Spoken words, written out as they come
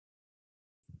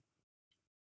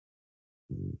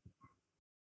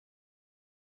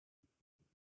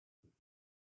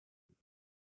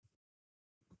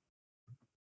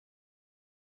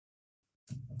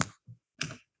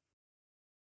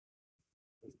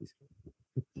Good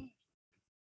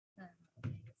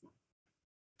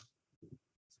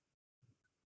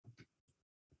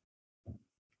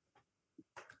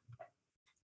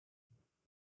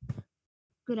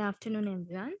afternoon,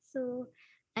 everyone. So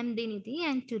I'm Diniti,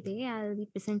 and today I'll be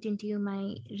presenting to you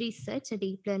my research, a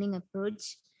deep learning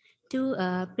approach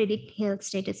to predict health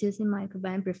status using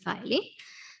microbiome profiling.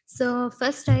 So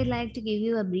first, I'd like to give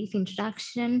you a brief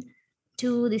introduction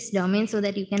to this domain so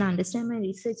that you can understand my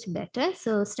research better.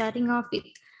 So starting off with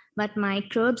what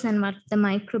microbes and what the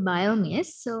microbiome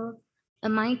is. So a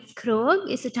microbe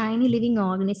is a tiny living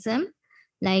organism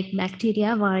like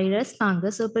bacteria, virus,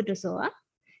 fungus, or protozoa,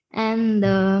 and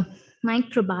the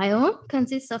microbiome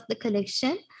consists of the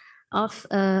collection of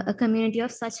a community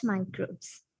of such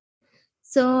microbes.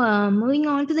 So, moving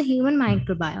on to the human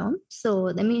microbiome.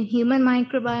 So, the human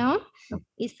microbiome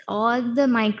is all the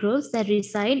microbes that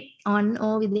reside on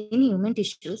or within human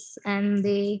tissues, and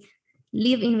they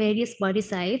live in various body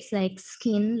sites like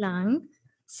skin, lung,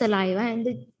 saliva, and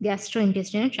the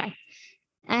gastrointestinal tract.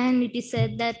 And it is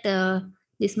said that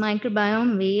this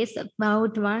microbiome weighs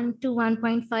about 1 to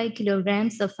 1.5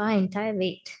 kilograms of our entire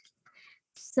weight.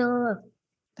 So,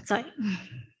 sorry.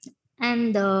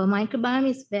 And the microbiome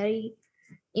is very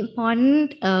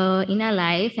important in our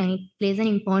life, and it plays an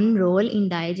important role in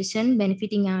digestion,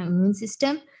 benefiting our immune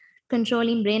system,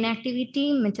 controlling brain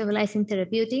activity, metabolizing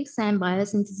therapeutics, and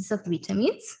biosynthesis of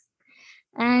vitamins.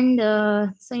 And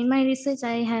so in my research,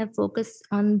 I have focused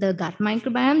on the gut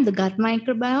microbiome. The gut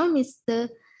microbiome is the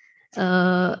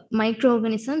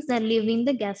microorganisms that live in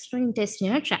the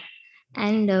gastrointestinal tract.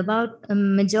 And about a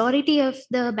majority of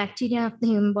the bacteria of the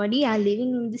human body are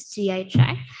living in this GI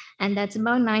tract. And that's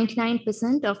about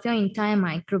 99% of your entire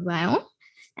microbiome.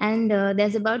 And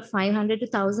there's about 500 to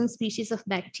 1,000 species of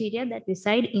bacteria that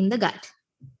reside in the gut.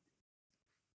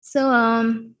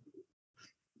 So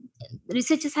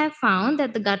researchers have found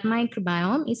that the gut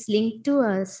microbiome is linked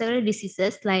to several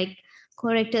diseases like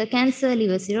colorectal cancer,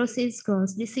 liver cirrhosis,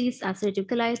 Crohn's disease, ulcerative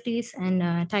colitis,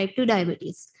 and type 2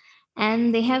 diabetes.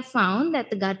 And they have found that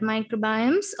the gut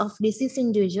microbiomes of diseased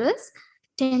individuals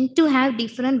tend to have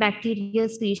different bacterial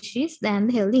species than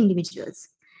the healthy individuals.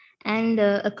 And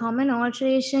a common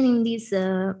alteration in these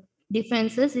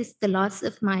differences is the loss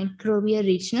of microbial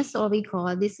richness, or we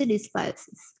call this a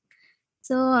dysbiosis.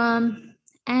 So,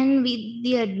 and with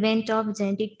the advent of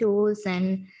genetic tools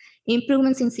and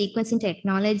improvements in sequencing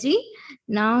technology,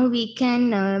 now we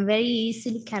can very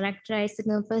easily characterize the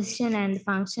composition and the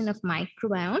function of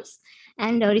microbiomes.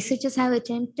 And researchers have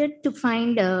attempted to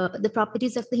find the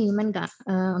properties of the human gut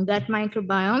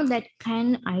microbiome that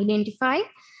can identify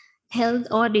health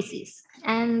or disease.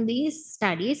 And these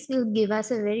studies will give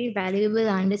us a very valuable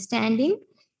understanding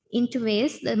into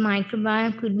ways the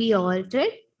microbiome could be altered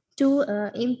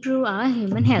to improve our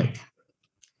human health.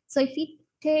 So, if we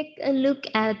take a look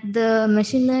at the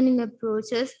machine learning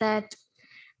approaches that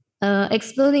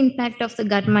explore the impact of the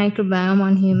gut microbiome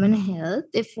on human health,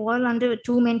 they fall under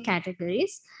two main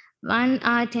categories. One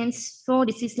tends for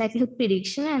disease likelihood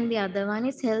prediction, and the other one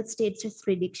is health status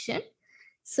prediction.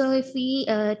 So, if we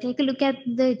take a look at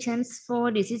the chance for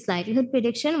disease likelihood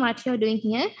prediction, what you're doing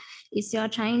here is you're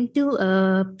trying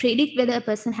to predict whether a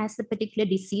person has a particular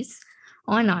disease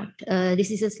or not.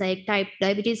 Diseases like type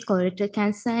diabetes, colorectal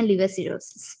cancer, and liver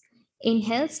cirrhosis. In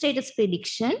health status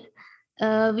prediction,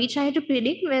 we try to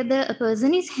predict whether a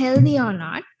person is healthy or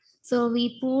not. So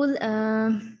we pool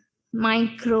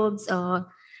microbes or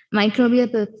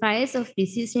microbial profiles of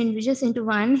diseased individuals into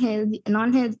one healthy,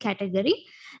 non-health category,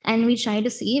 and we try to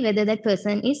see whether that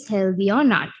person is healthy or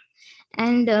not.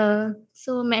 And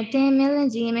so MetaML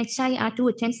and GMHI are two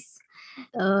attempts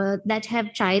that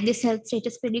have tried this health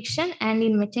status prediction. And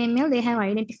in MetaML, they have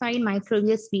identified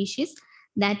microbial species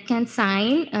that can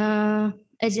sign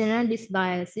a general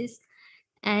dysbiosis.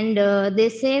 And they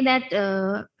say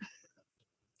that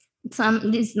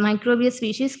some these microbial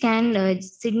species can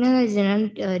signal a general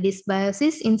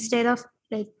dysbiosis instead of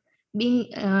like being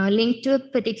linked to a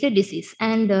particular disease.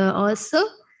 And also,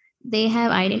 they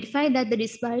have identified that the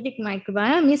dysbiotic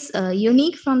microbiome is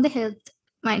unique from the health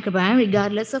microbiome,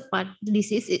 regardless of what the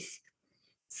disease is.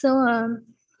 So,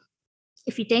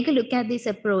 if you take a look at these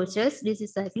approaches,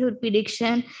 disease likelihood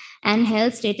prediction and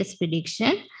health status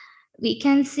prediction, we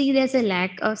can see there's a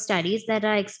lack of studies that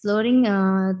are exploring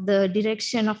the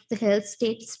direction of the health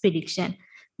status prediction.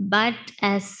 But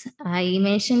as I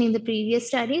mentioned in the previous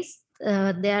studies,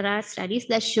 there are studies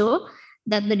that show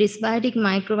that the dysbiotic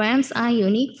microbiomes are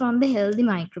unique from the healthy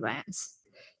microbiomes.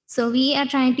 So we are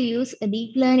trying to use a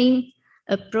deep learning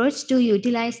approach to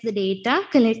utilize the data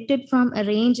collected from a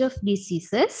range of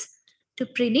diseases to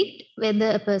predict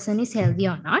whether a person is healthy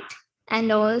or not.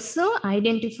 and also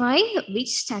identify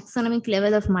which taxonomic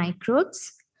level of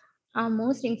microbes are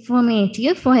most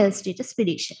informative for health status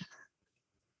prediction.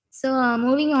 So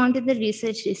moving on to the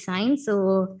research design.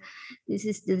 So this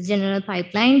is the general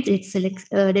pipeline. It's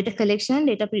data collection,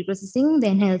 data preprocessing,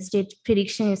 then health state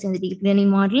prediction using the deep learning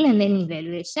model, and then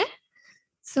evaluation.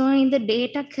 So in the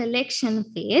data collection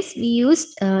phase, we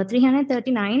used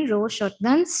 339 raw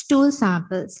shotgun stool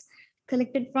samples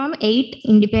collected from 8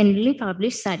 independently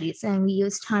published studies, and we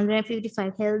used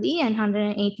 155 healthy and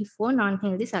 184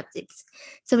 non-healthy subjects.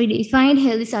 So we defined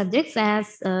healthy subjects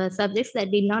as subjects that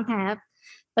did not have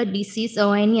a disease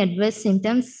or any adverse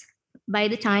symptoms by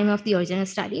the time of the original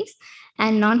studies,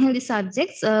 and non-healthy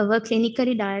subjects were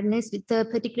clinically diagnosed with a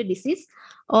particular disease,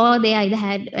 or they either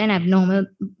had an abnormal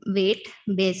weight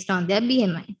based on their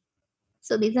BMI.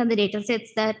 So these are the data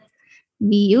sets that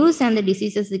we use, and the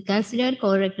diseases we considered: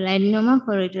 colorectal adenoma,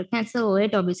 colorectal cancer,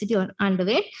 overweight, obesity, or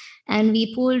underweight. And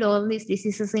we pulled all these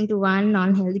diseases into one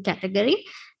non-healthy category,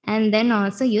 and then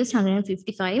also used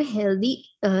 155 healthy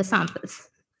samples.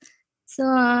 So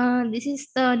this is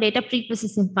the data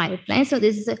pre-processing pipeline. So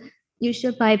this is a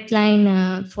usual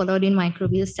pipeline followed in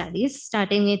microbial studies,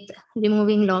 starting with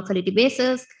removing low quality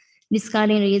bases,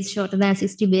 discarding reads shorter than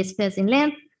 60 base pairs in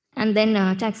length, and then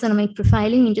taxonomic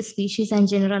profiling into species and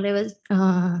general level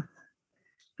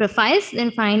profiles,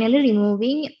 then finally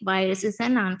removing viruses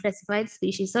and unclassified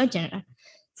species or genera.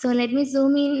 So let me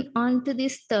zoom in onto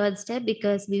this third step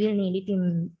because we will need it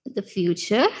in the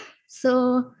future.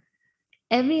 So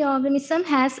every organism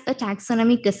has a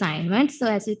taxonomic assignment. So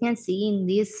as you can see in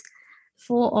these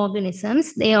 4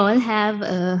 organisms, they all have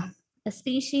a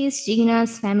species,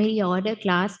 genus, family, order,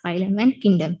 class, phylum, and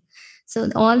kingdom. So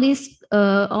all these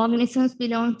organisms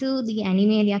belong to the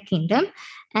Animalia kingdom.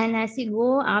 And as you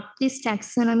go up this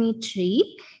taxonomy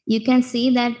tree, you can see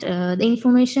that the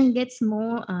information gets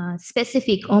more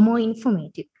specific or more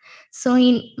informative. So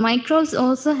in microbes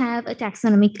also have a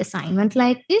taxonomic assignment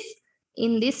like this.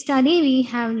 In this study, we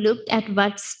have looked at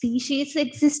what species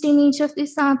exist in each of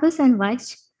these samples and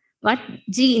what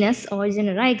genus or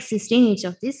genera exist in each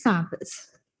of these samples.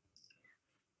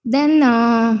 Then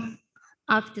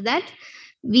after that,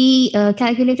 we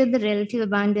calculated the relative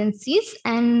abundances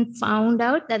and found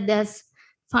out that there's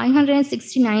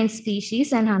 569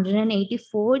 species and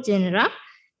 184 genera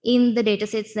in the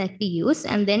datasets that we use.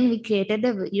 And then we created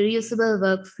a reusable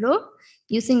workflow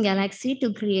using Galaxy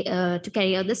to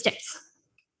carry out the steps.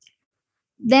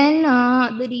 Then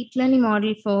the deep learning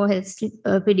model for health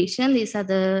prediction. These are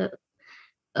the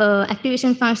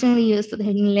activation function we use for the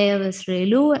hidden layer was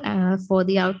ReLU. For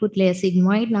the output layer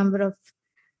sigmoid, number of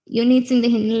units in the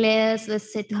hidden layers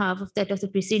was set to half of that of the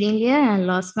preceding layer, and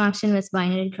loss function was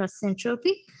binary cross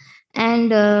entropy.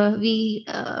 And we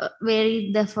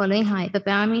varied the following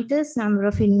hyperparameters: number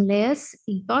of hidden layers,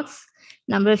 epochs,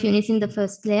 number of units in the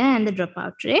first layer, and the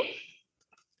dropout rate.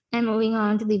 And moving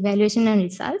on to the evaluation and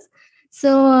results.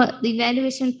 So the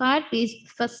evaluation part, we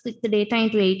first split the data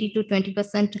into 80 to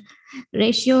 20%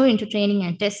 ratio into training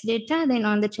and test data. Then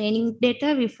on the training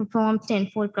data, we performed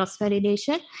tenfold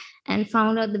cross-validation and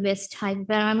found out the best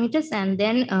hyperparameters, and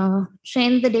then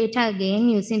trained the data again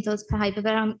using those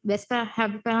best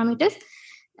hyperparameters,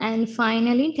 and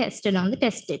finally tested on the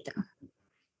test data.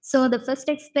 So the first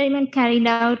experiment carried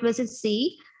out was to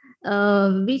see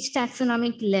which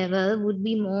taxonomic level would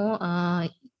be more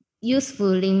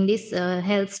useful in this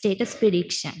health status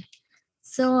prediction.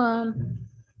 So,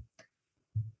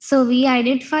 so we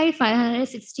identified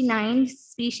 569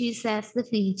 species as the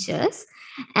features,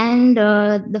 and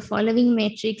the following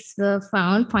metrics were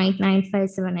found: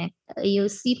 0.957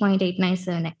 AUC,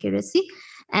 0.897 accuracy,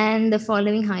 and the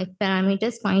following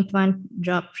hyperparameters: 0.1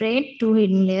 drop rate, 2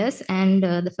 hidden layers, and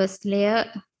the first layer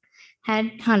had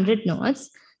 100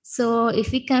 nodes. So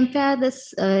if we compare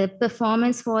this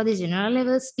performance for the general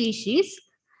level species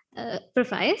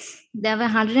profiles, there were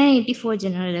 184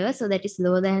 general levels, so that is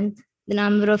lower than the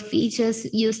number of features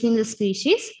used in the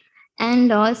species.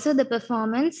 And also the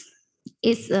performance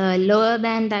is lower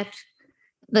than that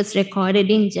was recorded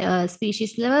in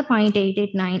species level: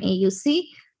 0.889 AUC,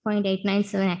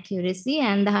 0.897 accuracy,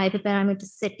 and the hyperparameter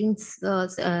settings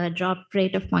was a drop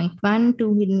rate of 0.1,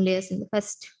 2 hidden layers in the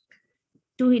first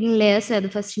 2 hidden layers, where the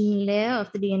first hidden layer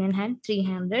of the DNA had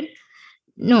 300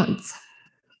 nodes.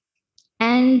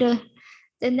 And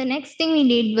then the next thing we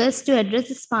did was to address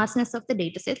the sparseness of the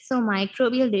dataset. So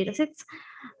microbial datasets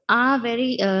are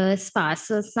very sparse.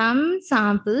 So some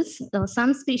samples, or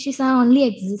some species are only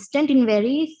existent in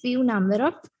very few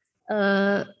number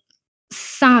of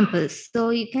samples. So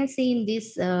you can see in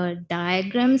these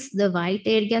diagrams, the white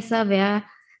areas are where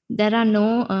there are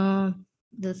no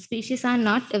the species are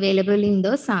not available in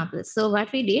those samples. So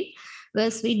what we did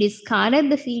was we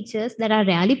discarded the features that are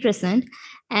rarely present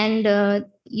and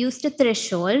used a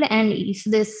threshold. And if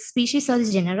the species or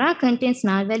the genera contains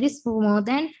null values for more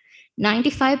than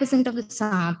 95% of the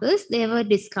samples, they were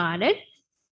discarded,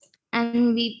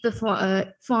 and we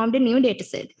formed a new data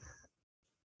set.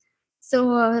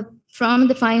 So from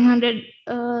the 500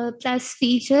 plus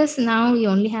features, now we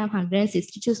only have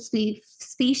 162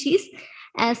 species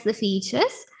as the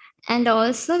features. And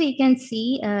also we can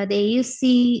see the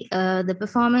AUC, the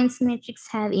performance metrics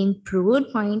have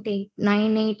improved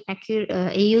 0.898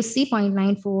 AUC,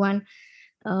 0.941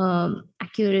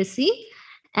 accuracy.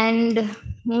 And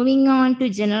moving on to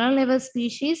general level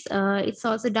species, it's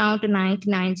also down to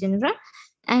 99 genera.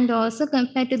 And also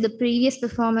compared to the previous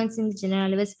performance in the general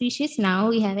level species, now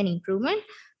we have an improvement,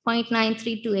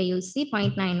 0.932 AUC,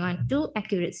 0.912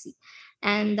 accuracy.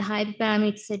 And the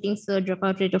hyperparameter settings were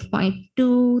dropout rate of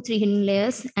 0.23 hidden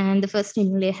layers, and the first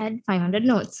hidden layer had 500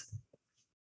 nodes.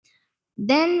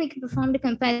 Then we can perform the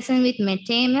comparison with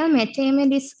MetaML.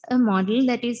 MetaML is a model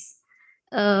that is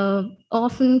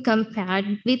often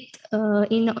compared with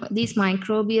in these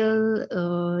microbial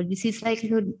disease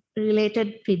likelihood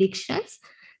related predictions.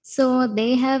 So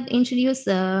they have introduced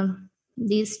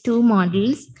these two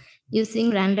models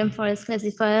using random forest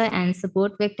classifier and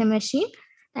support vector machine.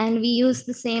 And we use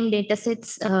the same data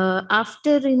sets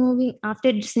after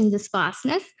reducing the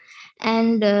sparseness.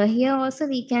 And here also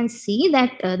we can see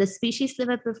that the species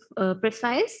level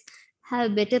profiles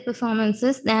have better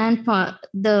performances than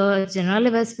the general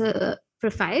level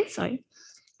profile. Sorry.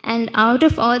 And out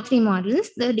of all three models,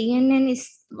 the DNN is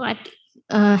what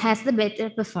has the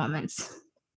better performance.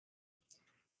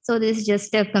 So this is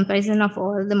just a comparison of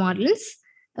all the models.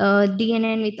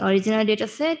 DNN with original data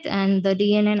set and the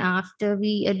DNN after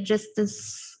we address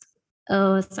this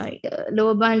low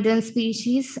abundance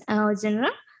species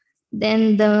genera.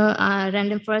 Then the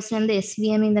random forest and the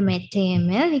SVM in the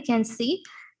MetaML, we can see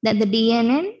that the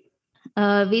DNN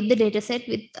with the dataset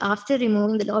with after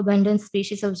removing the low abundance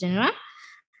species of genera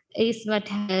is what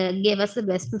gave us the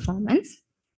best performance.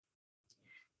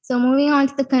 So moving on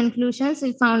to the conclusions,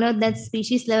 we found out that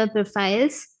species level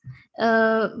profiles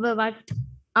were what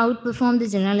outperformed the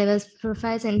general level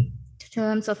profiles in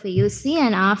terms of AUC.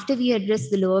 And after we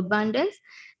addressed the low abundance,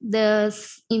 the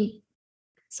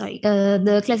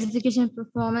classification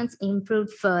performance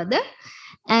improved further.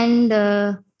 And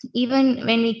even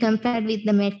when we compared with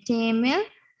the MetaML,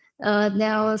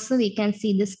 there also we can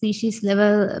see the species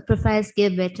level profiles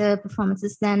give better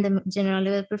performances than the general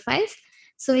level profiles.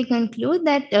 So we conclude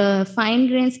that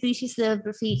fine-grained species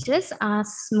level features are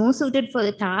more suited for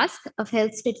the task of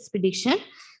health status prediction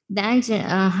than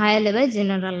higher level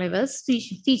general level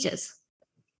features.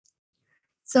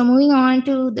 So moving on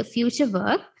to the future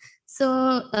work.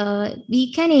 So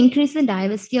we can increase the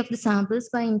diversity of the samples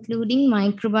by including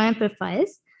microbiome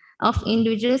profiles of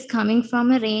individuals coming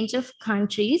from a range of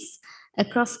countries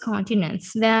across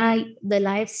continents where the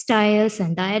lifestyles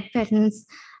and diet patterns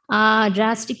are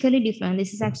drastically different.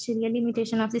 This is actually a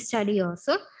limitation of the study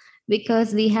also,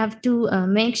 because we have to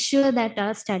make sure that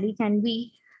our study can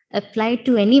be applied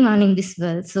to anyone in this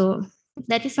world. So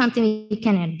that is something we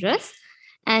can address.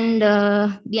 And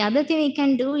the other thing we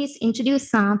can do is introduce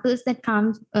samples that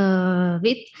come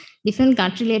with different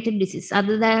gut-related diseases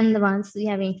other than the ones we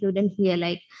have included here,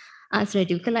 like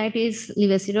ulcerative colitis,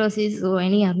 liver cirrhosis, or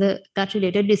any other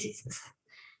gut-related diseases.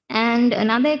 And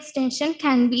another extension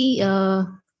can be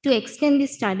to extend the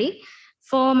study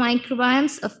for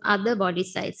microbiomes of other body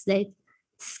sites, like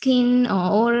skin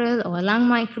or oral or lung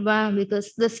microbiome,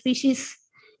 because the species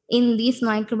in these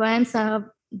microbiomes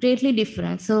are greatly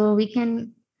different. So we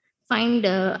can find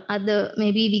it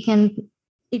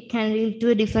can lead to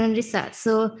a different result.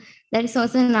 So that is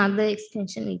also another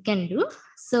extension we can do.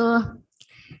 So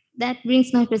that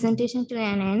brings my presentation to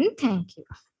an end. Thank you.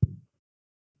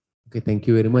 Okay, thank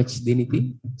you very much,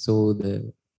 Diniti. So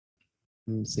the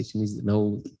session is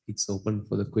now, it's open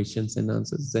for the questions and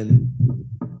answers, and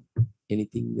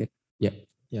anything that,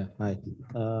 Yeah, hi.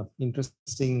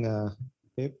 Interesting.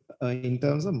 In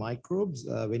terms of microbes,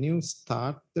 when you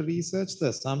start the research, the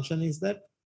assumption is that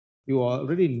you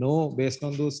already know based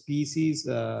on those species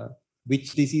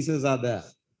which diseases are there.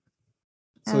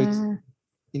 So it's,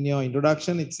 in your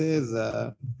introduction, it says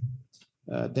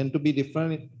tend to be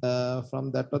different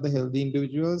from that of the healthy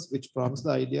individuals, which prompts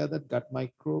the idea that gut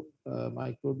microbe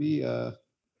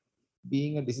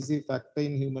being a decisive factor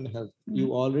in human health.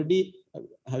 You already,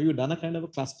 have you done a kind of a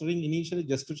clustering initially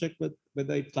just to check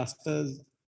whether it clusters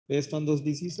based on those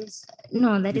diseases?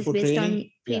 No, that is based on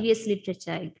previous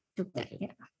literature. I took that. Okay.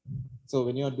 Yeah. So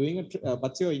when you are doing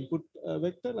what's your input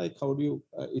vector? Like how do you,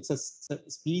 it's a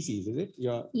species, is it?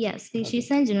 Your Yeah, species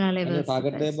and general and your labels.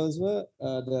 target labels were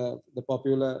the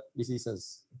popular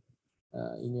diseases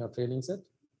in your training set.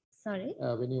 Sorry.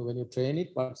 When you train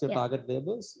it, what's your target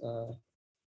labels?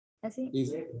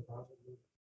 Is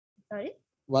sorry.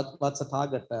 What's the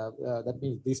target? That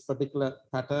means this particular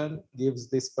pattern gives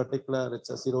this particular, it's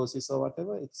a cirrhosis or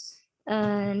whatever. It's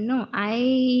No,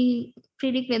 I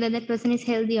predict whether that person is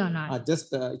healthy or not.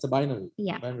 just it's a binary.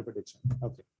 Yeah. Binary prediction.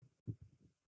 Okay.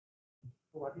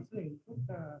 What is the input?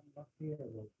 Not clear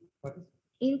about it. What is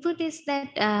Input is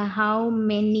that how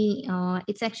many,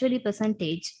 it's actually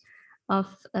percentage of,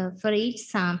 for each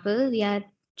sample, we are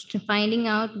finding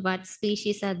out what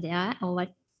species are there or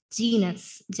what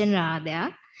genre are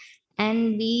there.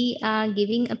 And we are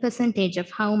giving a percentage of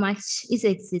how much is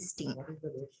existing. what is the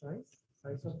data size?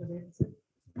 Size of the data set?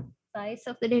 Size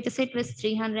of the data set was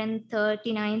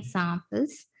 339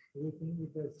 samples. Do you think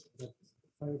with the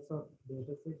size of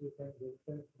data set you can get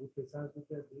the good result with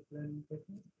the deep learning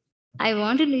technique? I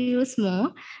wanted to use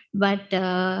more, but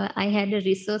I had a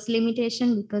resource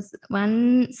limitation because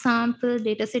one sample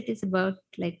dataset is about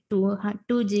like 2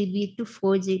 GB to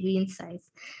 4 GB in size.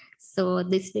 So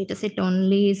this dataset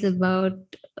only is about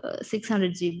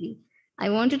 600 GB. I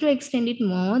wanted to extend it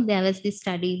more. There was this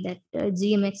study that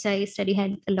GMHI study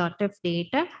had a lot of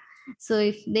data. So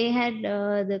if they had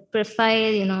the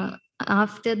profile,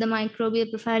 after the microbial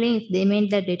profiling, if they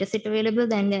made that dataset available,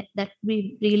 then that would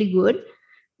be really good.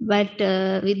 But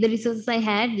with the resources I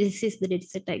had, this is the data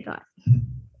set I got.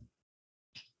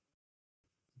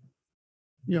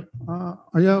 Yeah,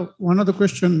 I have one other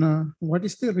question. What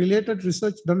is the related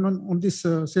research done on this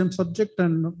same subject,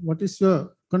 and what is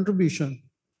your contribution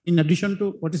in addition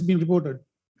to what is being reported?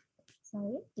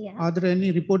 Sorry, yeah. Are there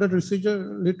any reported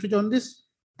literature on this?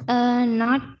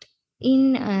 Not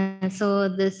in, so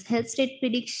this health state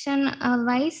prediction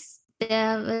wise,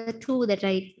 there were two that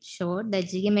I showed, the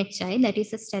GMHI, that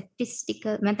is a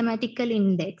statistical mathematical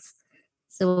index.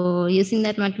 So using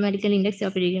that mathematical index,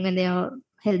 you're predicting when they are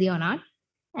healthy or not.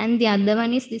 And the other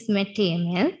one is this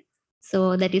MetaML.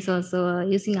 So that is also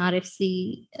using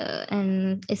RFC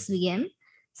and SVM.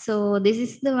 So this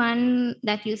is the one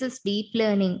that uses deep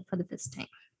learning for the first time.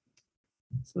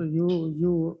 So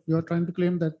you are trying to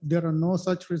claim that there are no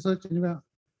such research anywhere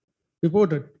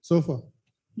reported so far.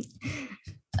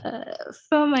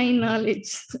 For my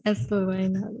knowledge, as per my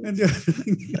knowledge.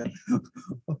 And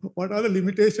what are the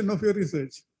limitations of your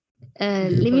research?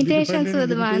 Did you Limitations find were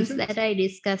any the ones limitations? that I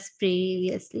discussed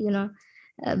previously,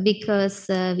 because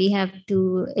we have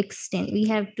to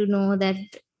know that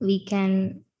we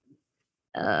can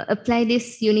apply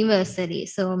this universally.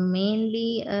 So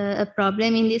mainly a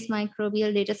problem in these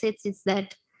microbial datasets is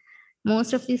that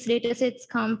most of these datasets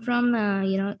come from a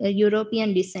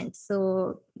European descent.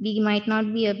 So that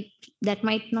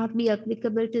might not be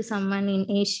applicable to someone in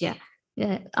Asia.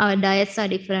 Our diets are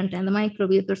different and the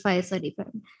microbial profiles are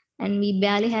different. And we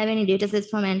barely have any datasets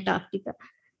from Antarctica.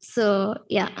 So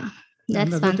yeah, that's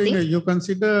Another one thing, thing. you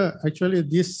consider actually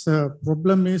this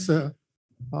problem is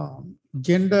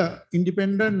gender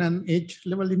independent and age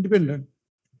level independent.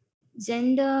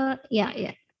 Gender,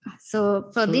 yeah.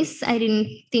 So for this, I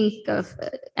didn't think of,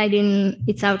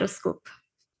 it's out of scope.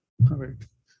 All right.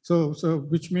 So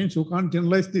which means you can't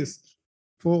generalize this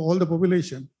for all the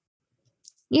population.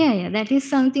 Yeah, that is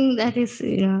something that is,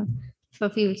 for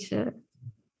future.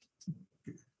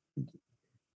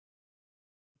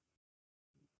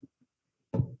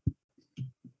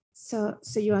 So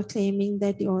you are claiming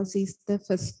that yours is the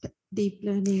first deep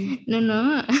learning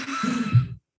No.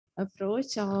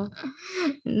 approach, or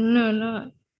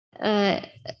No.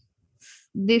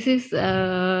 This is,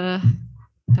 how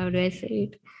do I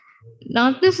say it?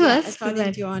 Not the yeah, first, according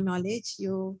but to your knowledge,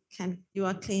 you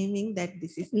are claiming that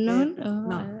this is no.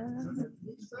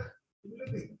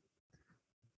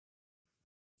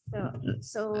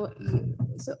 So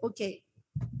okay.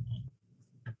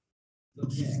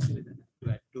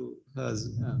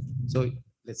 So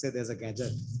let's say there's a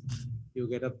gadget. You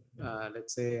get a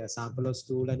let's say a sample of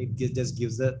stool, and it just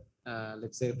gives the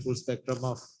let's say full spectrum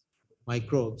of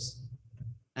microbes,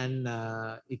 and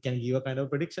it can give a kind of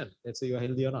prediction. Let's say you're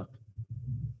healthy or not.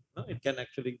 No, it can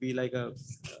actually be like a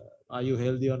are you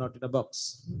healthy or not in a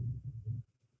box.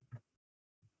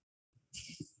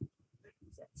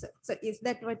 So is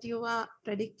that what you are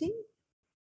predicting?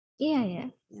 Yeah.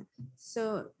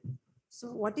 So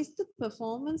what is the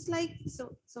performance like?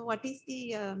 So what is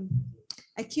the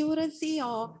accuracy,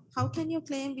 or how can you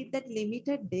claim with that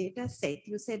limited data set?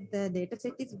 You said the data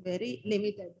set is very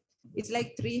limited. It's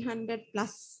like 300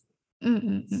 plus.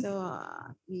 So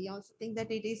we also think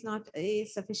that it is not a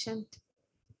sufficient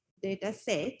data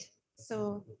set.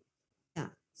 So yeah,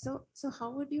 so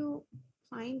how would you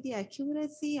find the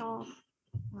accuracy, or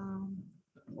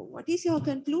what is your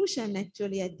conclusion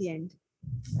actually at the end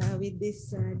with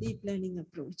this deep learning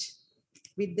approach,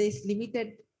 with this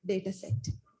limited data set?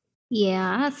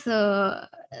 Yeah, so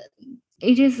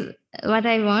it is what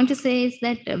I want to say is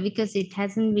that because it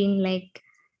hasn't been like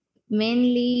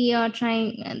mainly you're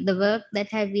trying the work that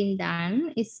have been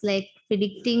done is like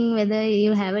predicting whether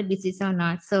you have a disease or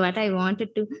not. So what I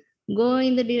wanted to go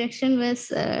in the direction was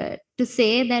to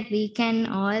say that we can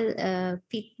all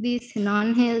pick these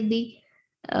non-healthy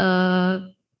uh,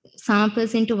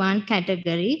 samples into one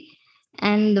category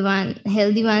and the one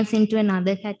healthy ones into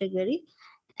another category,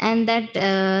 and that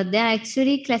they're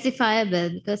actually classifiable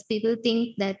because people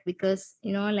think that because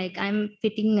like I'm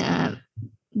fitting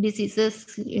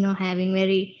diseases having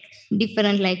very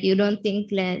different, like you don't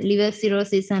think liver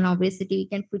cirrhosis and obesity we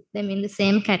can put them in the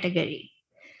same category,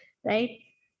 right?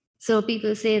 So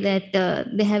people say that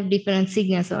they have different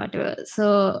signals or whatever.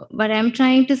 So what I'm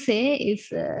trying to say is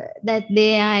that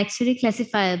they are actually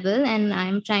classifiable, and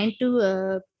I'm trying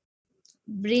to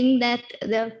bring that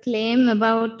the claim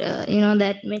about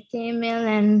that MetaML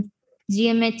and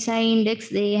GMHI index,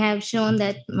 they have shown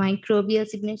that microbial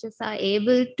signatures are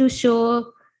able to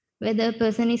show whether a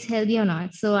person is healthy or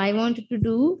not. So I wanted to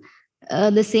do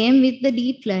the same with the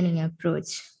deep learning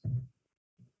approach.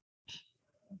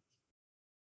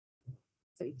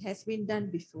 So it has been done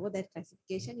before, that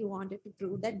classification. You wanted to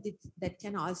prove that that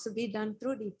can also be done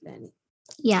through deep learning.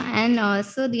 Yeah, and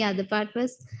also the other part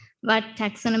was what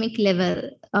taxonomic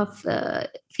level of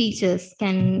features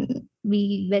can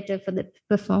be better for the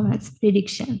performance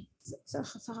prediction. So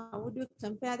how would you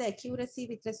compare the accuracy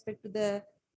with respect to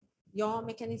your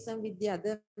mechanism with the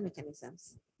other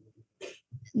mechanisms?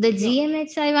 The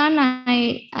GMHI one,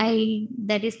 I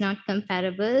that is not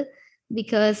comparable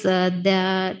because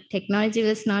the technology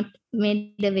was not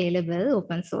made available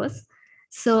open source.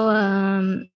 So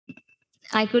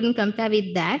I couldn't compare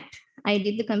with that. I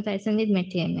did the comparison with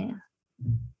MetaML.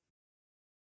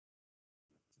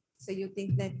 So you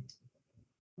think that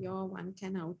your one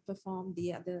can outperform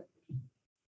the other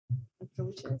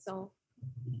approaches, or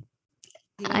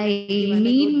I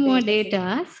need more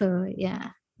data, so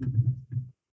yeah.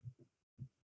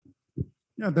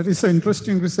 Yeah, that is an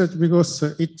interesting research because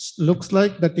it looks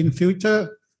like that in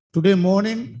future, today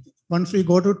morning, once we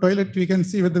go to toilet, we can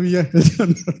see whether we are healthy or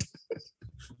not.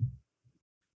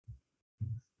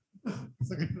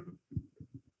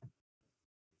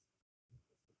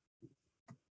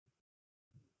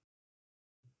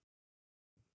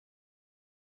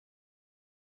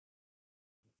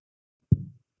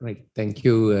 Right. Thank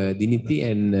you, Diniti,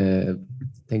 and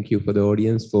thank you for the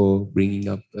audience for bringing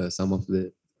up some of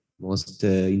the most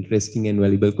interesting and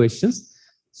valuable questions.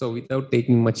 So without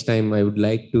taking much time, I would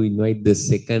like to invite the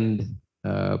second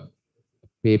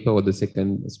paper or the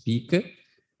second speaker,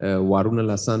 Varuna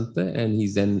Lasantha, and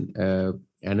he's an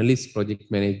analyst, project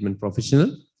management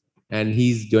professional, and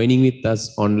he's joining with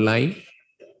us online.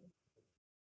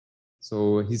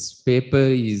 So his paper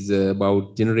is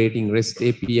about generating REST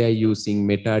API using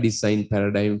meta-design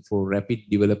paradigm for rapid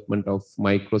development of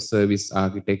microservice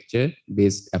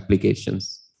architecture-based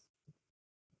applications.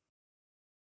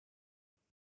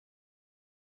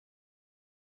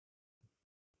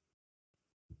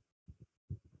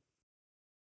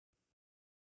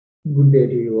 Good day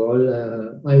to you all.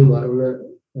 I'm Varuna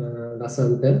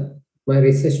Lasantha. My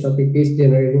research topic is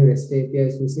generating REST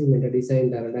APIs using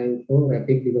meta-design paradigm for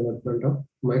rapid development of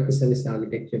microservice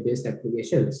architecture-based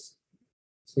applications.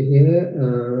 So here,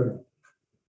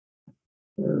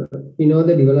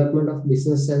 the development of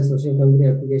business and social company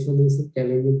application is a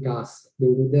challenging task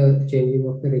due to the changing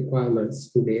of the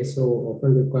requirements today. So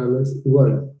often requirements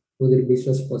evolve through the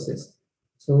business process.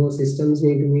 So systems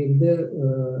need to meet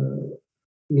the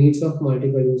needs of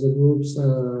multiple user groups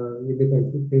with the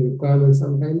conflicting requirements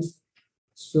sometimes.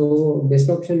 So best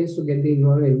option is to get the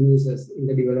involved end users in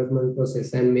the development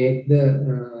process and make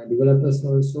the developers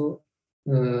also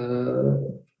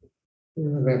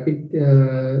rapid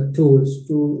tools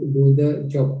to do the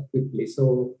job quickly.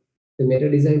 So the meta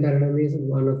design paradigm is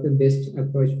one of the best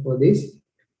approach for this.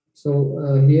 So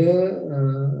here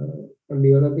I'm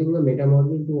developing a meta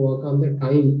model to overcome the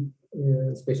time,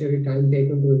 especially time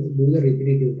taken to do the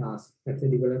repetitive tasks. That's the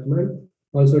development.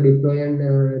 Also deploy and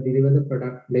deliver the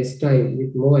product less time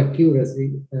with more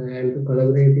accuracy and to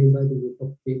collaborating by the group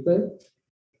of people,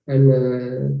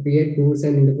 and create tools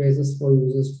and interfaces for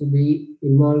users to be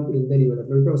involved in the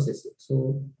development process.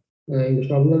 So in the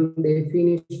problem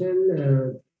definition,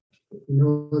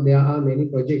 there are many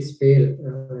projects fail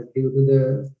due to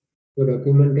the the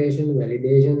documentation,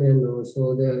 validation, and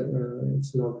also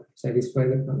it's not satisfy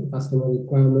the customer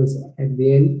requirements at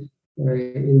the end.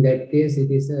 In that case, it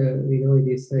is it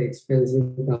is an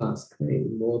expensive task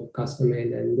in both customer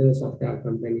end and the software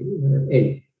company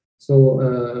end. So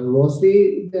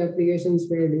mostly the applications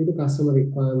fail due to customer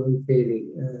requirement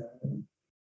failing.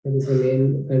 That is the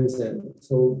main concern.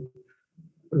 So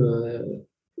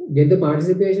get the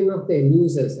participation of the end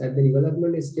users at the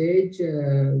development stage.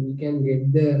 We can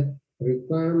get the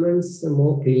requirements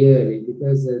more clearly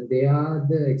because they are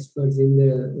the experts in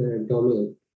the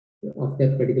domain of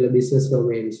that particular business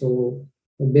domain. So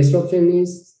the best option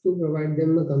is to provide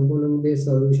them a component-based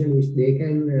solution which they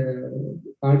can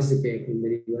participate in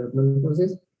the development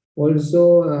process.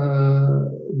 Also,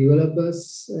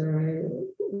 developers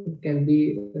can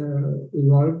be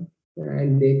involved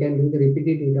and they can do the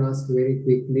repetitive task very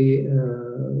quickly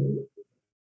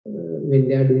when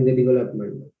they are doing the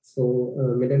development. So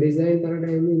meta design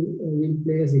paradigm will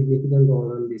play a significant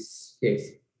role in this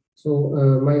case. So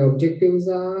my objectives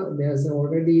are, there's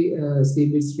already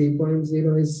CBITS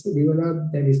 3.0 is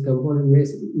developed, that is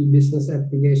component-based e-business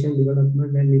application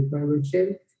development and requirement shell.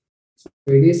 So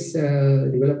it is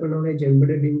developer knowledge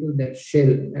embedded into that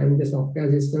shell, and the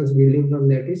software systems building from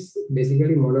that is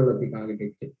basically monolithic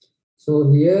architecture.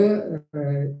 So here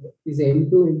is aimed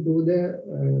to improve the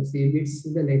CBITS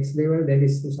to the next level, that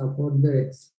is to support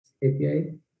the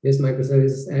API based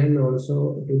microservices and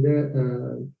also to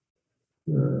the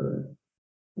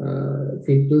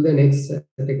fit to the next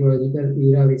technological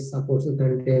era which supports the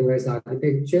containerized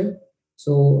architecture.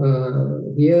 So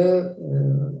here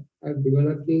I'm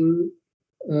developing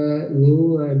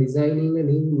designing a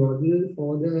new model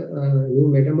for the new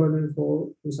meta model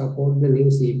to support the new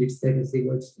CBITS, that is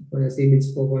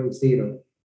CBITS 4.0,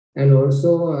 and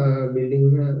also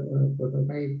building a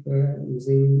prototype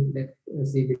using that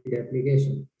CBITS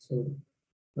application. So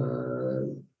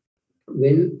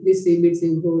when this CBITS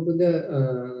improve to the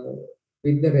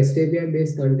with the REST API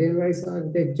based containerized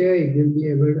architecture, it will be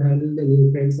able to handle the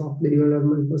new trends of the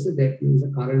development process, that means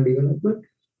the current development.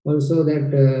 Also, that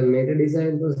meta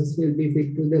design process will be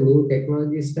fit to the new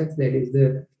technology stacks, that is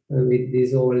the with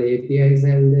these all APIs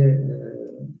and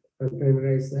the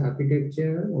containerized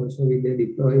architecture, also with the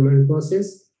deployment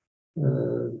process.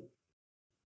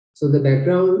 So the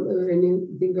background, when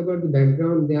you think about the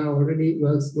background, there are already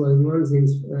works going on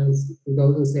since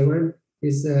 2007.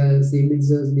 This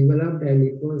CBITS was developed and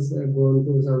it was going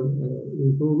through some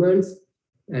improvements.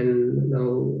 And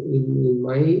now in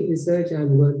my research,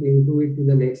 I'm going to improve it to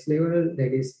the next level,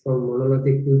 that is from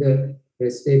monolithic to the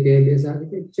REST API-based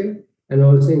architecture. And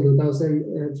also in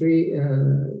 2003,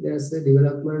 there's a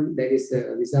development that is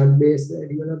a wizard-based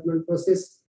development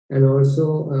process. And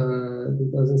also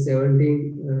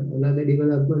 2017, another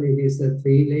development, it is a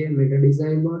 3-layer meta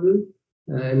design model.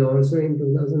 And also in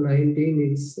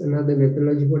 2019, it's another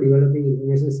methodology for developing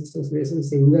information systems based on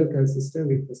single consistent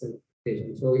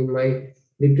representation. So in my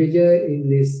literature, in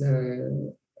this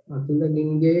Atula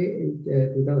Ginge,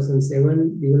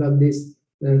 2007, developed this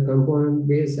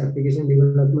component-based application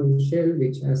development shell,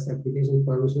 which has application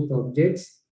functions,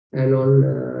 objects, and on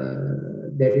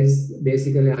that is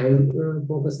basically I'm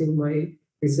focusing my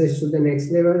research to the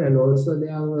next level. And also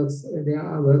there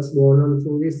are works going on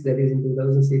through this, that is in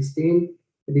 2016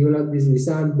 develop this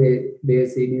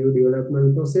wizard-based CDU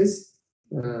development process.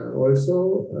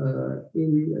 Also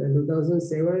in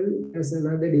 2007 as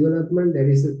another development, there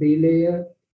is a 3-layer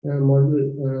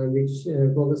model which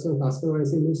focuses on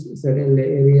customizing certain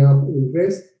area of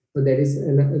interest. So that is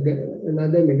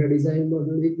another meta design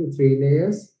model with 3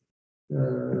 layers.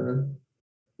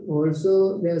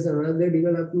 Also, there's another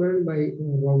development by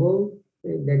Rogo,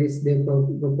 that is they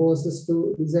proposes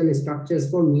to design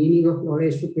structures for meaning of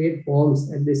knowledge to create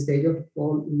forms at the stage of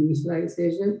form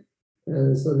initialization.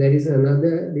 So there is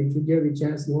another literature which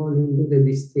has gone into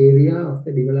this area of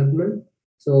the development.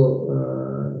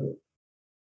 So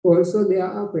also there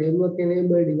are framework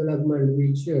enabled development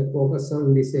which focus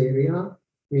on this area,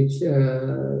 which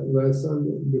works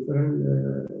on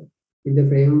different with the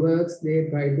frameworks, they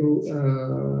try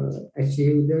to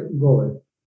achieve the goal.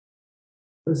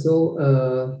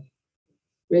 So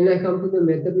when I come to the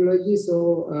methodology,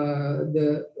 so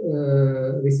the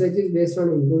research is based on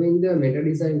improving the meta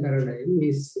design paradigm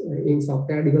is in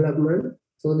software development.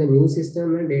 So the new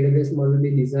system and database model will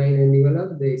be designed and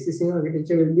developed. The existing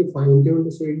architecture will be fine-tuned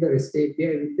to suit the REST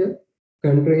API with the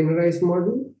containerized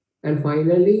model. And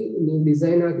finally, new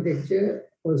design architecture,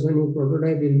 also new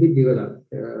prototype will be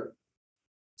developed.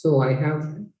 So I have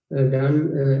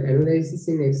done analysis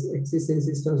in existing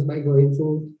systems by going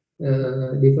through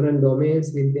different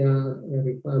domains with their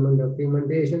requirement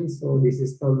documentation. So this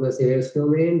is from the sales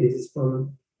domain, this is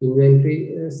from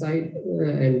inventory side,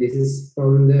 and this is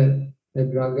from the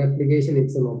drug application.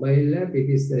 It's a mobile app. It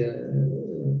is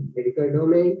medical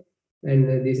domain,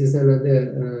 and this is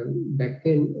another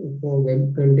backend for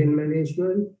web content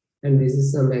management, and this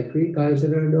is some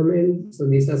agricultural domain. So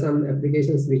these are some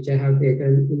applications which I have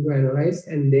taken into analyze,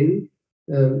 and then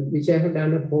which I have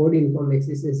done a coding from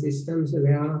existing systems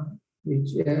where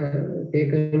which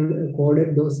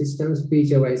coded those systems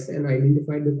feature-wise and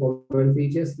identified the common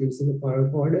features using the file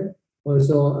coder.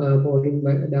 Also coding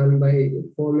done by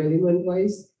form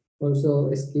element-wise, also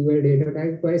SQL data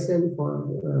type-wise, and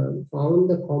found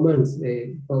the commons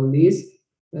from these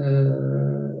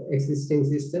existing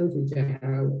systems which I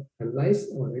have analyzed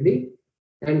already.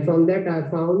 And from that, I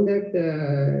found that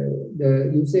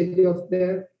the usage of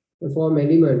the form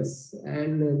elements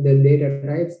and the data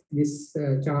types, this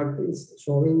chart is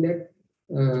showing that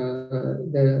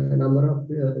the number of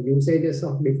usages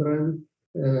of different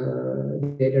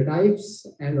data types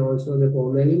and also the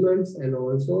form elements, and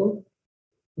also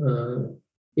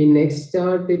in next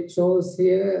chart it shows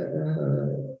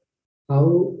here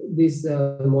how these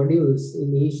modules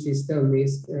in each system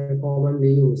is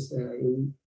commonly used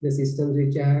in the systems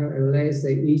which I have analyzed.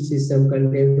 Each system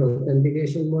contains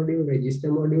authentication module, register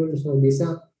module. So these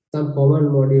are some common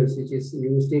modules which is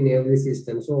used in every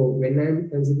system. So when I'm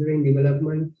considering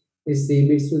development this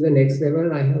CBITS to the next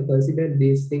level, I have considered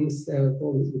these things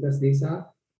because these are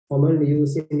commonly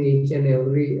used in each and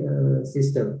every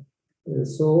system.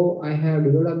 So I have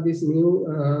developed this new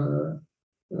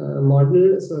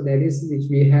model. So that is which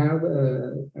we have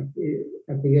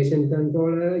application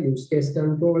controller, use case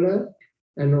controller,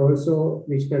 and also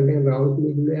which contain route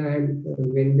middleware, and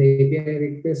when the API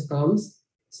request comes,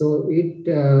 so it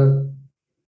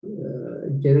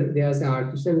there's an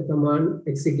artisan command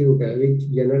executor which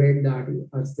generate the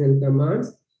artisan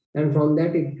commands, and from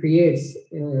that it creates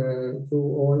through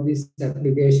all this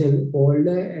application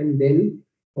folder, and then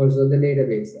also the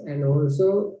database, and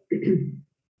also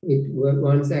it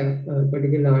once a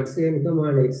particular artisan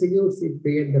command executes, it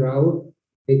creates the route,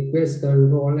 request,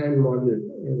 control, and model,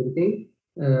 everything.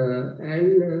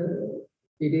 And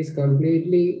it is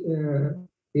completely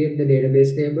create the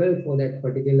database table for that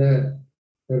particular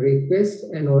request,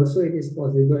 and also it is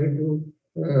possible to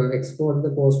export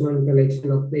the Postman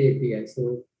collection of the API.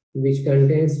 So which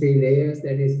contains 3 layers,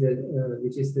 that is the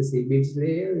which is the CBITS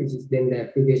layer, which is then the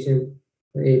application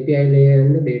API layer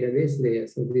and the database layer.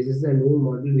 So this is a new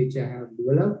model which I have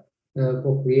developed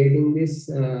for creating this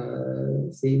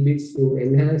CBITS to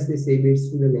enhance the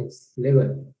CBITS to the next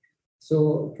level.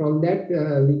 So from that,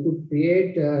 we could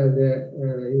create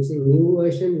using new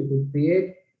version, we could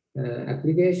create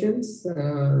applications,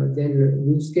 then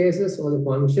use cases or the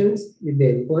functions with the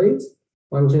endpoints,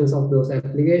 functions of those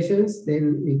applications.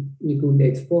 Then we could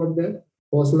export the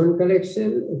Postman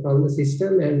collection from the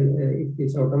system, and it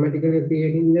is automatically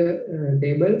creating the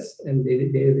tables and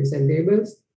the database and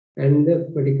tables and the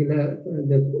particular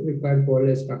the required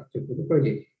folder structure for the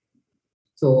project.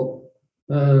 So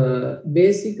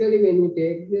basically, when we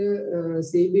take the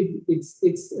CBIT,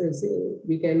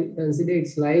 we can consider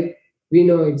it's like, we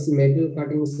know it's metal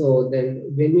cutting saw. Then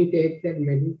when we take that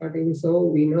metal cutting saw,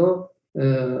 we know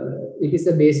it is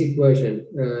a basic version.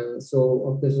 So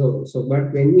of the saw. So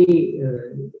but when we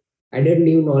added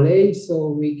new knowledge, so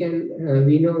we can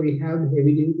we know we have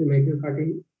heavy duty metal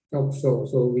cutting top saw,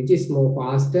 so which is more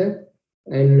faster,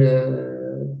 and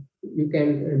you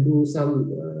can do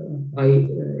some high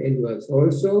end works.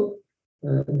 Also,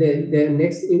 the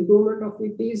next improvement of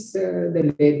it is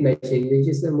the lathe machine, which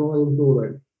is the more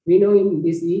improvement. We know in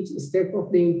this each step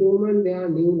of the improvement, there are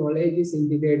new knowledge is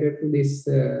integrated to this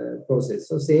process.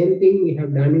 So same thing we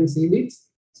have done in CBITS.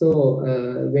 So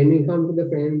when we come to the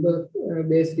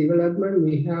framework-based development,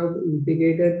 we have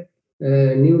integrated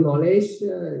new knowledge.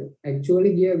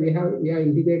 Actually, here we are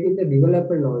integrating the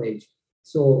developer knowledge.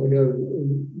 So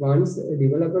once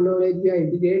developer knowledge we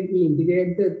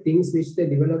integrate the things which the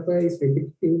developer is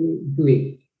repetitively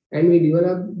doing. And we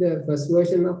developed the first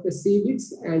version of the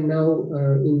CBITS, and now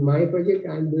in my project,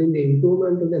 I'm doing the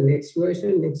improvement to the next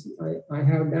version. Next, I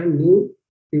have done new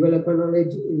developer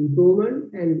knowledge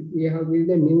improvement, and we have built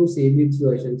the new CBITS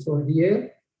version. So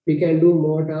here we can do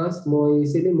more tasks more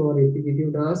easily, more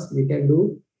repetitive tasks we can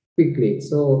do quickly.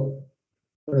 So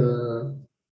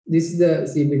this is the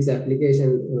CBITS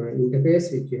application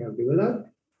interface which we have developed.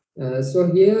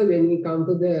 So here, when we come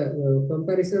to the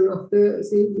comparison of the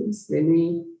CBITS, when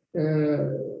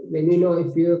we know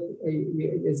if you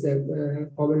it's a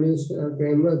common use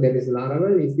framework, that is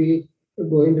Laravel. If we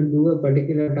going to do a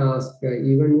particular task,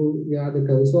 even you have the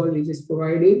console which is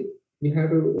providing, you have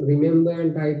to remember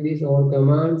and type these all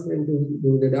commands and to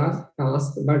do the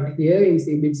task. But here in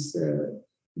CBITS,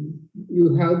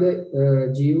 you have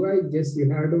the GUI, just you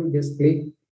have to just click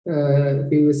a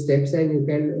few steps and you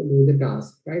can do the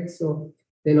task, right? So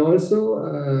then also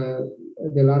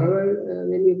the Laravel,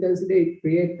 when you consider it,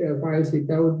 create files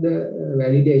without the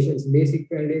validations, basic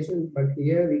validations, but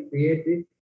here we create it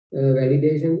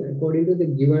validation according to the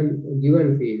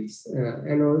given fields,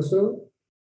 and also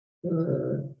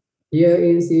here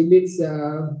in CBITS,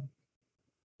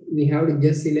 we have to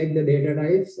just select the data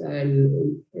types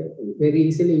and very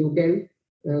easily you can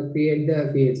create the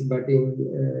fields, but in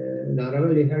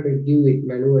Laravel you have to give it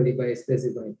manually by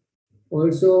specifying.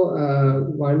 Also,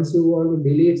 once you want to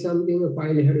delete something, a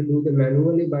file you have to do the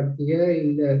manually, but here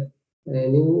in the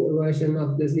new version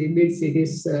of the CBITS,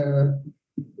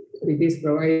 it is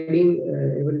providing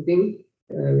everything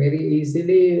very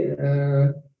easily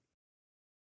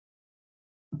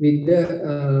with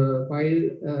the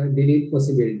file delete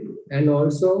possibility. And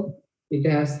also it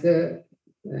has the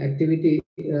activity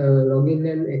login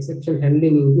and exception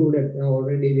handling included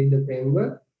already with the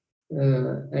framework.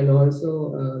 And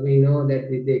also we know that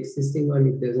with the existing one,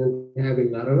 it doesn't have in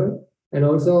Laravel. And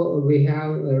also we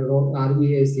have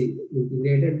RBAC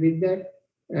integrated with that.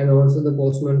 And also the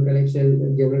Postman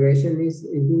collection generation is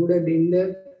included in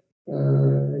the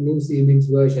new CBITS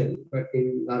version, but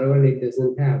in Laravel it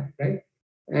doesn't have, right?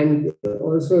 And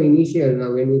also initial,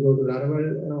 now when you go to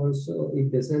Laravel, also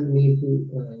it doesn't need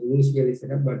to initially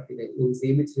set up, but in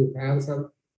CBITS you have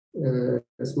some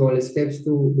small steps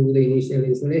to do the initial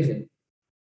installation.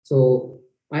 So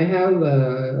I have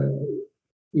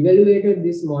evaluated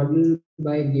this model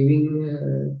by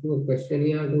giving to a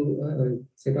questionnaire to a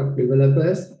set of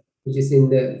developers, which is in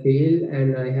the field,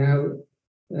 and I have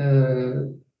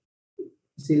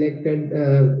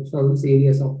selected some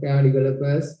senior software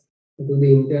developers to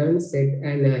the intern set,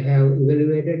 and I have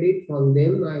evaluated it from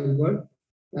them. I got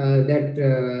that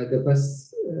the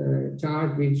first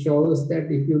chart which shows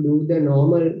that if you do the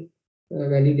normal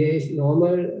validation,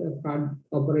 normal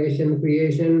operation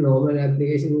creation, normal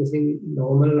application using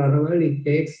normal Laravel, it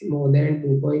takes more than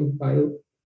 2.5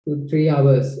 to 3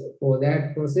 hours for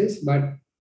that process. But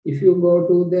if you go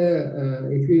to the,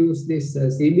 if you use this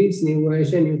CBITS new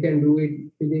version, you can do it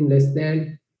within less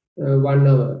than 1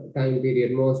 hour time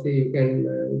period. Mostly you can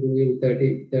do in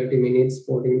 30 minutes,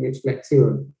 40 minutes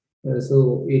maximum.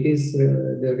 So it is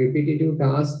the repetitive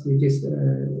task which is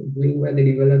doing by the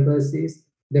developers is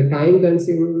the time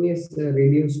consuming is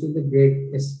reduced to the great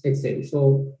extent.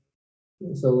 So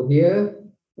here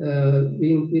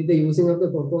with the using of the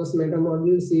proposed meta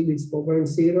model CBITS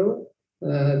 4.0,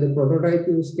 the prototype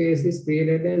use case is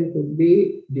created and could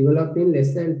be developed in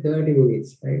less than 30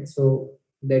 minutes, right? So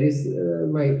that is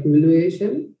my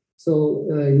evaluation. So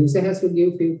user has to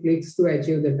give few clicks to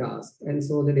achieve the task, and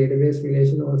so the database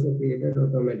relation also created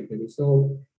automatically.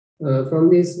 So from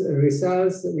these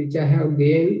results which I have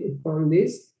gained from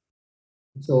this,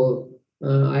 so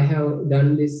I have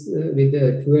done this with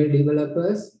the 12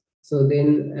 developers. So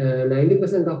then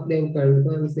 90% of them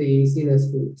confirms the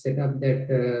easiness to set up that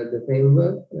the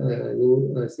framework,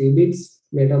 new CBITS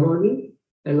meta model.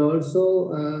 And also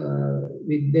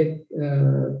with that,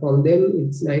 from them,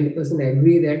 it's 90%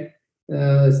 agree that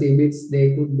CBITS,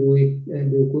 they could do it,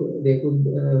 they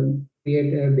could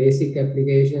create a basic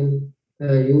application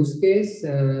use case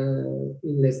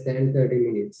in less than 30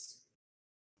 minutes.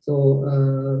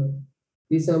 So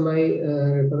these are my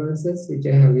references which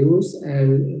I have used,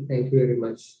 and thank you very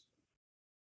much.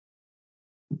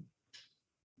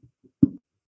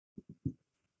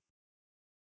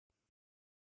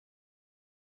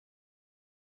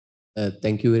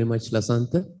 Thank you very much,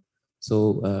 Lasantha.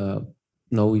 So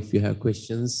now if you have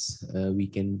questions, we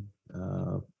can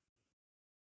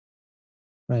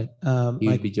right.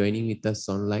 You'll be joining with us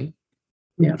online.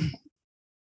 Yeah.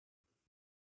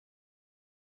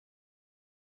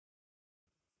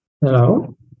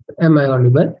 Hello, am I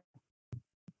audible?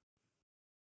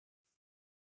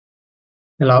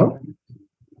 Hello?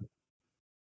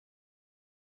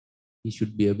 He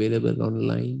should be available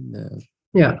online.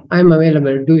 Yeah, I'm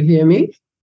available. Do you hear me?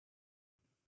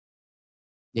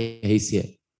 Yeah, he's here.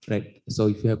 Right. So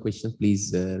if you have questions,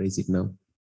 please raise it now.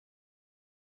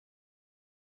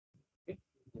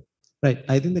 Right.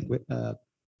 I think the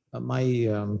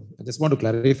I just want to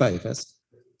clarify first.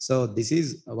 So this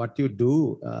is what you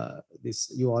do.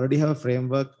 This you already have a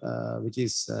framework which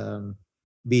is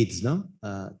beads, no?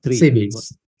 3.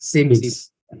 CBITS.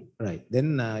 Right.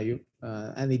 Then you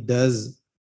and it does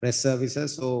REST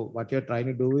services. So what you're trying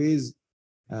to do is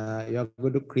you're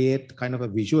going to create kind of a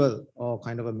visual or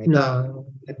kind of a meta No,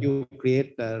 that you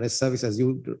create REST services.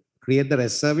 You create the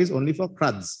REST service only for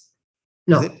CRUDs. Is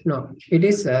no, it? no. It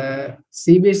is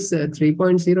CBIS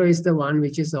 3.0 is the one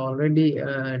which is already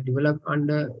developed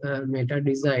under meta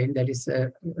design. That is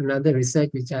another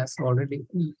research which has already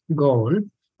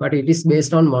gone, but it is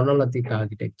based on monolithic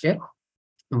architecture.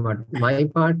 But my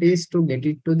part is to get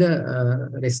it to the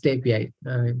REST API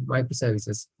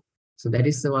microservices. So that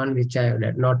is the one which I have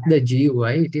done, not the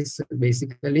GUI. It is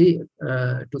basically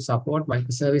to support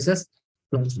microservices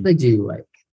plus the GUI.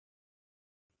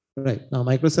 Right. Now,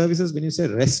 microservices, when you say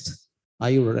REST, are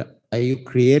you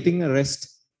creating a REST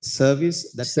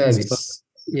service that Service.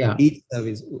 Yeah. each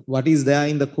service? What is there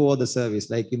in the core of the service,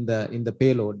 like in the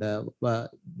payload?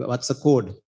 What's the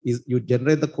code? Is you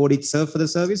generate the code itself for the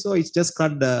service, or it's just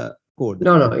cut the code?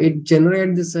 No, it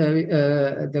generates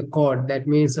the code. That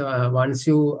means once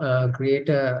you create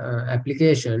a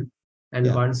application,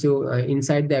 and once you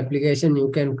inside the application, you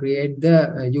can create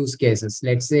the use cases.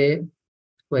 Let's say,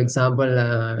 for example,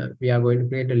 we are going to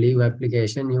create a leave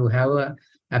application. You have a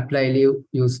apply leave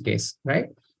use case, right?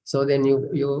 So then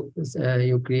you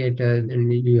create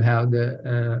and you have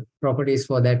the properties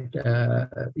for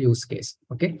that use case.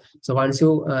 Okay. So once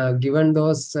you given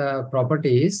those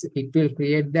properties, it will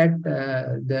create that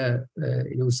the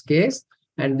use case,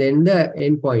 and then the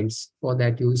endpoints for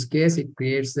that use case. It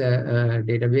creates the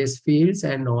database fields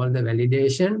and all the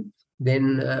validation.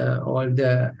 Then all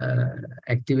the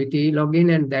activity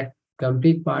login, and that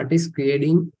complete part is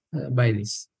creating by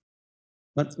this.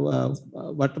 But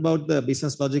what about the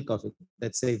business logic of it?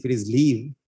 Let's say if it is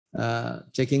leave,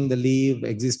 checking the leave,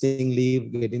 existing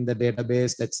leave, getting the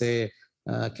database. Let's say,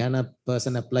 can a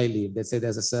person apply leave? Let's say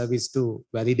there's a service to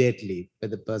validate leave, where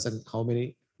the person, how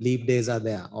many leave days are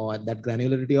there, or that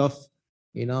granularity of,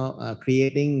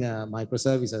 creating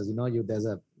microservices. There's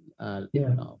a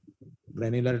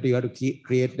granularity you have to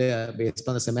create based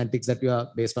on the semantics that you are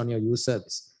based on your use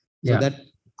service. So that,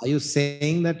 are you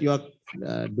saying that you are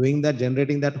doing that,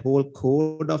 generating that whole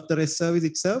code of the REST service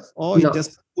itself, or it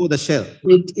just for the shell?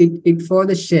 It for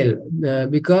the shell,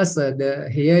 because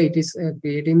here it is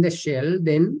creating the shell.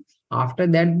 Then after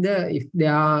that, if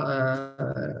there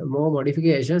are more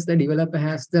modifications, the developer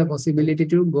has the possibility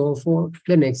to go for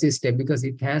the next step, because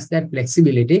it has that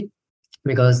flexibility.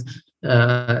 Because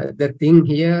the thing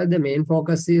here, the main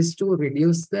focus is to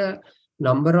reduce the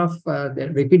number of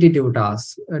the repetitive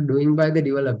tasks doing by the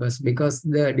developers, because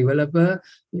the developer,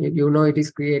 it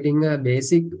is creating a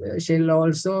basic shell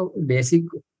also, basic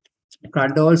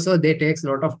CRUD also, they takes a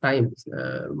lot of time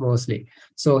mostly.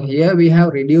 So here we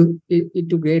have reduced it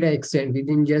to greater extent.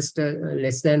 Within just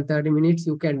less than 30 minutes,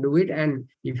 you can do it. And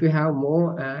if you have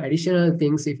more additional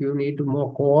things, if you need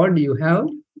more code, you have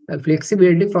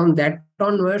flexibility. From that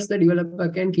onwards, the developer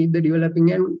can keep the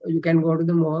developing, and you can go to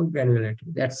the more granularity.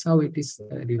 That's how it is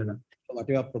developed. What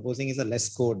you are proposing is a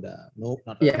less code.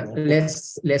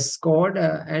 Less code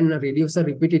and reduce the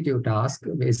repetitive task,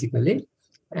 basically.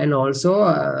 And also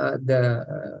the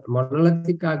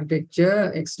monolithic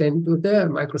architecture extend to the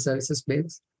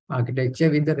microservices-based architecture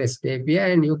with the REST API.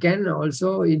 And you can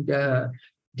also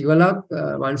develop,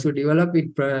 once you develop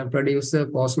it, produce a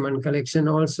Postman collection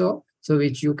also, so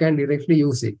which you can directly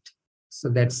use it. So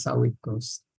that's how it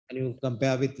goes. And you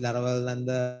compare with Laravel and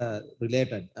the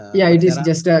related? It is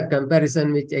just a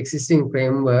comparison with existing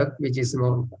framework, which is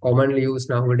more commonly used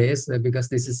nowadays, because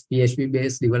this is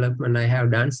PHP-based development I have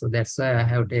done. So that's why I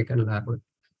have taken Laravel.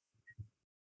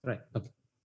 Right. Okay.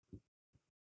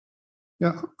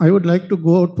 Yeah, I would like to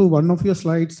go to one of your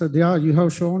slides. There you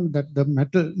have shown that the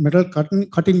metal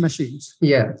cutting machines.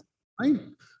 Yeah. Right?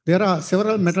 There are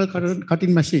several metal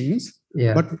cutting machines,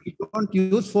 but we don't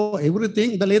use for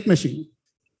everything the lathe machine.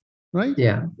 Right?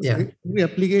 Yeah. So every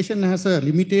application has a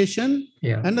limitation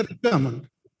and a requirement.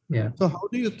 So how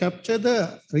do you capture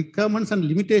the requirements and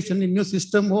limitation in your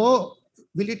system, or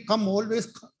will it come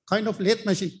always kind of lathe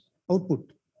machine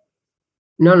output?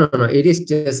 No. It is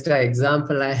just an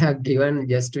example I have given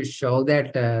just to show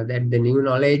that that the new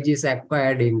knowledge is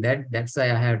acquired in that. That's why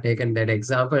I have taken that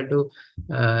example to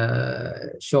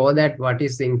show that what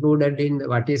is included in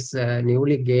what is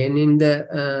newly gained in the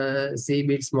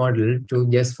CBITS model, to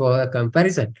just for a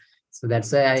comparison. So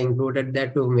that's why I included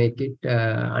that, to make it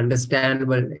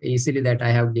understandable easily that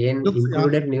I have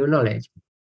included new knowledge.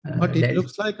 But it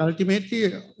looks like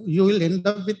ultimately you will end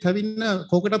up with having a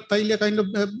coconut tile kind of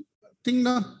thing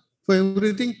now for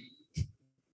everything.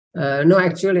 No,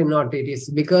 actually not. It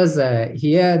is because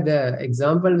here the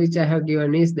example which I have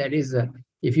given is that is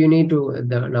if you need to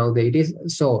it is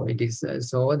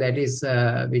so that is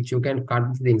which you can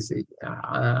cut things.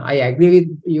 I agree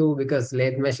with you because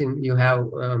lathe machine you have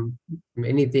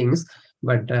many things,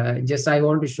 but just I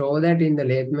want to show that in the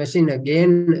lathe machine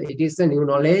again it is a new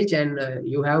knowledge and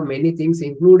you have many things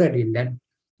included in that.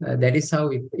 That is how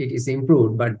it is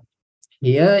improved. But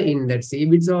here in that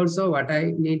CBITS also, what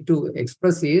I need to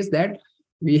express is that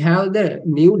we have the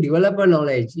new developer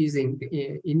knowledge is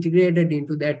integrated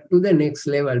into that to the next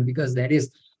level, because that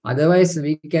is, otherwise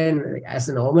we can, as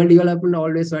a normal development,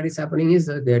 always what is happening is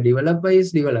the developer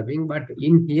is developing, but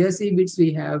in here CBITS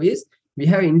we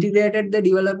have integrated the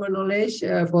developer knowledge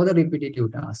for the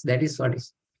repetitive tasks. That is what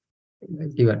is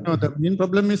given. No, the main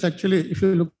problem is actually, if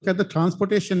you look at the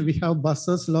transportation, we have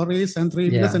buses, lorries, and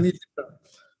three-wheelers, and etc.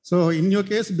 So in your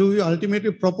case, do you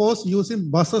ultimately propose using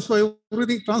buses for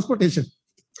everything transportation?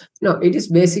 No, it is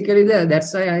basically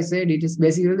that's why I said it is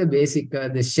basically the basic,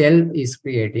 the shell is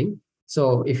creating.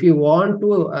 So if you want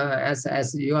to,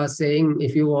 as you are saying,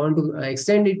 if you want to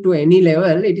extend it to any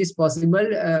level, it is possible.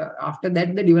 After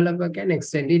that, the developer can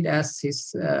extend it as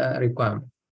his requirement.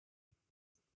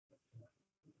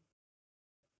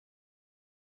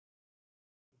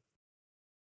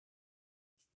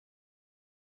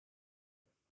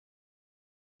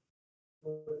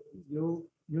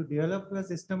 You develop a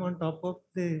system on top of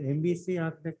the MVC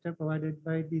architecture provided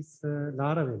by this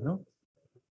Laravel, no?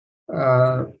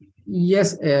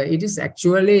 Yes, it is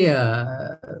actually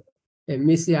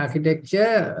MVC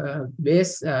architecture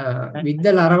based with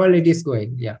the Laravel. It is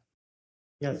going, yeah.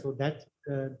 Yeah, so that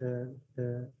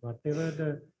the whatever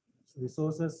the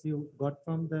resources you got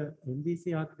from the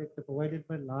MVC architecture provided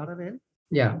by Laravel.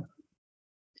 Yeah.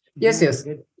 Yes.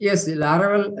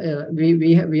 Laravel,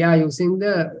 we are using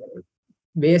the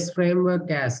base framework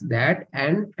as that,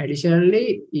 and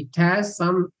additionally it has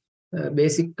some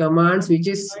basic commands which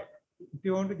is. If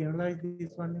you want to generalize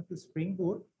this one into Spring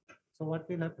Boot, so what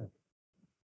will happen?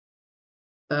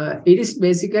 It is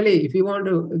basically, if you want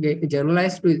to get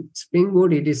generalized to Spring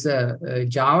Boot, it is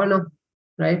Java, no?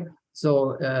 Right?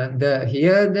 So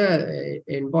here the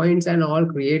endpoints and all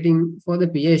creating for the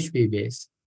PHP base.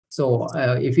 So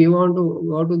if you want to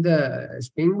go to the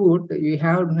Spring Boot, you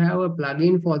have to have a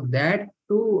plugin for that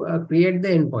to create the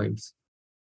endpoints.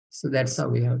 So that's how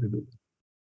we have to do.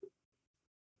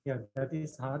 Yeah, that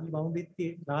is hardly bound with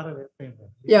the Laravel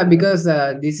framework. Yeah, because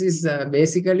this is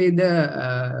basically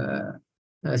the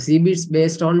CBITS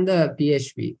based on the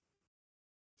PHP.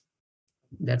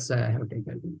 That's why I have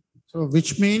taken. So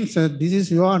which means this is,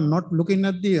 you are not looking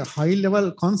at the high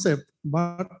level concept,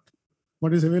 but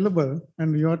what is available,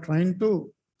 and you are trying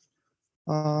to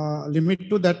limit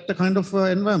to that kind of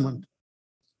environment.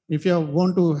 If you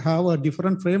want to have a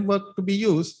different framework to be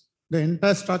used, the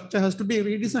entire structure has to be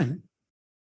redesigned.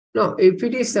 No, if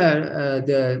it is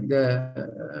the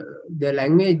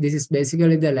language, this is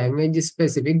basically the language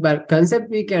specific, but concept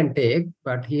we can take,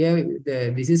 but here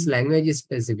this is language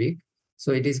specific.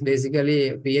 So it is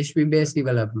basically PHP based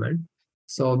development.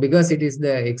 So because it is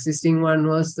the existing one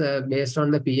was based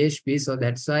on the PHP, so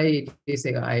that's why it is.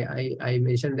 I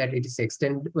mentioned that it is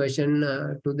extended version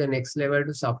to the next level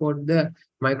to support the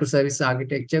microservice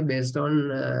architecture based on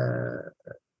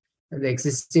the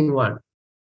existing one.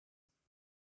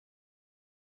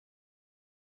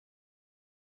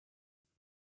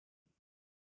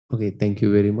 Okay, thank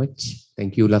you very much.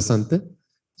 Thank you, Lasantha.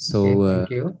 So, okay, thank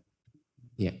you.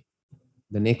 Yeah,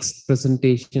 the next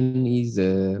presentation is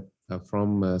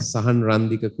from Sahan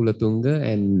Randika Kulatunga,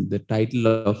 and the title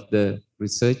of the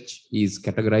research is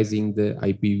categorizing the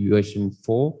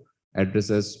IPv4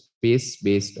 addresses space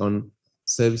based on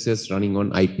services running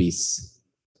on IPs.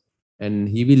 And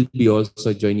he will be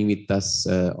also joining with us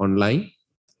online.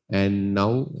 And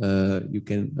now you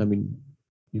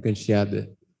can share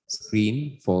the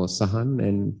screen for Sahan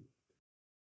and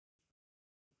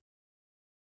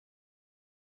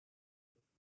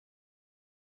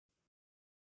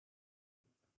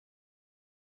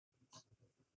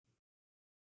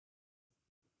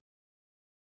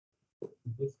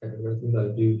categorizing the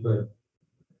IPv4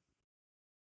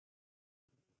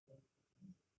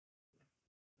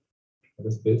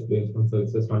 address space based on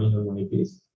services running on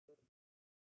IPs.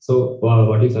 So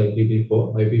what is IPv4?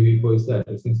 IPv4 is the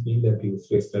addressing scheme that used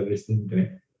to establish the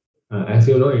internet. As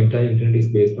you know, entire internet is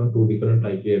based on two different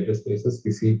IP address spaces,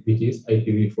 which is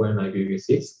IPv4 and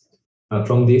IPv6.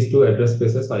 From these two address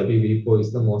spaces, IPv4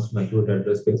 is the most matured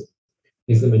address space.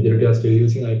 Is the majority are still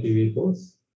using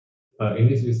IPv4s. In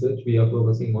this research, we are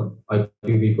focusing on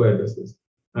IPv4 addresses,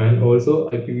 and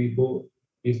also IPv4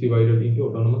 is divided into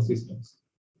autonomous systems.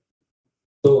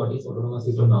 So, what is autonomous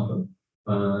system number?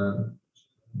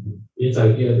 each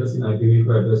IP address in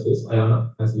IPv4 address space,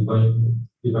 IANA has defined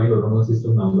autonomous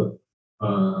system number.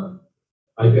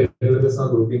 IP addresses are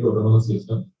grouped into autonomous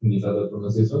systems. These are the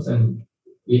autonomous systems, and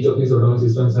each of these autonomous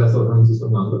systems has autonomous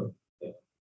system number.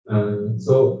 And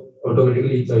so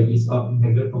automatically each IPs are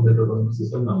inherited from that autonomous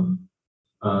system number.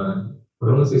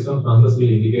 Autonomous system numbers will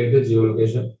indicate the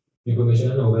geolocation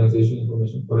information and organization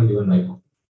information for a given IP.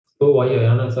 So why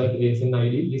IANA site ASN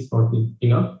ID is not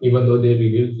enough, even though they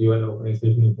reveal given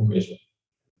organization information.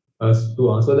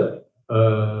 To answer that,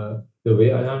 the way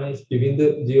IANA is giving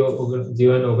the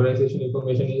geo and organization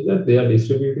information is that they are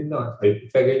distributing the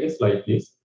IP packages like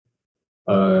this.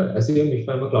 Assume if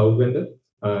I'm a cloud vendor,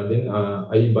 then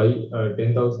I buy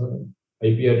 10,000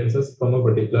 IP addresses from a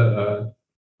particular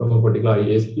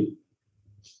ISP.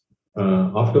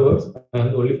 Afterwards, I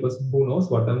am the only person who knows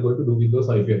what I'm going to do with those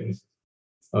IP addresses.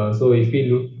 So if you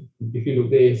look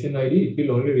the ASN ID, it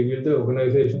will only reveal the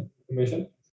organization information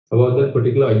about that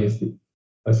particular ISP.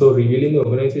 So revealing the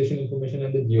organization information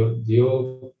and the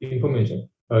geo information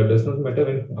does not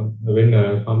matter when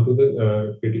come to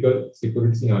the critical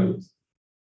security scenarios.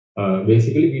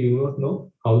 Basically, we do not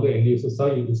know how the end users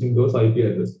are using those IP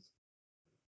addresses.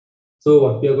 So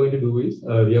what we are going to do is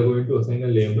we are going to assign a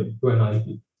label to an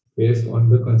IP based on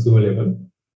the consumer level.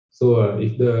 So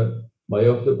if the buyer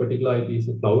of the particular IP is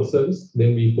a cloud service,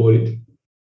 then we call it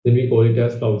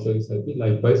as cloud service IP.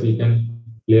 Likewise, we can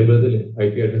label the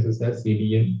IP addresses as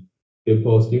CDN, web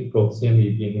hosting, proxy, and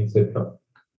VPN, etc.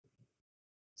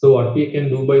 So what we can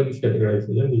do by this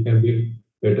categorization, we can build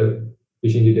better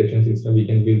phishing detection system, we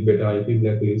can build better IP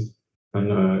blacklist,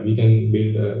 and we can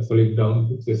build solid ground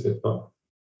hooks, etc.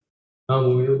 Now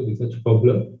moving to the research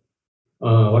problem.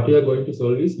 What we are going to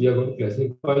solve is we are going to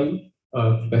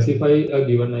classify a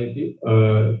given IP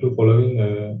to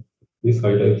following these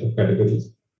 5 types of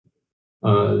categories.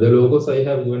 The logos I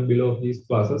have given below of these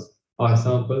classes are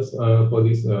samples for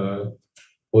these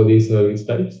service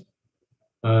types.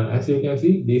 As you can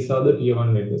see, these are the tier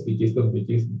 1 vendors, which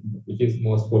is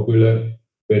most popular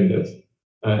vendors.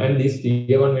 And these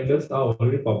tier 1 vendors are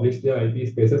already published their IP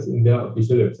spaces in their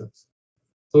official websites.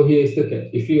 So here is the catch.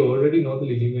 If you already know the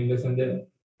leading vendors and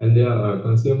their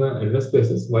consumer address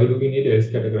spaces, why do we need else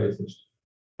categorization?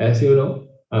 As you know,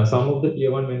 some of the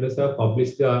tier 1 vendors have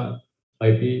published their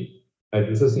IP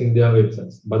addresses in their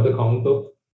websites, but the count of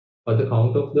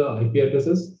the IP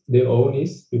addresses they own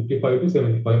is 55 to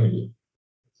 75 million.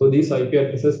 So these IP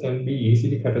addresses can be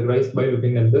easily categorized by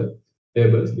looking at the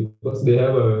tables because they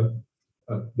have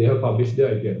published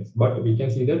their IP address. But we can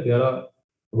see that there are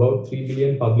about 3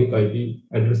 billion public IP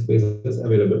address spaces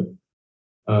available.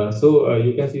 So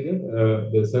you can see that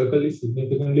the circle is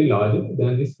significantly larger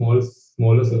than the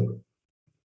smaller circle.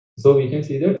 So we can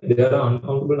see that there are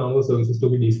uncountable number of services to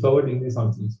be discovered in this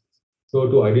unseen space. So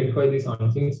to identify this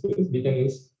unseen space, we can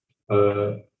use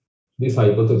this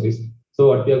hypothesis. So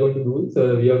what we are going to do is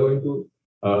we are going to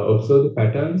observe the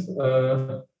patterns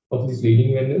of these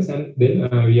leading vendors, and then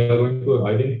we are going to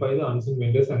identify the unseen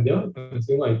vendors and their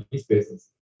consumer IP spaces.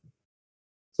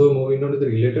 So moving on to the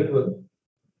related work,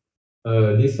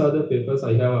 these are the papers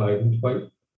I have identified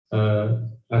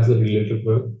as the related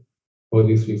work for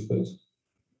this research.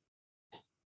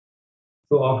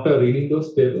 So after reading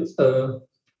those papers, I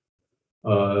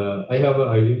have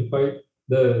identified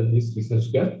this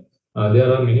research gap.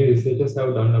 There are many researchers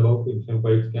have done about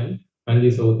nationwide scan, and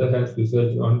this author has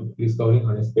researched on discovering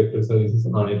unexpected services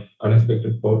and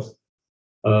unexpected ports.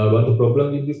 But the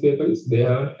problem with this paper is they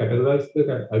haven't categorized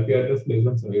the IP address based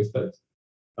on service types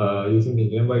using the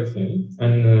nationwide scanning,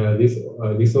 and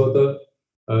this author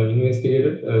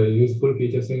investigated useful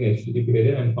features in HTTP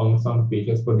header and found some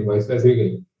features for device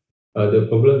classification. The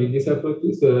problem with this approach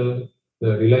is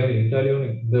relying entirely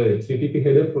on the HTTP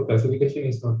header for classification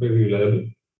is not very reliable.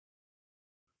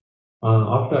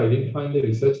 After identifying the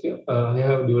research gap, I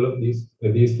have developed these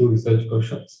two research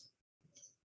questions.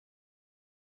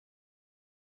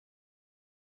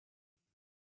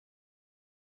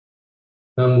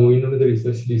 Now moving on to the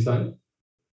research design.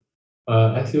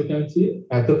 As you can see,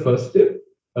 at the first step,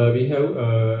 we have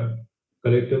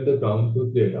collected the ground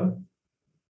truth data.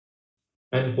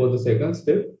 And for the second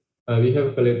step, we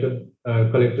have collected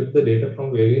the data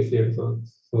from various data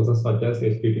sources such as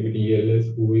HTTP,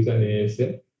 TLS, WHOIS, and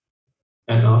ASN.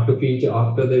 And after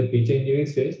the feature engineering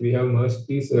stage, we have merged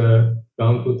these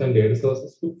ground truth and data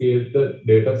sources to create the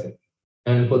data set.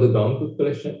 And for the ground truth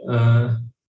collection,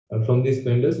 from these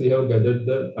vendors, we have gathered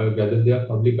their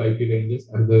public IP ranges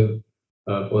as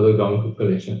for the ground truth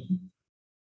collection.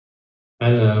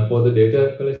 And for the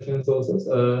data collection sources,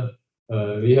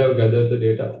 we have gathered the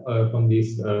data from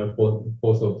these four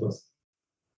sources.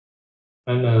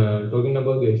 And talking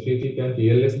about the HTTP and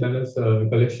TLS banners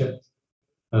collection,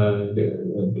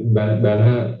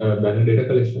 banner data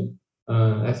collection.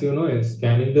 As you know,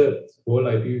 scanning the whole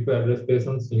IPv4 address space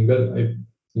on single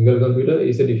computer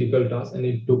is a difficult task, and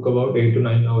it took about 8 to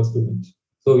 9 hours to finish.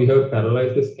 So we have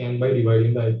parallelized the scan by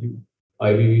dividing the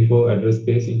IPv4 address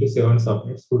space into 7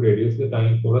 subnets to reduce the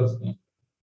time for a scan.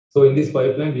 So in this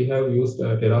pipeline, we have used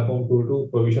Terraform tool to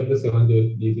provision the 7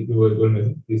 GCP virtual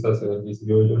machines. These are 7 GCP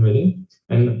virtual machines.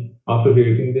 And after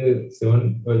creating the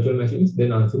 7 virtual machines, then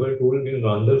Ansible tool will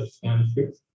run the scan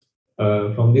scripts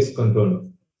from this controller.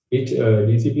 Each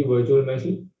GCP virtual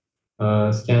machine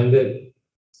scan the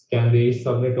each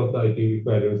subnet of the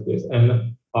IPv4 address space.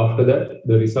 And after that,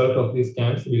 the result of these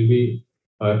scans will be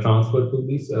transferred to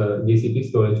this GCP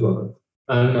storage bucket.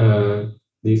 And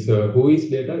this whois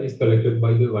data is collected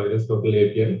by the virus total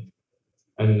API,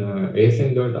 and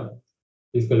ASN data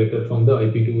is collected from the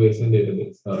IP2 ASN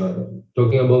database.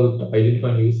 Talking about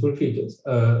identifying useful features,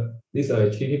 this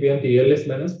HTTP and TLS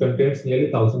banners contains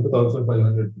nearly 1,000 to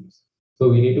 1,500 fields. So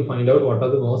we need to find out what are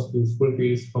the most useful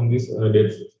fields from this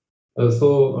dataset.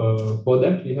 For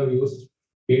that, we have used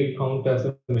field count as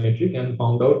a metric and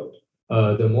found out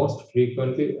the most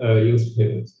frequently used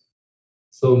fields.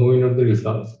 So moving on to the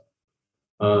results.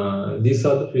 These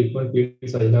are the frequent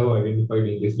fields I have identified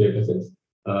in these datasets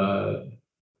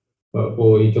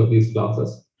for each of these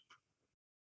classes.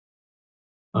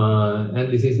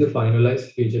 And this is the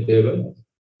finalized feature table.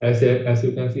 As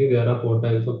you can see, there are 4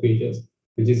 types of features,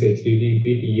 which is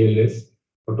HTTP, TLS,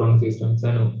 autonomous systems,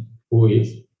 and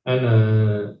whois. And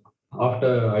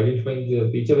after identifying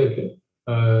the feature vector,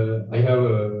 I have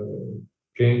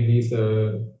trained these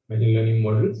machine learning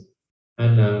models.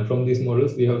 And from these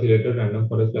models, we have selected random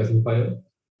forest classifier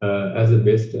as the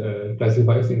best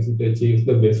classifier, since it achieves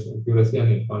the best accuracy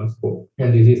and advanced score.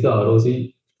 And this is the ROC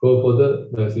score for the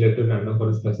selected random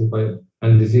forest classifier.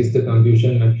 And this is the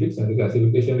confusion matrix and the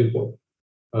classification report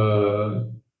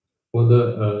for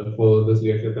the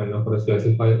selected random forest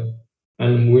classifier.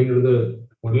 And moving to the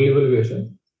model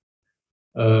evaluation,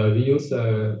 we use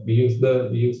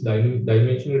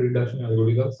dimensional reduction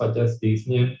algorithms such as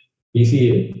DSNY and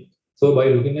PCA. So by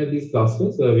looking at these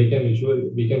clusters, we can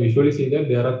visually see that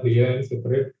there are clear and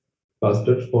separate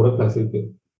clusters for a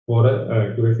classification, for a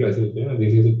accurate classification. And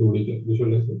this is a 2D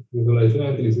visualization,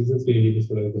 and this is a 3D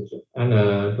visualization. And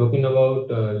talking about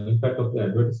impact of the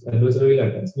adversarial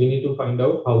attacks, we need to find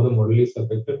out how the model is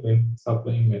affected when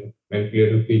supplying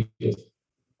manipulated features.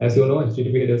 As you know,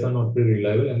 HTTP headers are not very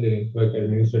reliable, and the network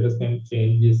administrators can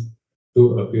change this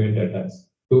to prevent attacks.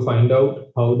 To find out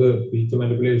how the feature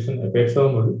manipulation affects our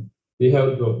model, we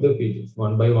have dropped the features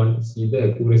one by one to see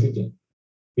the accuracy change.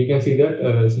 We can see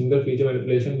that single feature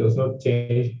manipulation does not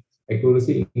change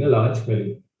accuracy in a large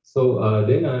value. So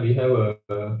then we have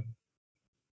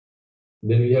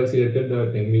selected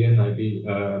the 10 million IP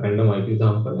random IP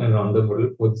sample and run the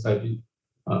model for this IP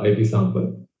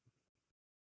sample.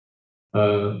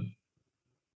 Then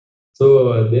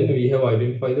we have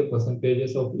identified the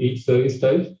percentages of each service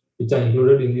type, which are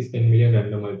included in this 10 million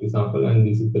random IP sample, and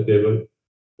this is the table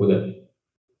for that.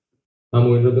 Now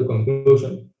moving to the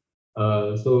conclusion.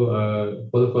 For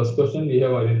the first question, we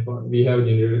have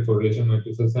generated correlation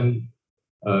matrices and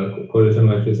correlation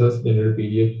matrices, generated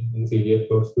PDF and CDF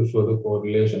plots to show the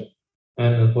correlation.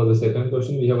 And for the second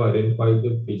question, we have identified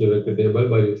the feature vector table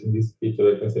by using this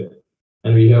feature vector set.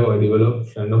 And we have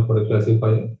developed random forest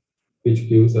classifier, which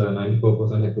gives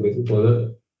 94% accuracy for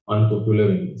the unpopular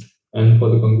values. And for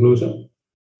the conclusion,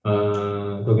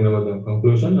 talking about the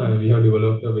conclusion, we have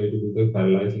developed a way to do the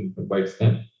parallelized byte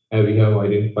scan. And we have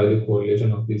identified the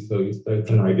correlation of these service types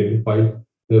and identified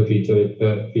the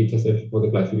feature set for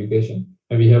the classification.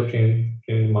 And we have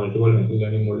trained multiple machine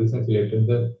learning models and selected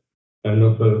the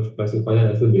random forest classifier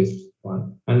as the best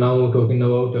one. And now talking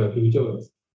about future works,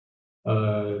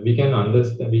 we can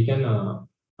understand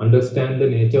the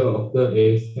nature of the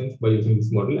ASNs by using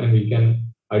this model, and we can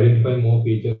identify more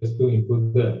features to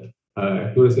improve the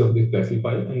accuracy of this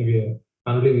classifier. And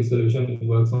currently this solution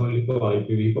works only for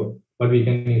IPv4, but we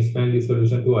can expand this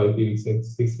solution to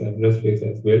IPv6 address space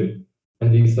as well.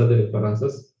 And these are the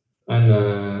differences.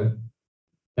 And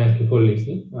thank you for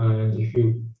listening. And if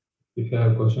you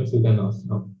have questions, you can ask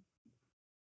now.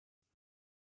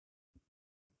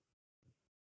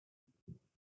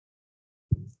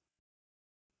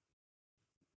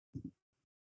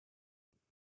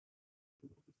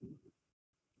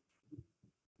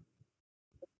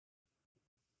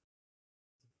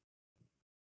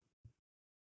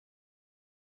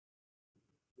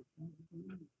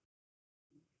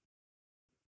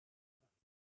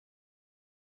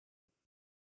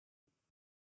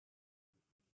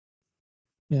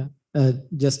 Yeah,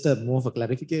 just more for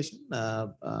clarification.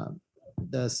 What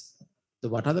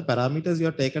are the parameters you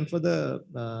have taken for the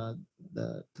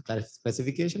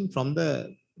specification from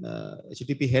the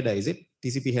HTTP header? Is it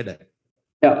TCP header?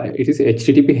 Yeah, it is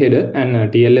HTTP header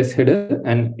and TLS header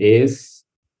and AS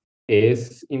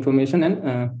information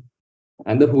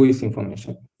and the who is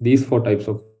information. These 4 types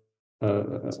of.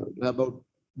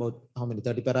 About how many?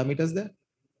 30 parameters there?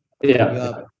 Yeah. You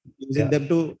are using them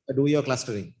to do your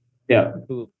clustering. Yeah.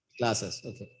 To classes.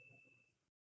 Okay.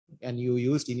 And you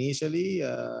used initially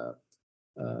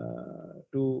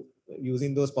to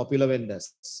using those popular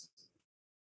vendors.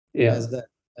 Yeah.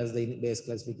 As the base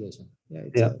classification.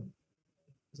 Yeah.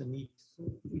 It's a neat. So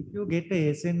if you get the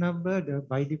ASN number,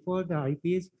 by default the IP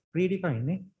is predefined.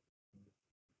 Eh?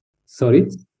 Sorry.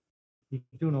 If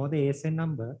you know the ASN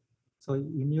number, so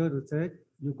in your research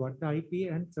you got the IP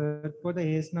and search for the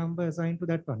AS number assigned to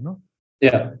that one, no?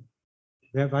 Yeah.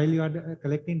 While you are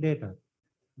collecting data.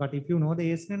 But if you know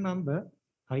the ASN number,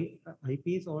 IP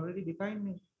is already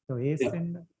defined. So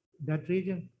ASN that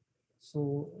region.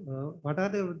 So what are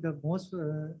the most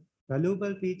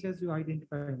valuable features you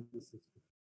identify in this system?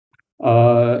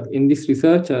 In this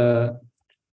research, the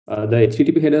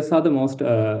HTTP headers are the most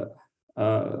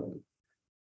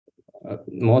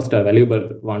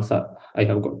valuable ones I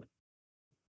have got.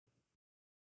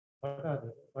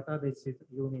 What are the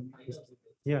you mean?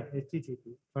 Yeah,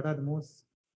 HTTP. What are the most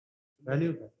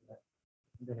valuable?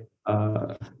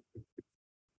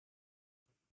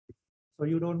 So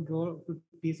you don't go to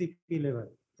TCP level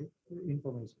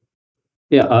information.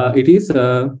 Yeah, it is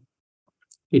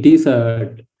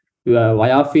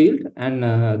via field and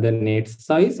the net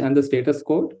size and the status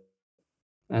code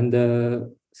and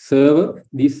the server.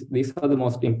 These are the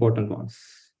most important ones.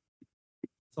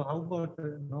 So how about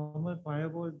normal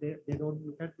firewall? They don't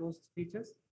look at those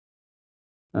features?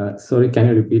 Sorry, can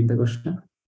you repeat the question?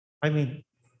 I mean,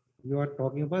 you are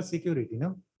talking about security,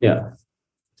 no? Yeah.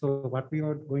 So what we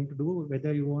are going to do,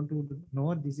 whether you want to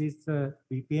know this is a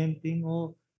VPN thing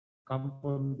or come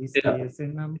from this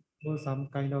ASN number or some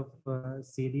kind of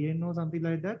CDN or something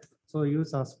like that. So you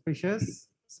suspicious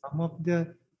some of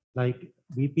the like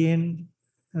VPN,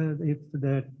 if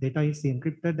the data is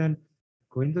encrypted and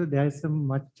going to, there is some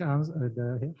much chance,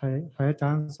 the higher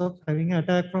chance of having an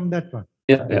attack from that one.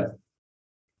 Yeah.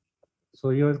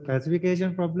 So your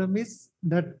classification problem is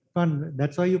that one.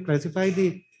 That's why you classify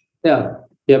the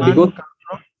because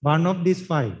one of these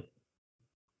 5.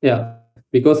 Yeah,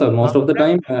 because most of the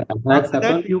time attacks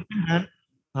happen.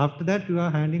 After that, you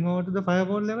are handing over to the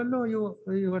firewall level, or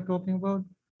you are talking about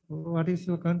what is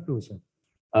your conclusion?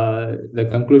 The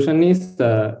conclusion is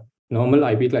normal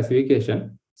IP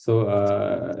classification. So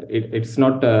it's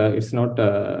not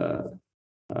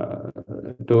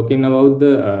talking about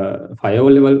the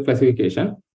firewall level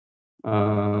classification.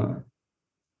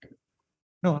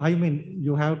 No, I mean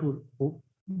you have to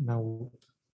now.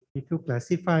 If you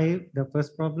classify, the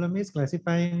first problem is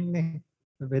classifying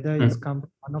whether it's come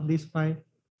one of these 5.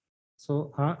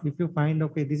 So if you find,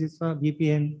 okay, this is a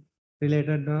VPN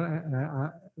related,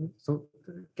 so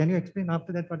can you explain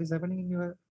after that what is happening in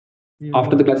your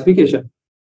after the classification?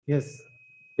 Yes.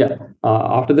 Yeah.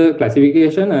 After the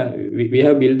classification, we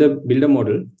have built a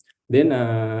model. Then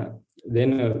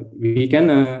we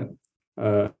can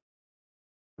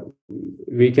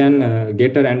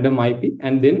get a random IP,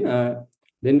 and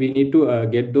then we need to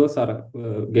get those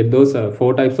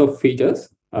 4 types of features.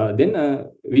 Then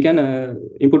we can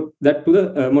input that to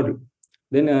the model.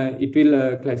 Then it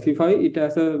will classify it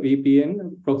as a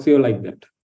VPN proxy or like that.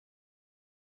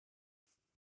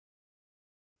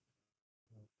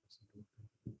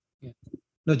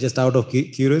 No, just out of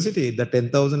curiosity, the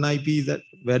 10,000 IP, that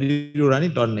where did you run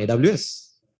it, on AWS?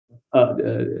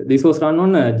 This was run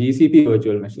on a GCP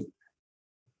virtual machine.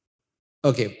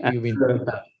 Okay, you mean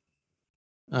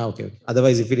okay.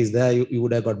 Otherwise, if it is there, you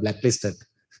would have got blacklisted.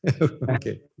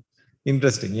 Okay,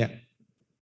 interesting. Yeah.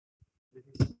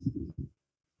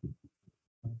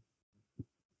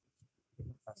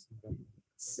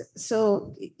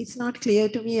 So it's not clear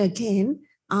to me again.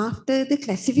 After the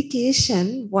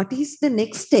classification, what is the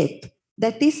next step?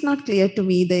 That is not clear to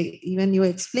me. Even you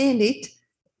explained it.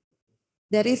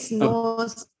 There is no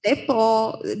step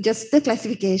or just the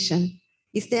classification.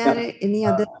 Is there any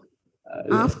other?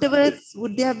 Afterwards,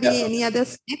 would there be any other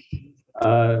step?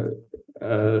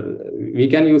 We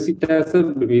can use it as a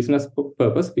business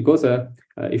purpose, because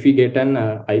if we get an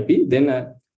IP,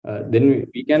 then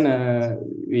we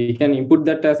can input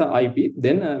that as an IP.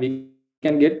 Then we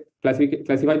can get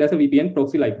classified as a VPN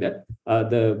proxy like that.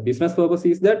 The business purpose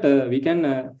is that we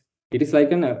can. It is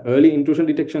like an early intrusion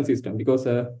detection system, because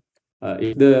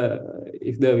If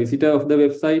the visitor of the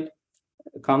website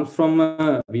comes from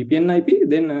a VPN IP,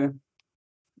 then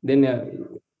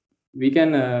we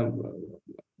can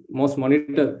most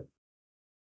monitor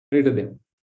them.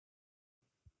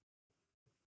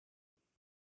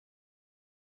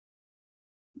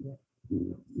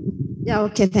 Yeah,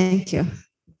 okay, thank you.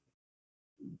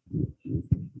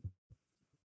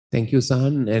 Thank you,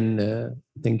 Sahan, and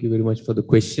thank you very much for the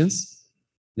questions.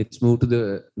 Let's move to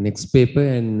the next paper,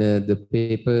 and the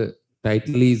paper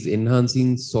title is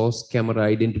Enhancing Source Camera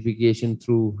Identification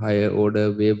Through Higher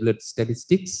Order Wavelet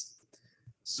Statistics.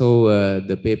 So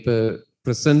the paper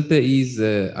presenter is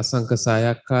Asanka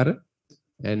Sayakara,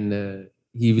 and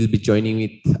he will be joining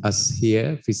with us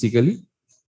here physically.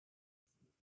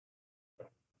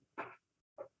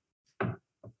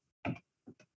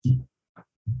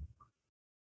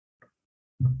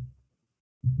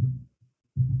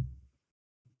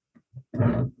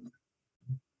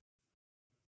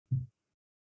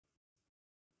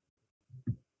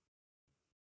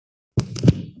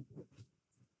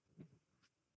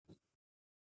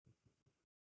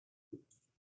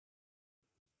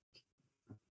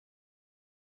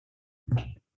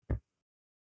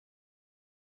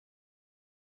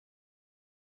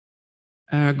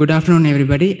 Good afternoon,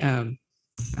 everybody.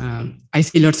 I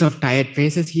see lots of tired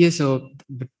faces here,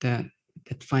 but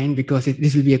that's fine because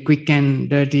this will be a quick and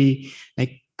dirty,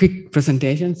 quick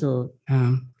presentation. So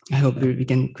I hope we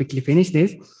can quickly finish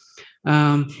this.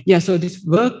 So this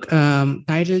work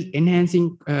titled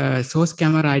Enhancing Source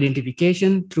Camera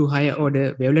Identification Through Higher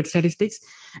Order Wavelet Statistics.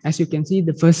 As you can see,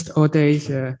 the first author is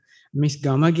Ms.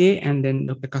 Gamage, and then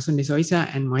Dr. Kasundi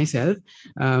Soisa and myself.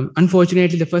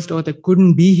 Unfortunately, the first author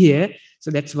couldn't be here, so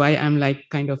that's why I'm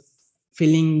kind of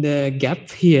filling the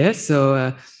gap here.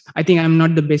 So I think I'm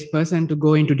not the best person to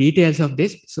go into details of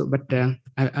this. So, but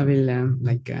I will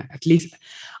at least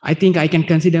I think I can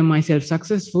consider myself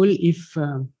successful if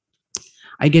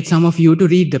I get some of you to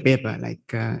read the paper.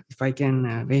 If I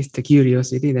can raise the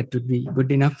curiosity, that would be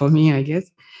good enough for me, I guess.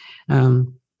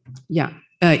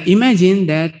 Imagine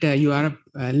that you are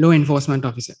a law enforcement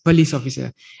officer, police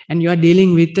officer, and you are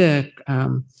dealing with a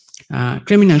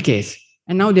criminal case.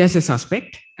 And now there's a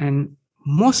suspect, and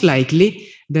most likely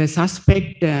the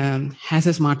suspect has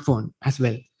a smartphone as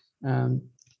well.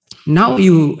 Now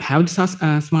you have the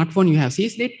smartphone, you have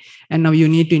seized it, and now you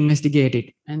need to investigate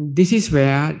it. And this is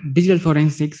where digital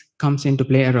forensics comes into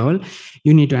play a role.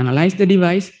 You need to analyze the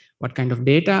device, what kind of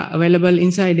data available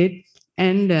inside it,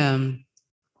 and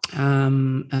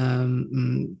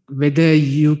whether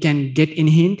you can get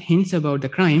any hints about the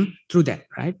crime through that,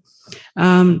 right?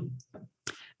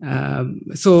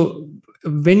 So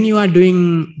when you are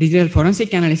doing digital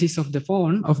forensic analysis of the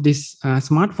phone, of this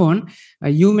smartphone,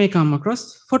 you may come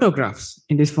across photographs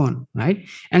in this phone, right?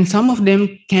 And some of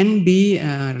them can be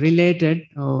related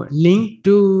or linked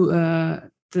to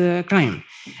the crime.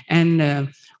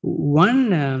 And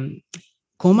one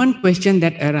common question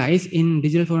that arises in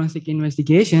digital forensic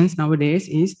investigations nowadays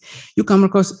is you come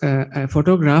across a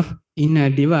photograph in a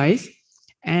device,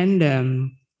 and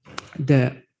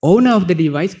the owner of the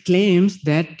device claims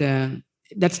that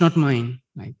that's not mine.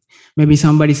 Like maybe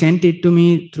somebody sent it to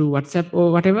me through WhatsApp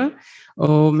or whatever,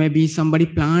 or maybe somebody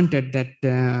planted that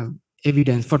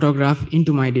evidence photograph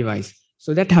into my device.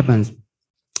 So that happens.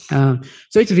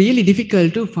 So it's really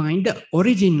difficult to find the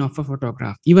origin of a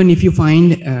photograph. Even if you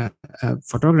find a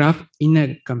photograph in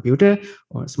a computer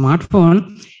or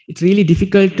smartphone, it's really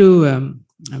difficult to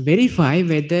verify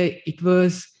whether it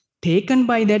was taken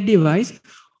by that device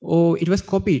or it was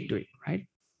copied to it, right?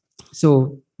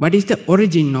 So what is the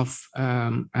origin of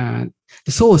the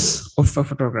source of a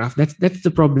photograph? That's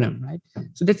the problem, right?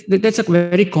 So that's a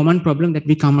very common problem that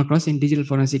we come across in digital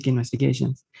forensic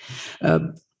investigations.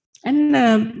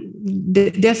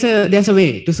 There's a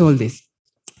way to solve this.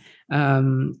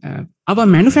 Our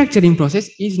manufacturing process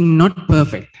is not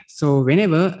perfect. So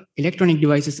whenever electronic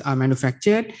devices are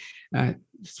manufactured,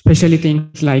 especially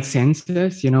things like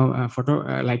sensors,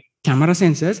 like camera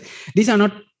sensors, these are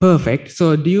not perfect.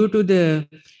 So due to the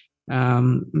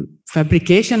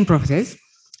fabrication process,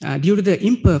 due to the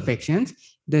imperfections,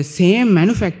 the same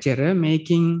manufacturer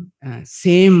making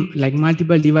same like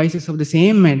multiple devices of the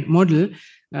same model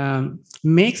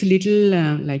makes little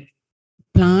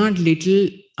plant little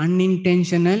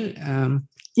unintentional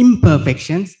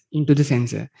imperfections into the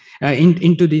sensor,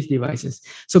 into these devices.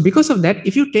 So because of that,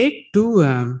 if you take two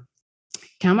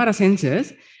camera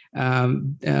sensors,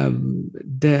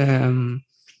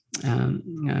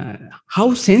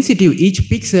 how sensitive each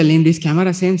pixel in this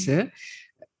camera sensor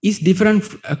is different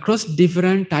across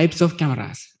different types of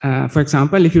cameras. For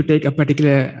example, if you take a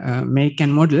particular make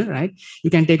and model, right, you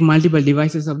can take multiple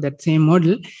devices of that same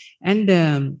model, and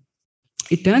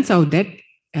it turns out that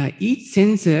each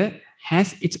sensor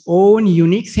has its own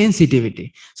unique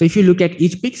sensitivity. So if you look at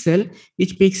each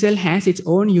pixel has its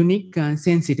own unique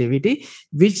sensitivity,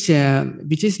 which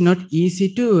is not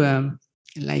easy to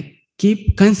like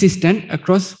keep consistent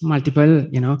across multiple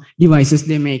devices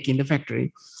they make in the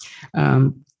factory.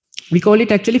 We call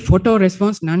it actually photo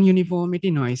response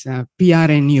non-uniformity noise,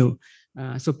 PRNU.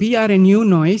 So PRNU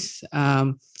noise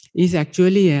is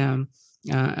actually a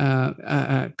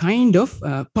kind of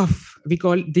puff. We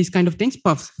call these kind of things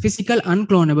puffs, physical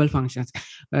unclonable functions.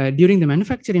 During the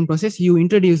manufacturing process, you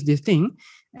introduce this thing,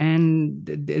 and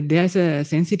there's a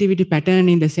sensitivity pattern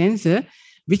in the sensor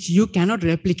which you cannot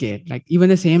replicate. Like even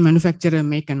the same manufacturer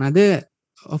make another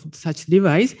of such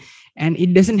device, and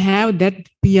it doesn't have that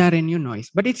PRNU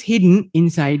noise, but it's hidden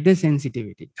inside the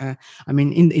sensitivity. I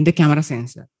mean, in the camera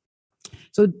sensor.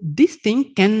 So this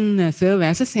thing can serve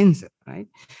as a sensor, right?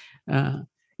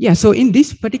 Yeah, so in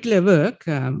this particular work,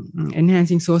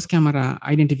 enhancing source camera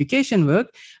identification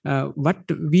work, what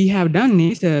we have done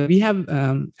is we have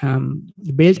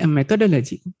built a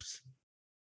methodology. Oops.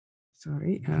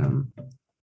 Sorry.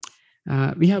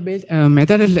 We have built a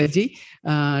methodology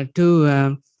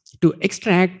to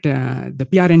extract the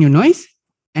PRNU noise,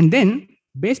 and then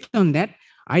based on that,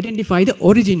 identify the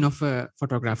origin of a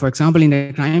photograph. For example, in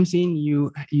the crime scene,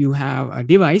 you have a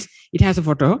device, it has a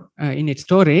photo in its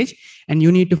storage, and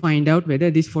you need to find out whether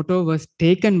this photo was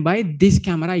taken by this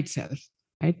camera itself,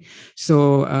 right?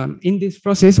 So in this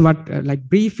process, what like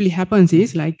briefly happens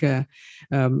is like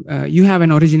you have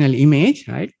an original image,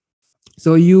 right?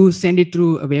 So you send it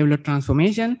through a wavelet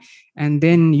transformation, and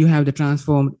then you have the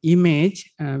transformed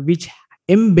image, which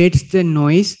embeds the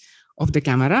noise of the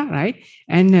camera, right?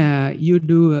 And you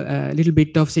do a little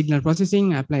bit of signal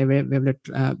processing, apply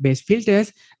wavelet based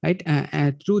filters, right?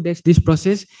 Through this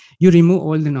process, you remove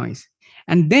all the noise.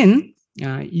 And then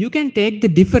you can take the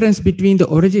difference between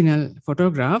the original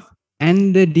photograph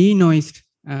and the denoised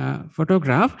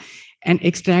photograph and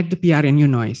extract the PRNU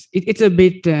noise. It's a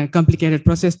bit complicated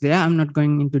process there. I'm not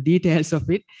going into details of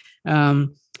it.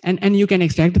 And you can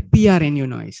extract the PRNU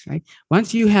noise, right?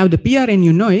 Once you have the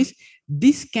PRNU noise,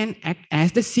 this can act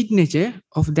as the signature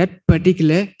of that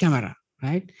particular camera,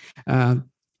 right?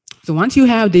 So once you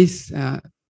have this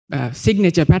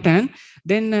signature pattern,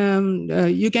 then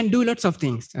you can do lots of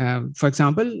things. For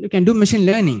example, you can do machine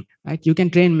learning, right? You can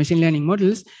train machine learning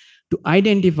models to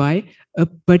identify a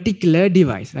particular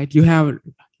device, right? You have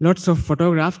lots of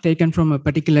photographs taken from a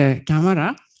particular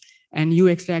camera, and you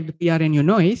extract the PRNU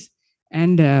noise.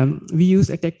 And we use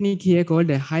a technique here called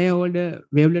a higher order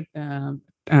wavelet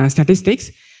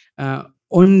statistics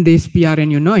on this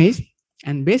PRNU noise.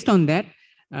 And based on that,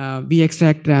 we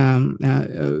extract,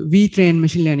 we train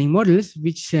machine learning models,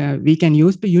 which we can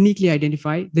use to uniquely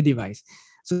identify the device.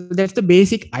 So that's the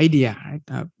basic idea, right?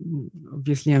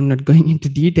 Obviously, I'm not going into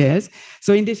details.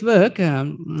 So in this work,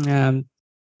 the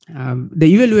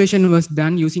evaluation was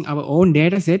done using our own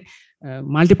data set.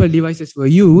 Multiple devices were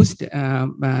used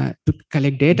to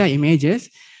collect data images.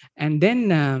 And then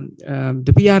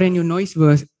the PRNU noise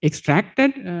was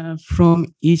extracted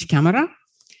from each camera,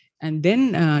 and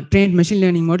then trained machine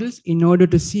learning models in order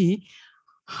to see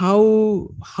how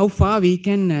far we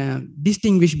can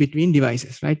distinguish between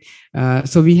devices, right?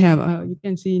 So we have, you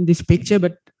can see in this picture,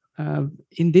 but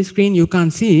in this screen you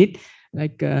can't see it.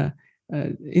 Like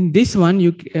in this one,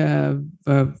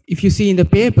 if you see in the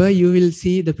paper, you will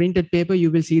see the printed paper,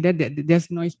 you will see that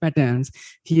there's noise patterns.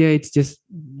 Here it's just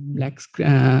black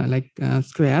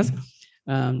squares.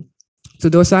 So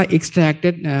those are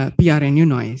extracted PRNU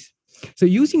noise. So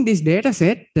using this data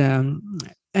set,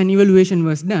 an evaluation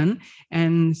was done,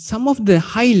 and some of the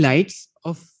highlights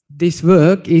of this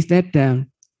work is that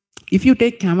if you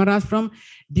take cameras from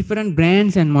different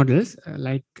brands and models,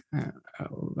 like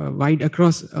wide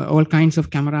across all kinds of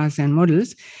cameras and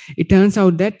models, it turns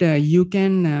out that you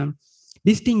can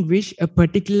distinguish a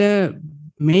particular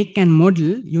make and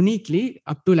model uniquely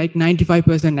up to like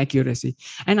 95% accuracy.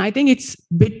 And I think it's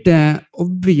a bit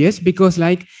obvious, because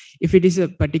like if it is a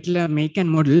particular make and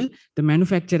model, the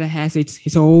manufacturer has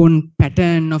his own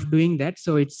pattern of doing that.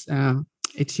 So it's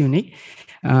unique.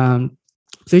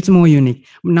 So it's more unique.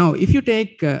 Now, if you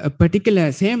take a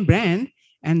particular same brand,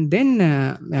 and then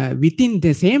within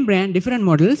the same brand, different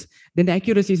models, then the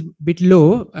accuracy is a bit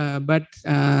low, but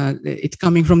it's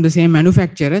coming from the same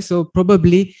manufacturer. So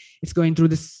probably it's going through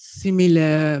the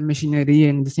similar machinery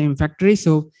and the same factory.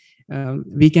 So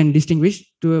we can distinguish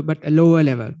to but a lower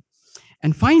level.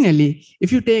 And finally,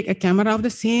 if you take a camera of the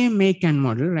same make and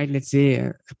model, right, let's say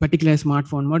a particular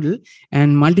smartphone model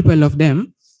and multiple of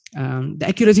them, the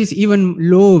accuracy is even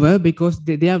lower because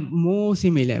they are more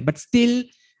similar, but still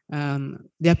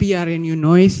their PRNU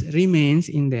noise remains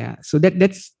in there. So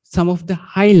that's some of the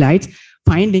highlights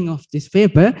finding of this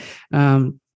paper.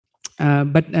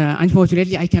 But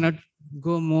unfortunately, I cannot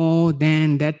go more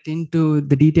than that into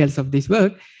the details of this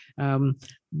work.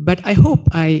 But I hope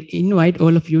I invite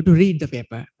all of you to read the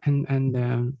paper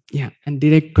and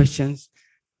direct questions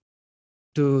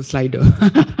to Slido.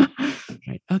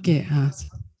 Right. Okay.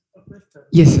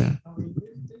 Yes, sir.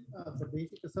 The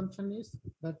basic assumption is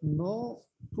that no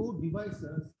two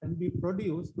devices can be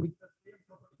produced with the same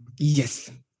property.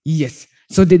 Yes. Yes.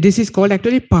 So this is called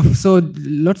actually puff. So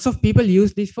lots of people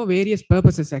use this for various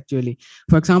purposes actually.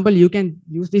 For example, you can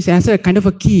use this as a kind of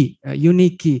a key, a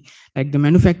unique key. Like the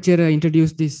manufacturer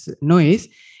introduced this noise,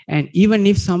 and even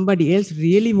if somebody else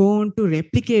really want to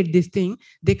replicate this thing,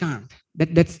 they can't.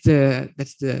 That's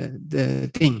the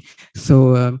thing.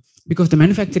 So because the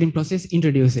manufacturing process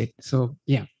introduced it. So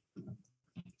yeah.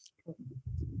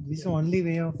 This is only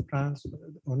way of transfer.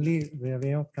 Only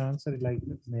way of transfer, like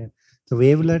the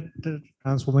wavelet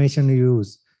transformation you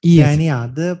use. Yes. Any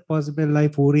other possible,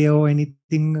 like Fourier or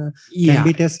anything can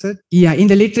be tested? Yeah, in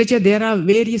the literature, there are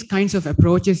various kinds of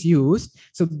approaches used.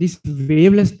 So this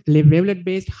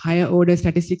wavelet-based higher order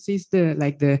statistics is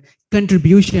the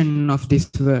contribution of this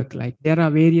work. Like there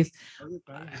are various.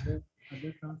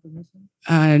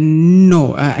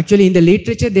 No, actually in the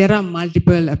literature, there are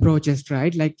multiple approaches,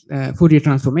 right? Like Fourier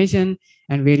transformation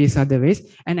and various other ways.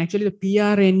 And actually the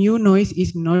PRNU noise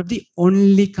is not the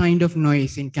only kind of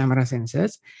noise in camera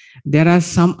sensors. There are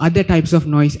some other types of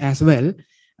noise as well.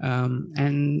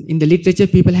 And in the literature,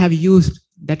 people have used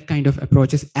that kind of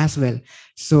approaches as well.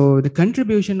 So the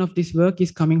contribution of this work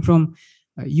is coming from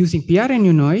using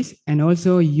PRNU noise and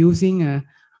also using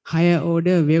higher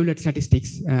order wavelet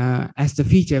statistics as the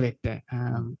feature vector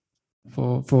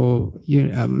for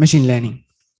machine learning.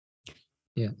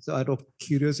 Yeah. So out of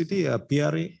curiosity,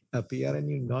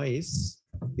 PRNU noise,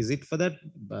 is it for that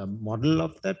model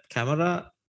of that camera?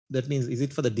 That means, is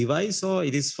it for the device or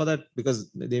it is for that,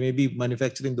 because they may be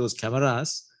manufacturing those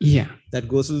cameras? Yeah. That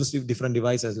goes to different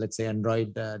devices, let's say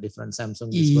Android, different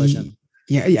Samsung this version.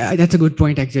 Yeah, that's a good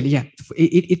point actually. Yeah,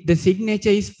 the signature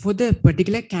is for the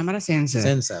particular camera sensor.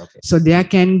 Okay. So there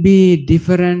can be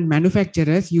different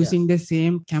manufacturers using the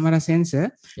same camera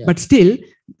sensor, but still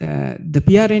the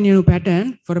PRNU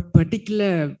pattern for a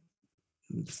particular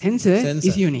sensor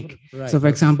is unique. Right. So for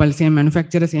example, same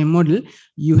manufacturer, same model,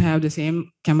 you have the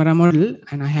same camera model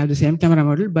and I have the same camera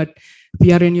model, but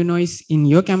PRNU noise in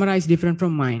your camera is different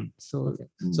from mine. So,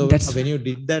 so when you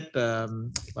did that,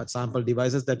 for example,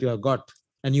 devices that you have got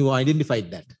and you identified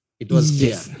that, it was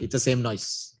clear. It's the same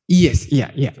noise. Yes.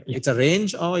 Yeah. It's a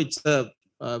range, or it's a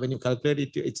when you calculate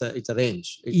it, it's a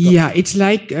range. It's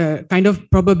like kind of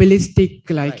probabilistic,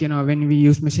 like when we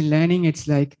use machine learning, it's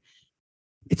like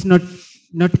it's not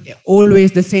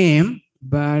always the same,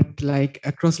 but like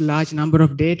across large number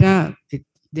of data,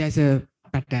 there's a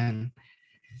pattern.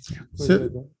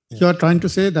 So you are trying to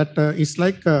say that it's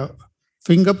like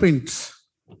fingerprints,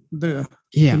 the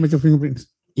image of fingerprints.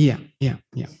 Yeah.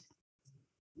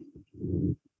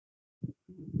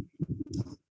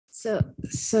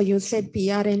 So you said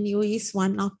PRNU is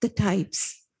one of the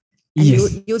types, and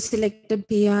you selected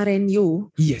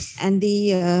PRNU. Yes. And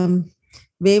the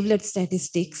wavelet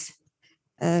statistics.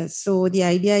 So the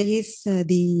idea is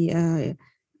the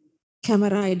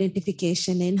camera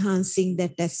identification, enhancing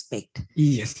that aspect.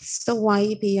 Yes. So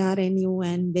why PRNU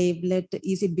and wavelet?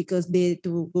 Is it because they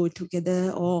two go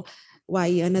together, or why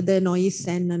another noise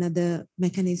and another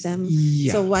mechanism?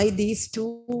 So why these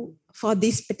two for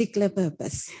this particular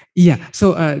purpose? Yeah.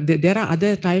 So there are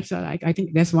other types. Like I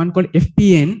think there's one called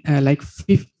FPN, like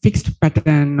fixed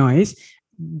pattern noise.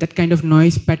 That kind of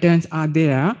noise patterns are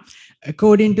there.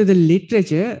 According to the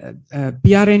literature,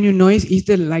 PRNU noise is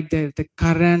the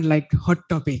current hot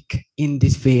topic in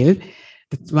this field.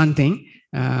 That's one thing.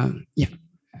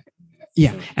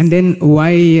 Yeah. And then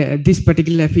why this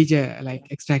particular feature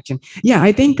like extraction? Yeah,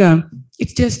 I think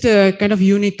it's just a kind of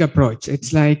unique approach.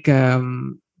 It's like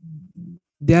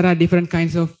there are different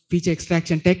kinds of feature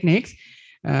extraction techniques,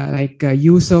 like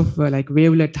use of like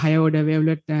wavelet, higher order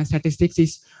wavelet statistics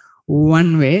is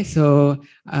one way. So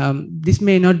this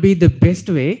may not be the best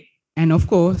way. And of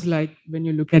course, like when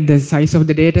you look at the size of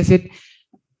the data set,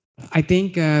 I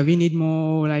think we need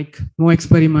more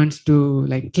experiments to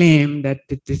claim that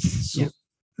it is. So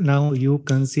now you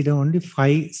consider only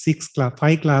five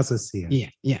classes here.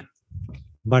 Yeah.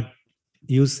 But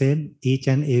you said each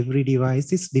and every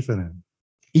device is different.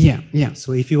 Yeah.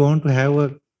 So if you want to have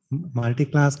a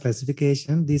multi-class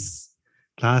classification, these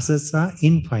classes are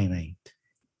infinite.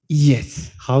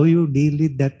 Yes. How you deal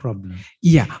with that problem?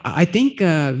 Yeah, I think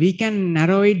we can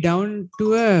narrow it down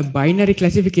to a binary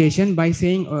classification by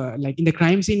saying, like in the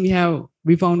crime scene,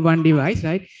 we found one device,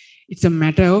 right? It's a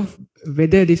matter of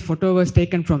whether this photo was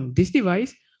taken from this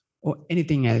device or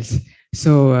anything else.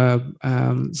 So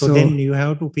then you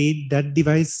have to feed that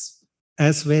device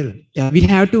as well. Yeah, we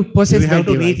have to possess You have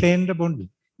that to device. retrain the model.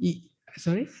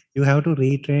 Sorry? You have to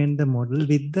retrain the model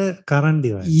with the current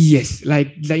device. Yes,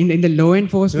 like in the law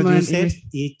enforcement. Because you said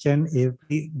each and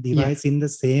every device in the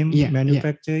same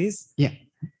manufacturer is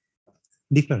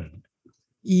different.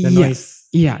 The noise.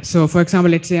 Yeah. So for example,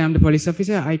 let's say I'm the police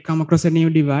officer, I come across a new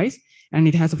device and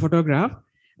it has a photograph.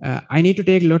 I need to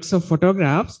take lots of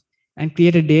photographs and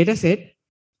create a data set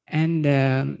and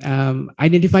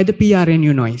identify the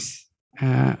PRNU noise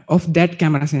of that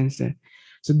camera sensor.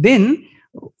 So then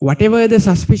whatever the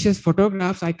suspicious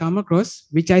photographs I come across,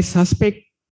 which I suspect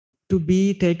to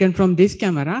be taken from this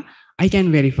camera, I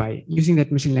can verify using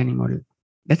that machine learning model.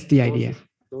 That's the idea.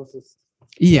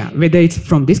 Yeah, whether it's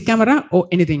from this camera or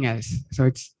anything else. So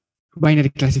it's binary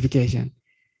classification.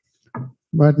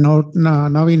 But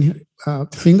now in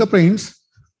fingerprints,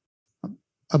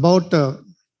 about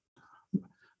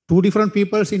 2 different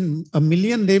peoples in a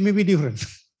million, they may be different.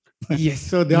 Yes.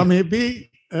 So there may be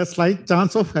a slight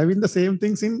chance of having the same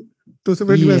things in 2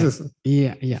 separate devices.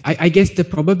 Yeah. I guess the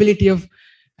probability of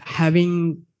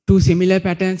having 2 similar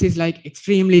patterns is like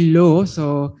extremely low.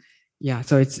 So yeah,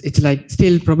 so it's like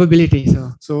still probability.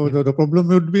 So the problem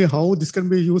would be how this can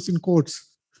be used in courts.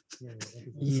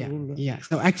 Yeah.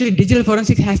 So actually, digital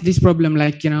forensics has this problem.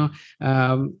 Like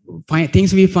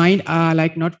things we find are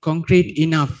like not concrete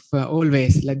enough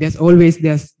always. Like there's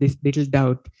this little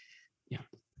doubt.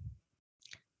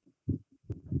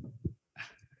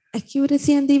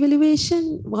 Accuracy and the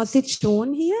evaluation, was it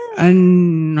shown here?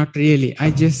 And not really. I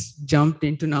just jumped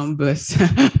into numbers.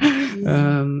 I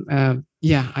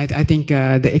think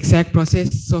the exact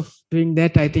process of doing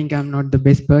that, I think I'm not the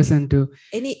best person to.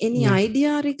 Any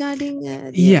idea regarding?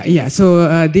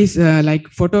 So this like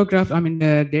photograph,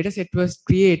 the data set was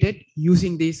created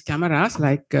using these cameras,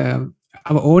 like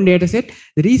our own data set.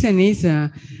 The reason is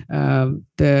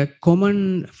the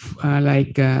common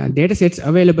data sets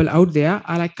available out there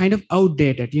are like kind of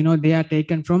outdated. They are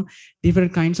taken from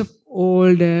different kinds of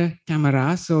old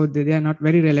cameras, so they are not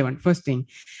very relevant, first thing.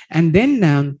 And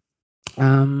then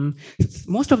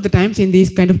most of the times in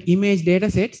these kind of image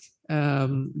data sets,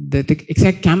 the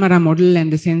exact camera model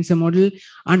and the sensor model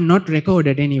are not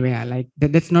recorded anywhere. Like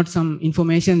that's not some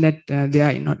information that they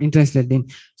are not interested in.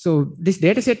 So this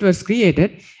data set was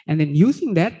created, and then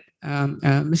using that,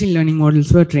 machine learning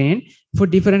models were trained for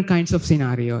different kinds of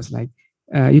scenarios. Like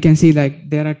you can see, like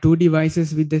there are 2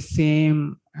 devices with the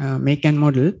same make and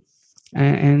model,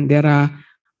 and there are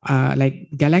like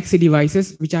Galaxy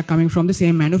devices which are coming from the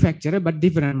same manufacturer but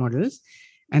different models.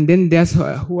 And then there's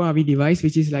Huawei device,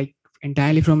 which is like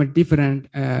entirely from a different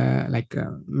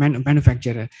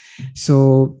manufacturer.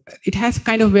 So it has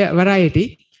kind of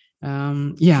variety.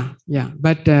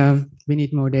 But we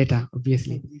need more data,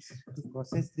 obviously. To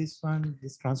process this one,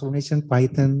 this transformation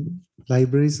Python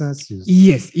libraries are used.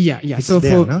 Yes, yeah. It's So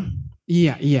there, for no?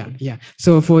 Yeah.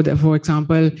 So for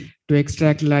example, to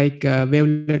extract like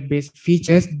wavelet-based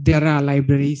features, there are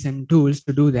libraries and tools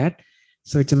to do that.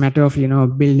 So it's a matter of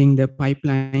building the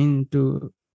pipeline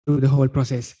to do the whole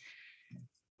process.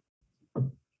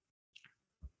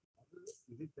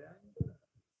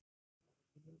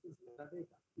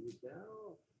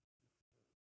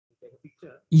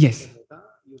 Yes.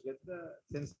 You get the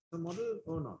sensor model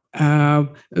or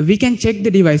not? We can check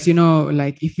the device.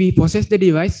 Like if we possess the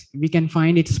device, we can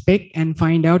find its spec and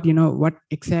find out what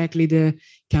exactly the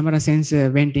camera sensor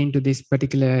went into this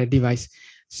particular device.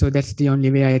 So that's the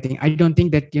only way, I think. I don't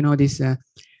think that this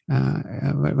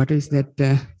what is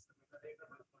that?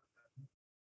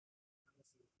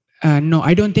 No,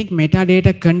 I don't think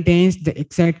metadata contains the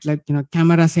exact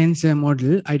camera sensor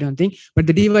model. I don't think, but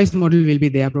the device model will be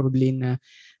there probably in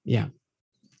yeah.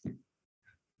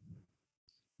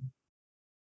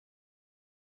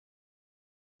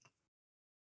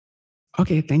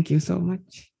 Okay, thank you so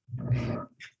much.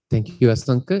 Thank you,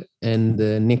 Asanka. And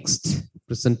the next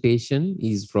presentation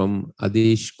is from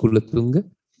Adesh Kulatunga.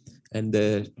 And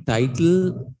the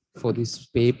title for this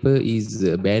paper is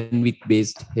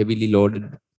Bandwidth-Based Heavily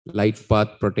Loaded Light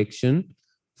Path Protection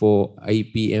for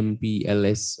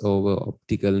IP/MPLS over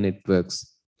Optical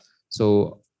Networks.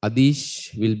 So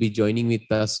Adesh will be joining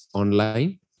with us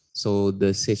online. So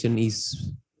the session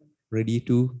is ready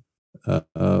to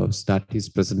start his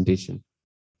presentation.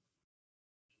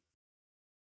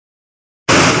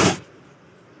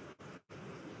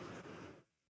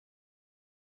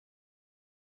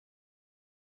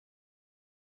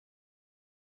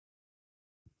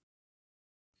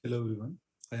 Hello everyone,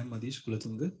 I am Madish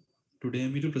Kulatunga. Today I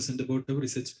am here to present about our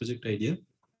research project idea.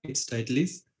 Its title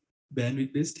is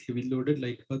Bandwidth-based heavy loaded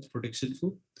light path protection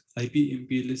for IP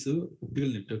MPLS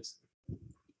optical networks.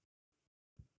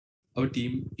 Our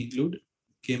team include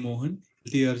K. Mohan,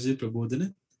 LTRJ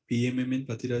Prabodhana, PMMN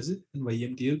Pathiraj, and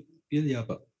YMTL PL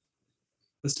Yapa.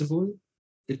 First of all,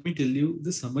 let me tell you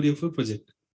the summary of our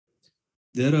project.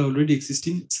 There are already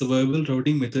existing survivable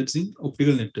routing methods in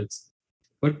optical networks,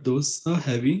 but those are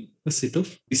having a set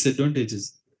of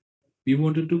disadvantages. We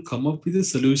wanted to come up with a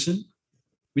solution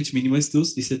which minimizes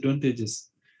those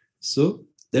disadvantages. So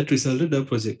that resulted our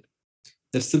project.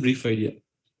 That's the brief idea.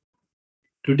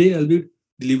 Today I'll be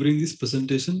delivering this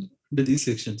presentation under these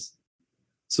sections.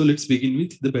 So let's begin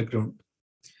with the background.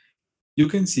 You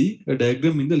can see a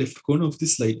diagram in the left corner of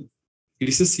this slide. It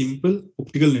is a simple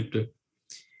optical network.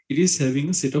 It is having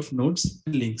a set of nodes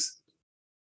and links.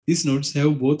 These nodes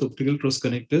have both optical cross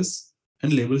connectors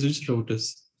and label switch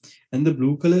routers. And the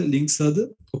blue color links are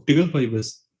the optical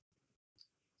fibers.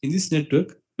 In this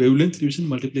network, wavelength division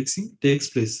multiplexing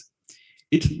takes place.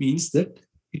 It means that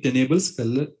it enables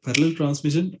parallel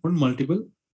transmission on multiple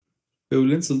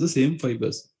wavelengths on the same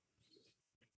fibers.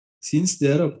 Since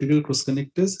there are optical cross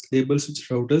connectors, label switch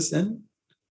routers, and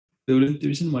wavelength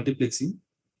division multiplexing,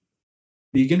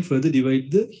 we can further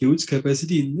divide the huge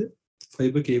capacity in the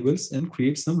fiber cables and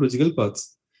create some logical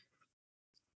paths.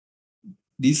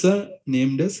 These are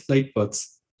named as light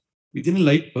paths. Within a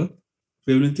light path,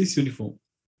 wavelength is uniform.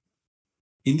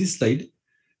 In this slide,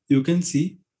 you can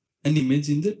see an image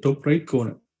in the top right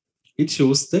corner. It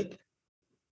shows that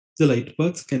the light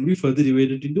paths can be further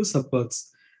divided into subpaths.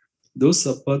 Those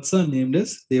subpaths are named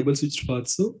as label switch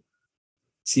paths. So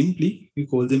simply, we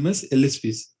call them as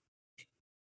LSPs.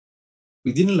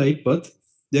 Within a light path,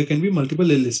 there can be multiple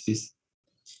LSPs.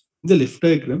 In the left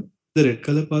diagram, the red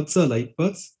color paths are light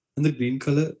paths and the green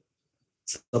color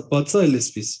subpaths are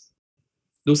LSPs.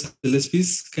 Those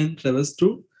LSPs can traverse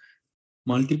through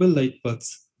multiple light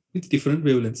paths with different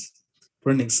wavelengths.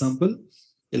 For an example,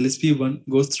 LSP1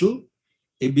 goes through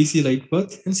ABC light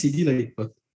path and CD light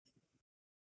path.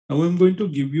 Now I'm going to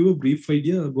give you a brief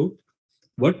idea about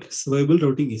what survivable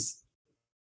routing is.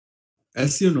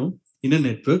 As you know, in a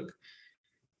network,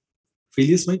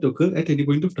 failures might occur at any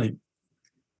point of time.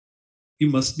 We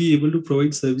must be able to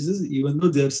provide services even though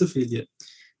there's a failure.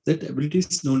 That ability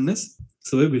is known as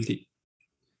survivability.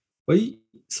 Why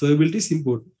survivability is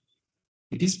important?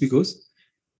 It is because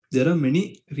there are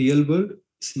many real-world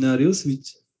scenarios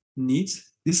which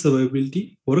needs this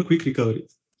survivability for a quick recovery.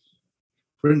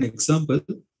 For an example,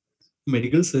 a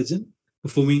medical surgeon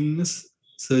performing a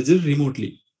surgery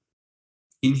remotely.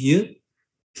 In here,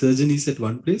 surgeon is at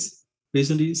one place,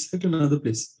 patient is at another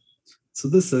place. So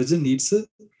the surgeon needs a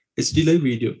HD live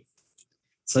video.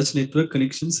 Such network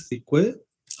connections require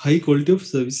high quality of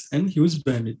service and huge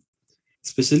bandwidth.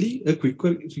 Especially a quick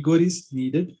recovery is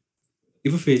needed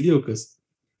if a failure occurs.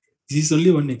 This is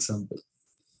only one example.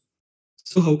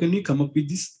 So how can we come up with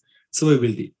this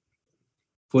survivability?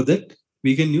 For that,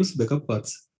 we can use backup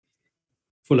paths.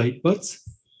 For light paths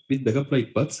with backup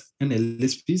light paths and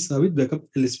LSPs are with backup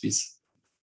LSPs.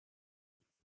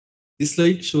 This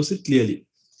slide shows it clearly.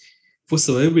 For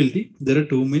survivability, there are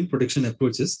two main protection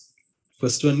approaches.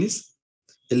 First one is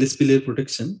LSP layer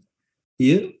protection.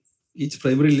 Here, each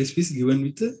primary LSP is given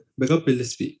with a backup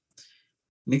LSP.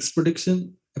 Next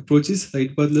protection approach is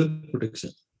light path layer protection.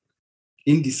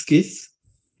 In this case,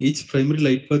 each primary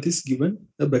light path is given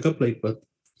a backup light path.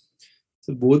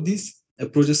 So both these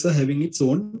approaches are having its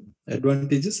own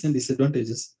advantages and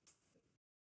disadvantages.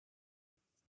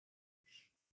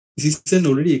 This is an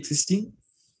already existing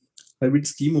hybrid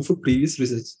scheme of a previous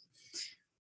research.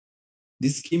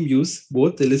 This scheme uses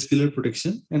both LSP layer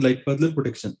protection and light path layer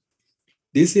protection.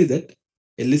 They say that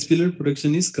LSP layer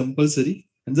protection is compulsory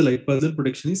and the light path layer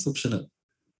protection is optional.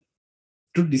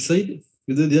 To decide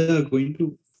whether they are going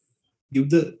to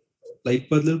give the light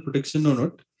path layer protection or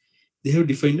not, they have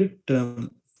defined a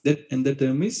term and the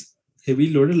term is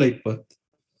heavy loaded light path.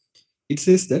 It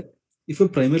says that if a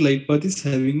primary light path is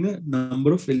having a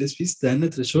number of LSPs than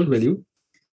a threshold value,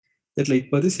 that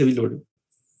light path is heavy loaded.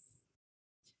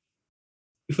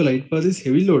 If a light path is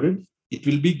heavy loaded, it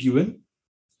will be given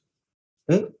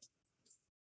a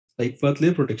light path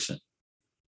layer protection.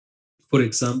 For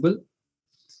example,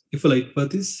 if a light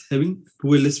path is having 2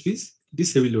 LSPs, it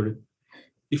is heavy loaded.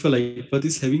 If a light path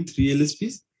is having 3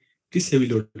 LSPs, it is heavy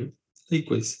loaded.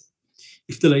 Likewise,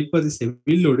 if the light path is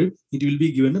heavily loaded, it will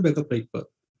be given a backup light path.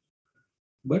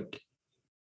 But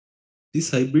this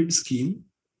hybrid scheme,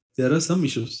 there are some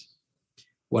issues.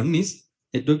 One is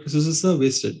network resources are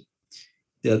wasted.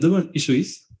 The other one issue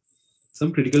is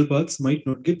some critical paths might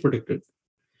not get protected.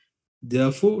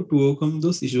 Therefore, to overcome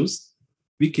those issues,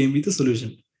 we came with a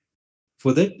solution.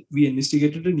 For that, we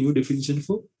investigated a new definition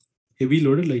for heavy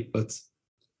loaded light paths.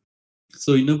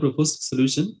 So in our proposed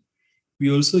solution,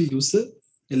 we also use a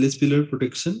LSP level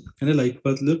protection and a light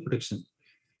path level protection.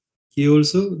 Here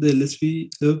also the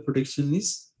LSP level protection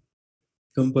is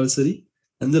compulsory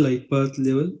and the light path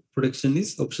level protection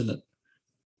is optional.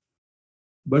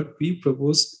 But we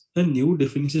proposed a new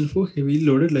definition for heavily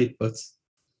loaded light paths.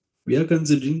 We are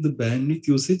considering the bandwidth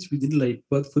usage within light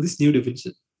path for this new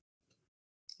definition.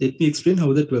 Let me explain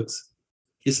how that works.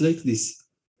 It's like this.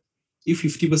 If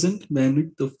 50%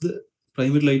 bandwidth of the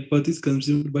primary light path is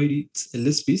consumed by its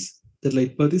LSPs, that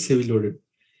light path is heavily loaded.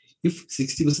 If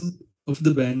 60% of the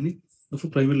bandwidth of a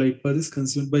primary light path is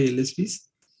consumed by LSPs,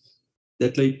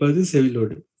 that light path is heavily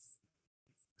loaded.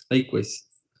 Likewise,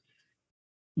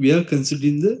 we are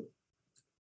considering the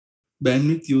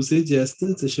bandwidth usage as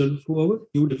the threshold for our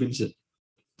new definition.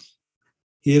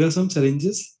 Here are some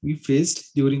challenges we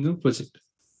faced during our project.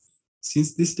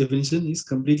 Since this definition is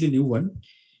completely new one,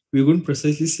 we couldn't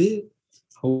precisely say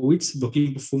how its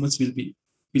blocking performance will be.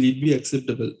 Will it be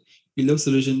acceptable? Will our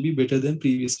solution be better than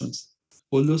previous ones?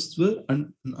 All those were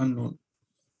unknown.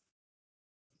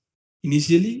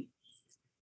 Initially,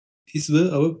 these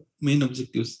were our main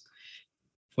objectives.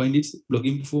 Find its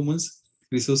blocking performance,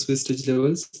 resource wastage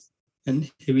levels,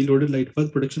 and heavy loaded light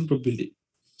path protection probability.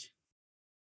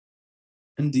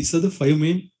 And these are the 5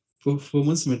 main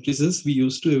performance matrices we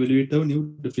use to evaluate our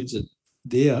new definition.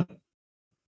 They are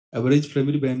average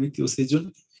primary bandwidth usage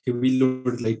on heavily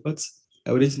loaded light paths,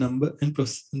 average number and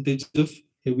percentage of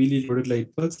heavily loaded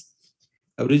light paths,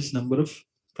 average number of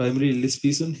primary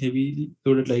LSPs on heavily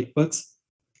loaded light paths,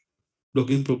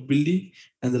 blocking probability,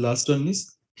 and the last one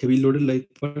is heavy loaded light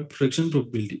path protection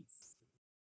probability.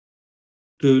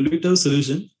 To evaluate our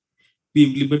solution, we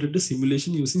implemented a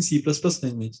simulation using C++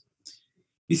 language.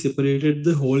 We separated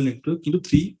the whole network into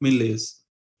 3 main layers,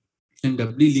 and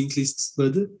doubly linked lists were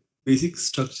the basic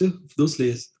structure of those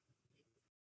layers.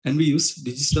 And we used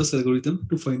Digistra's algorithm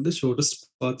to find the shortest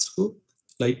paths for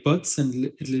light paths and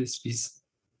LSPs.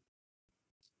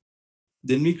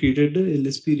 Then we created the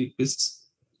LSP requests.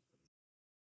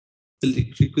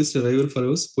 The request arrival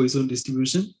follows Poisson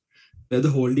distribution, where the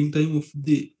holding time of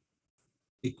the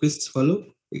requests follow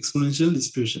exponential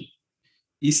distribution.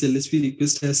 Each LSP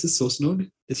request has a source node,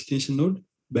 destination node,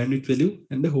 bandwidth value,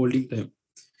 and a holding time.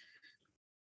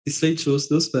 This slide shows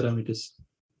those parameters.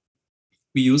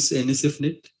 We use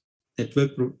NSFNet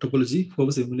network topology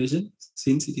for simulation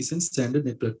since it is a standard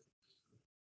network.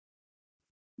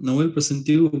 Now I'll present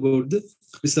you about the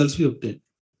results we obtained.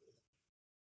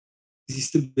 This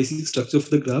is the basic structure of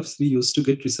the graphs we use to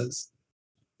get results.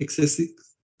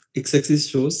 X-axis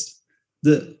shows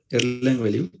the Erlang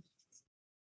value.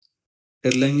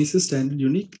 Erlang is a standard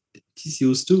unit which is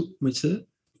used to measure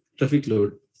traffic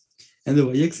load. And the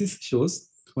y-axis shows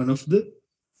one of the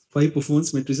 5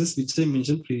 performance matrices which I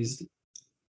mentioned previously.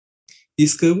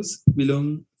 These curves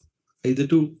belong either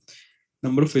to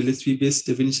number of LSP-based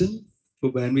definition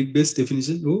or bandwidth-based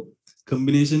definition or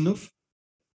combination of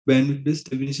bandwidth-based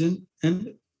definition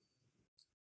and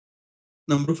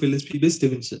number of LSP-based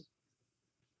definition.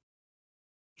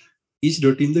 Each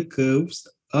dot in the curves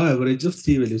are average of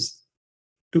 3 values.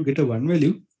 To get a 1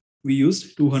 value, we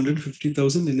used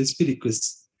 250,000 LSP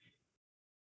requests.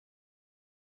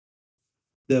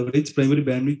 The average primary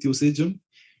bandwidth usage on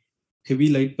heavy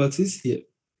light paths is here.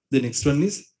 The next one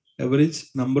is average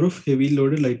number of heavy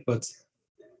loaded light paths.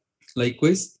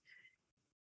 Likewise,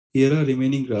 here are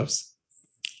remaining graphs.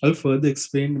 I'll further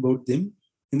explain about them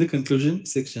in the conclusion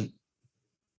section.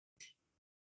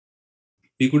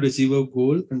 We could achieve our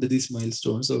goal under these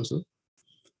milestones also.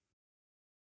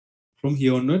 From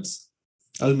here onwards,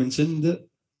 I'll mention the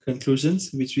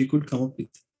conclusions which we could come up with.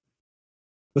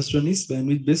 First one is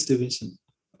bandwidth-based definition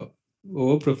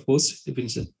or proposed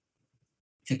definition.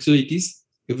 Actually, it is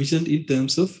efficient in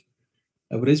terms of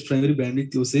average primary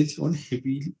bandwidth usage on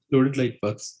heavy loaded light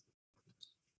paths.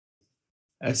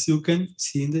 As you can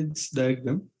see in this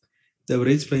diagram, the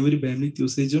average primary bandwidth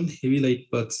usage on heavy light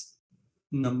paths,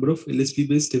 number of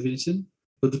LSP-based definition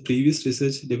for the previous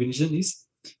research definition is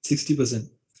 60%,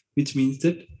 which means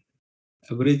that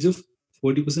average of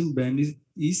 40% bandwidth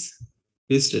is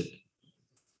wasted.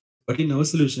 But in our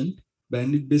solution,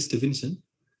 bandwidth-based definition,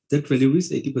 that value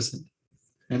is 80%,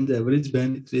 and the average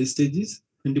bandwidth wastage is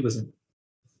 20%.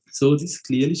 So this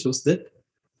clearly shows that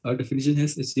our definition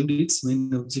has achieved its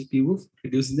main objective of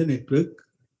reducing the network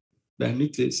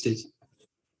bandwidth wastage.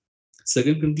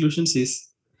 Second conclusion says,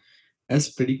 as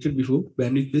predicted before,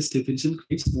 bandwidth-based definition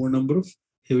creates more number of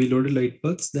heavy loaded light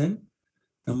paths than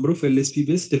number of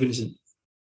LSP-based definition.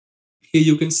 Here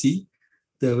you can see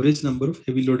the average number of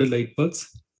heavy loaded light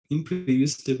paths in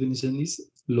previous definition is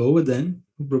lower than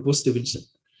proposed definition.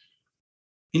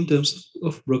 In terms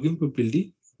of blocking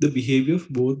probability, the behavior of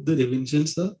both the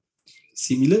definitions are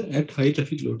similar at high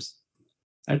traffic loads.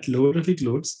 At low traffic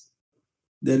loads,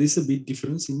 there is a big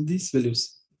difference in these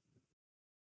values.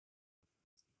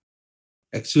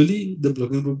 Actually, the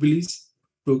blocking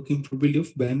probability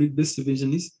of bandwidth-based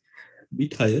definition is a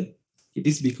bit higher. It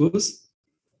is because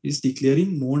it is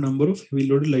declaring more number of heavy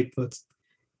loaded light paths,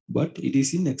 but it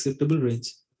is in acceptable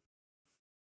range.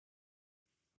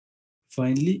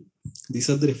 Finally, these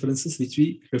are the references which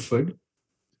we referred.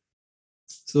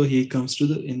 So here comes to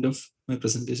the end of my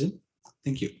presentation.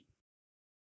 Thank you.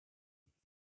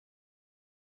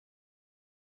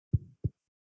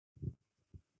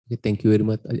 Okay, thank you very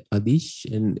much, Adish.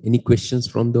 And any questions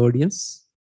from the audience?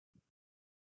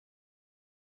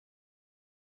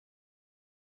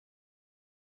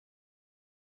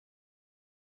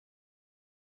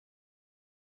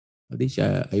 Adish,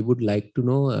 I would like to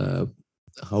know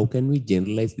how can we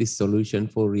generalize this solution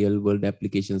for real world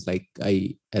applications? Like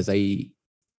as I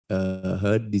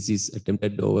heard, this is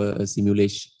attempted over a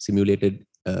simulated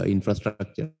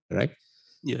infrastructure, right?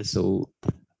 Yes. So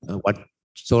what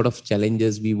sort of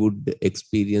challenges we would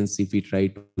experience if we try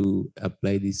to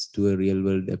apply this to a real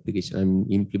world application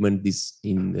and implement this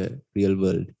in the real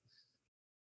world?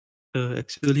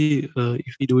 Actually,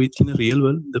 if we do it in a real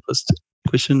world, the first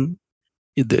question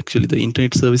is actually the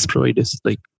internet service providers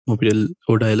like Mobitel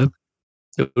or Dialog.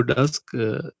 They would ask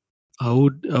how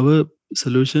would our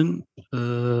solution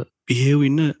behave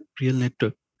in a real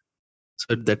network.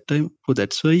 So at that time,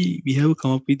 that's why we have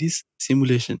come up with this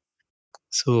simulation.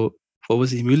 So for our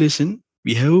simulation,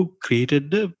 we have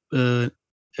created the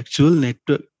actual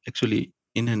network. Actually,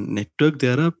 in a network,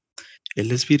 there are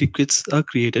LSP requests are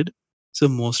created. So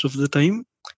most of the time,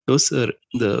 those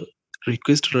the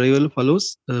request arrival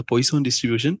follows Poisson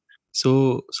distribution.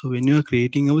 So when you are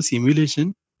creating our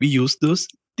simulation, we use those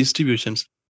distributions.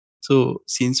 So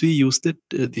since we use that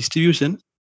distribution,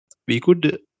 we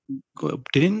could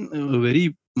obtain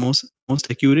very most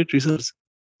accurate results.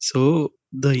 So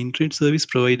the internet service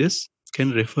providers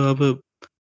can refer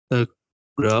our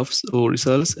graphs or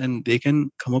results, and they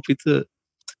can come up with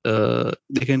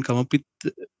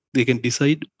they can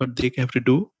decide what they have to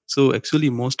do. So actually,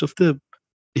 most of the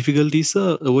difficulties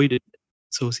are avoided.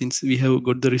 So since we have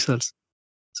got the results,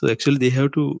 so actually they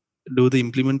have to do the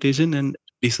implementation and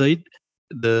decide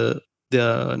their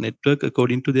network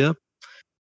according to their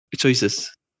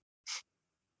choices.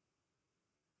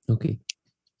 Okay.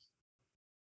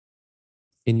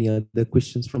 Any other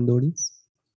questions from the audience?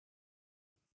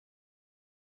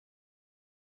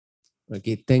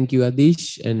 Okay, thank you,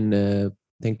 Adish, and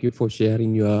thank you for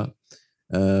sharing your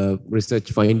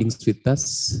research findings with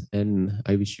us. And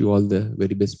I wish you all the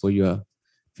very best for your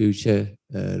future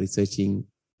researching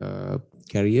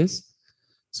careers.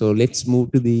 So let's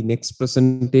move to the next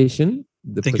presentation.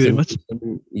 The Thank you very much.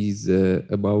 presentation is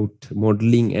about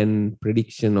modeling and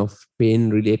prediction of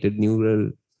pain-related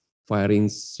neural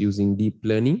firings using deep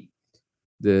learning.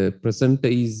 The presenter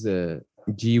is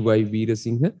G.Y.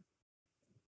 Veerasinghe.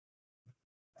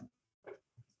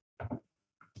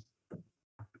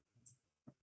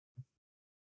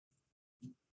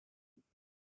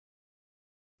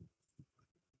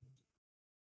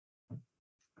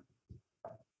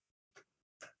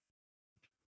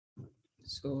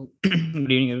 So, good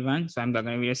evening, everyone. So, I'm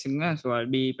Gagan Veerasinghe. So, I'll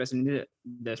be presenting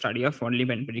the study of modeling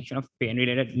and prediction of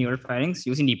pain-related neural firings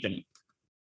using deep learning.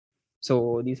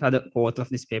 So, these are the authors of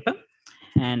this paper,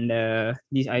 and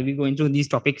I will go into these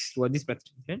topics toward this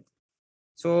presentation.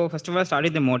 So, first of all, start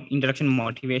with the introduction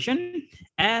motivation.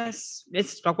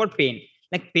 Let's talk about pain.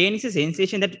 Like pain is a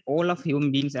sensation that all of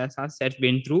human beings as us have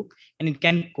been through, and it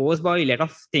can cause by a lot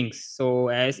of things. So,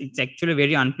 as it's actually a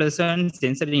very unpleasant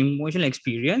sensory emotional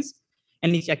experience,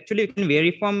 and it actually can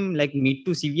vary from like mid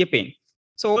to severe pain.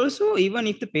 So also, even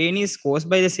if the pain is caused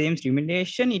by the same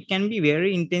stimulation, it can be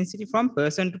very intensity from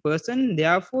person to person.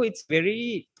 Therefore, it's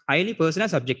very highly personal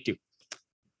subjective.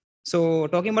 So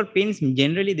talking about pains,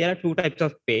 generally there are two types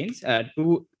of pains,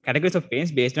 two categories of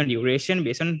pains based on duration,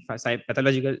 based on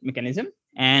pathological mechanism.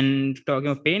 And talking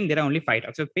of pain, there are only 5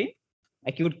 types of pain: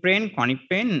 acute pain, chronic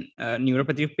pain,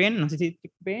 neuropathic pain, nociceptive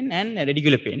pain, and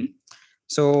radicular pain.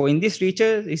 So in this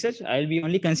research, I'll be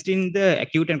only considering the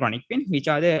acute and chronic pain, which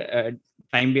are the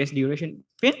time-based duration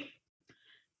pain.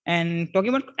 And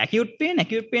talking about acute pain are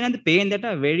the pain that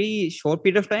are very short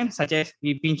period of time, such as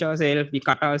we pinch ourselves, we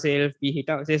cut ourselves, we hit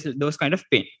ourselves, those kind of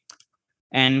pain.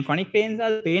 And chronic pains are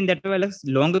the pain that develops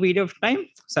longer period of time,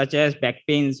 such as back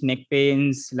pains, neck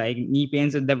pains, like knee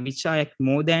pains, which are like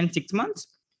more than 6 months.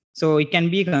 So it can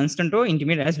be constant or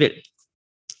intermittent as well.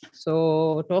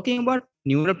 So talking about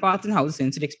neural paths and how the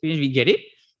sensory experience we get it,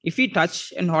 if we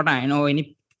touch an hot iron or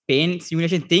any pain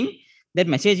simulation thing, that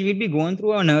message will be going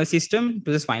through our nervous system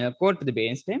to the spinal cord, to the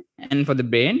brainstem, and for the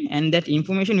brain, and that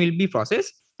information will be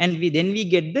processed, and we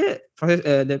get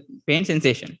the pain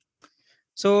sensation.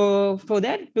 So for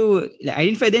that, to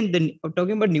identify then,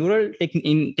 talking about neural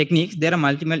techniques, there are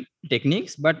multiple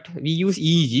techniques, but we use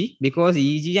EEG because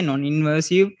EEG is a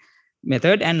non-invasive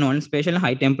method and non-spatial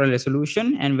high temporal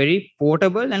resolution and very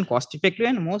portable and cost-effective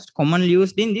and most commonly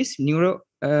used in these neuro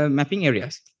mapping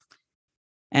areas.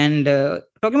 And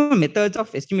talking about methods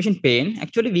of estimation pain,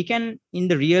 actually we can, in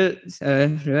the real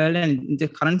and in the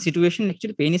current situation,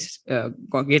 actually pain is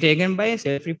get taken by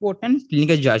self-report and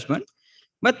clinical judgment.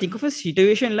 But think of a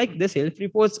situation like the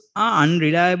self-reports are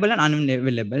unreliable and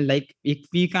unavailable. Like if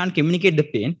we can't communicate the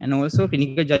pain, and also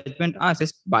clinical judgment are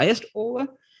assessed biased over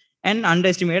and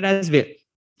underestimated as well.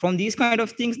 From these kind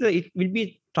of things, it will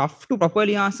be tough to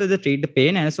properly answer the treat the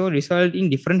pain and also result in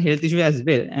different health issues as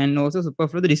well, and also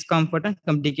superfluous the discomfort and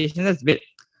complications as well.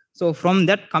 So from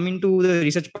that, coming to the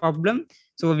research problem,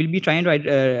 so we'll be trying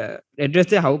to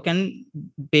address how can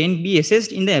pain be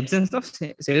assessed in the absence of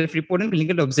self-report and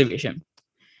clinical observation.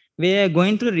 We are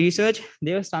going to research.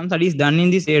 There are some studies done in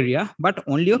this area, but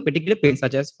only of particular pain,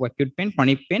 such as for acute pain,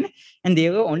 chronic pain, and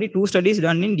there were only 2 studies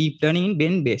done in deep learning in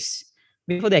brain base.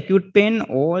 For the acute pain,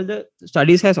 all the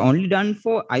studies has only done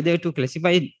for either to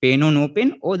classify pain or no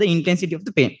pain or the intensity of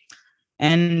the pain.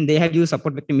 And they have used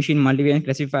support vector machine, multivariate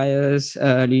classifiers,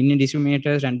 linear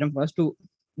discriminators, random forest to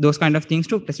those kind of things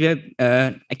to classify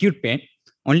acute pain,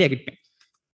 only acute pain.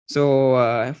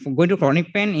 So going to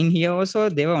chronic pain, in here also,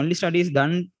 there were only studies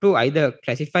done to either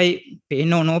classify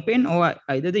pain or no pain, or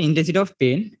either the intensity of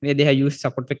pain, where they have used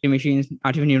support vector machines,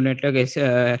 artificial neural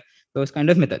network, those kind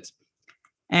of methods.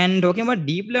 And talking about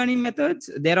deep learning methods,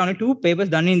 there are only 2 papers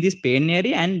done in this pain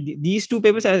area, and these 2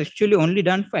 papers are actually only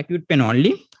done for acute pain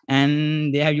only,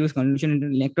 and they have used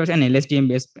convolutional networks and LSTM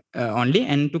based only,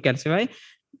 and to classify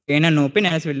pain and no pain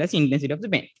as well as intensity of the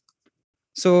pain.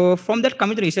 So from that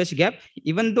coming to research gap,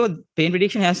 even though pain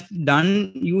prediction has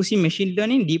done using machine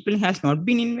learning, deep learning has not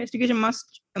been investigation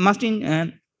must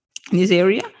in this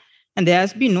area. And there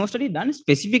has been no study done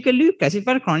specifically to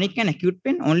classify chronic and acute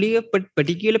pain. Only a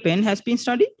particular pain has been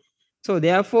studied. So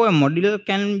therefore, a model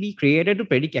can be created to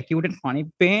predict acute and chronic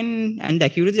pain, and the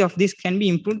accuracy of this can be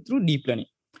improved through deep learning.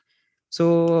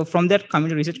 So from that coming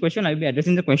to research question, I'll be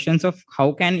addressing the questions of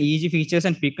how can EEG features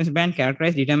and frequency band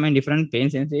characterize, determine different pain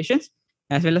sensations,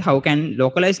 as well as how can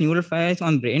localize neural fires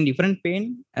on brain different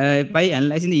pain by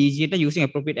analyzing the EEG data using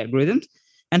appropriate algorithms,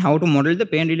 and how to model the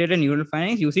pain-related neural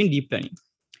findings using deep learning.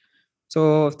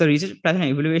 So the research plan and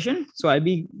evaluation, so I'll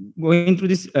be going through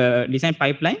this design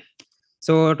pipeline.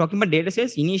 So talking about data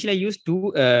sets, initially I used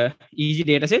 2 EEG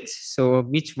data sets. So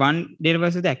which one data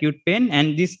was the acute pain,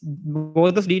 and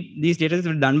both of these data sets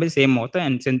were done by the same author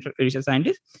and central research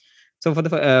scientist. So for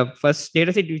the first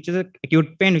data set, which is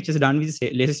acute pain, which is done with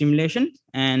laser simulation,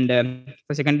 and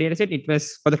for second data set, it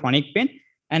was for the chronic pain.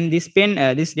 And this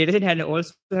data set had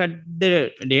also had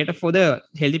the data for the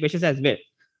healthy patients as well.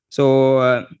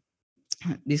 So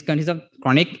this consists of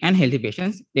chronic and healthy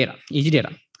patients data, EEG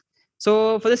data.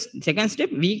 So for the second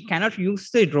step, we cannot use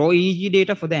the raw EEG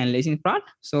data for the analyzing part.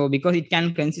 So because it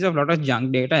can consist of a lot of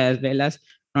junk data as well as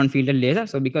non-filtered data.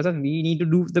 So because of we need to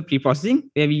do the pre-processing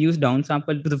where we use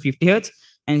downsample to the 50 Hertz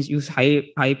and use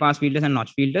high pass filters and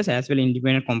notch filters as well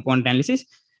independent component analysis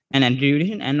and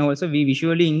attribution. And also we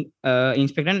visually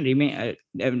inspect and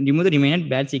remove the remaining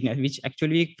bad signals, which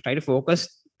actually try to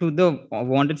focus to the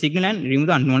wanted signal and remove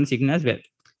the unwanted signal as well.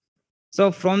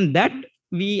 So from that,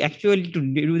 we actually, to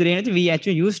do the analysis, we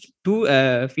actually used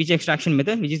 2 feature extraction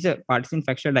methods, which is a partition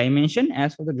factor dimension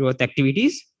as for the growth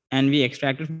activities, and we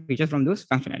extracted features from those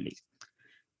functionalities.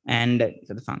 And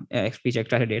so the feature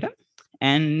extracted data.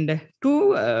 And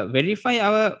to verify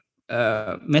our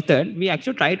method, we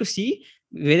actually try to see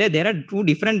whether there are 2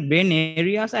 different brain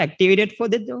areas are activated for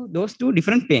those 2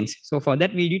 different pains. So for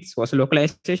that, we did source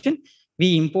localization.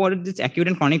 We imported this acute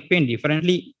and chronic pain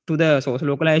differently to the source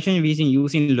localization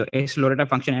using Loretta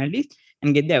functionalities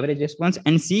and get the average response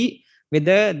and see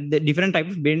whether the different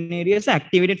types of brain areas are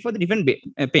activated for the different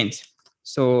pains.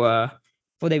 So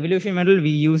for the evaluation model, we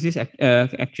use this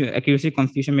accuracy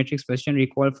confusion matrix precision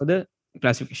recall for the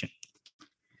classification.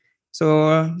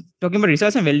 So talking about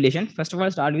results and validation, first of all,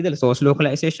 start with the source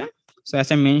localization. So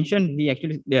as I mentioned, we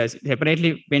actually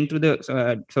separately went to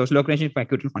the source localization for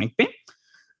acute and chronic pain.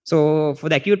 So for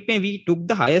the acute pain, we took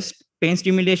the highest pain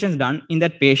stimulations done in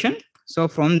that patient. So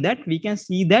from that, we can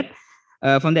see that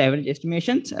from the average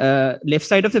estimations, left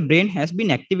side of the brain has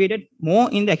been activated more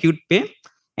in the acute pain.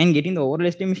 And getting the overall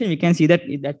estimation, we can see that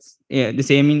that's the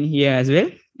same in here as well.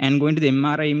 And going to the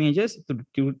MRI images, to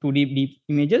 2D deep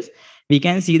images, we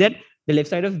can see that the left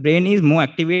side of the brain is more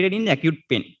activated in the acute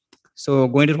pain. So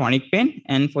going to chronic pain,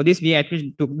 and for this, we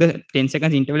actually took the 10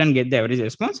 seconds interval and get the average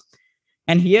response.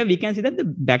 And here we can see that the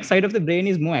back side of the brain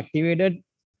is more activated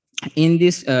in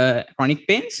this chronic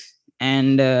pains.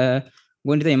 And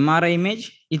going to the MRI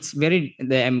image, it's very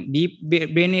the deep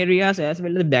brain areas as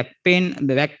well as the back pain,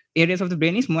 the back areas of the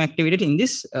brain is more activated in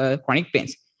this chronic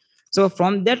pains. So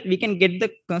from that, we can get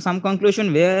the some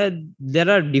conclusion where there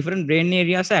are different brain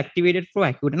areas activated for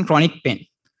acute and chronic pain.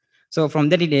 So from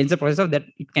that, it ends the process of that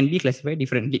it can be classified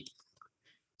differently.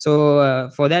 So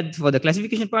for the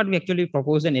classification part, we actually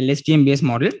proposed an LSTM based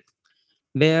model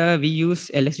where we use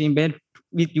LSTM based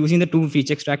with using the two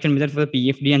feature extraction method for the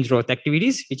PFD and growth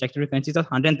activities, which actually consists of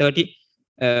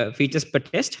 130 features per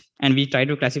test. And we try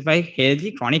to classify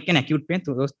healthy, chronic, and acute pain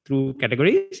through those two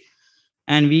categories.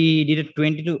 And we did a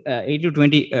 80 to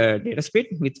 20 data split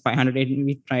with 500.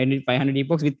 We tried 500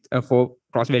 epochs with 4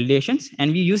 cross validations,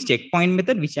 and we use checkpoint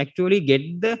method, which actually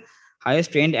get the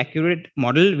highest trained accurate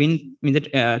model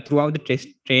throughout the test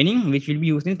training, which will be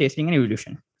used in testing and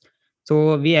evolution.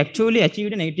 So we actually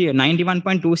achieved an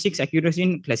 91.26 accuracy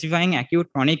in classifying acute,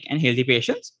 chronic, and healthy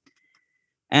patients.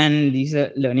 And these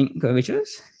are learning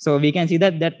curvatures. So we can see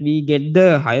that we get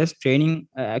the highest training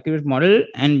accurate model,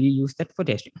 and we use that for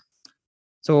testing.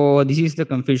 So this is the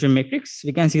confusion matrix.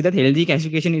 We can see that healthy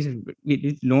classification is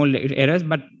with no errors,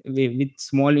 but with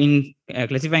small in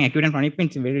classifying acute and chronic pain,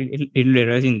 very little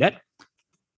errors in that.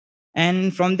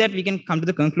 And from that, we can come to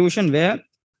the conclusion where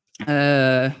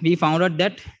we found out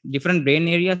that different brain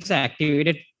areas are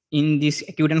activated in this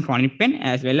acute and chronic pain,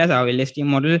 as well as our LSTM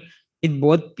model with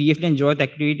both PFD and growth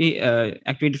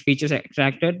activity features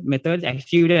extracted methods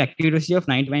achieved an accuracy of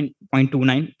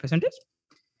 99.29%.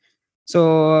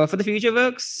 So for the future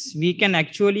works, we can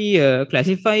actually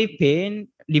classify pain,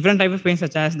 different type of pain,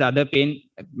 such as the other pain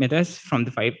methods from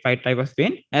the five type of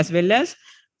pain, as well as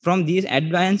from these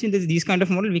advancing these kind of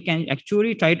model, we can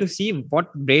actually try to see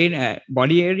what brain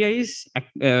body area is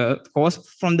caused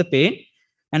from the pain,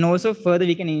 and also further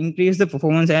we can increase the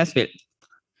performance as well.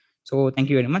 So thank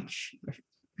you very much.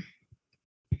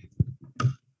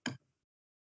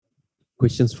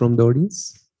 Questions from the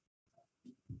audience?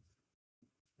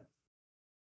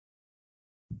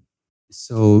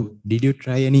 So did you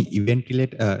try any event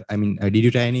related, did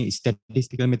you try any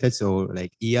statistical methods or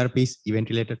like ERPs, event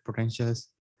related potentials?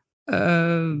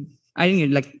 I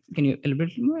think can you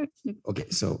elaborate more? Okay,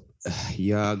 so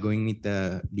you are going with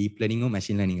the deep learning or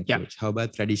machine learning approach. How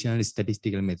about traditional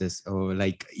statistical methods or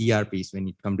like ERPs when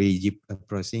it comes to Egypt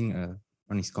processing?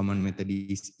 One is common method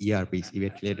is ERPs,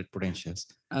 event related potentials.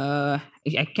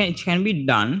 It can be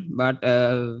done, but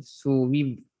so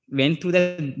we went through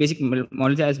the basic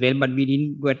models as well, but we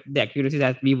didn't get the accuracy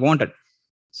that we wanted.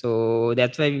 So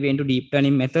that's why we went to deep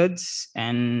learning methods,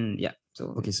 and yeah.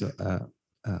 So okay, so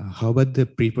how about the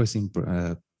pre-processing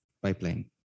pipeline?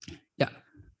 Yeah.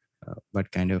 What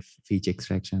kind of feature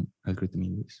extraction algorithm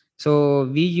you use? So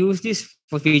we use this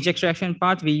for feature extraction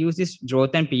part. We use this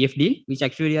growth and PFD, which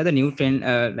actually are the new trend,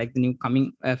 like the new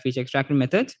coming feature extraction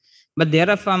methods. But there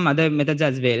are some other methods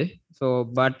as well. So,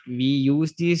 but we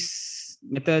use these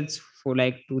methods for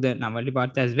like to the novelty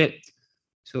part as well.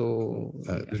 So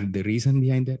the reason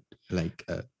behind that, like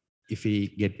if we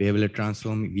get wavelet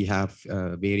transform, we have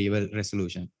variable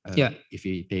resolution. If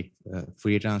we take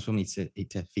Fourier transform, it's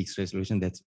a fixed resolution.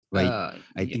 That's why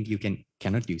I think you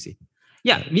cannot use it.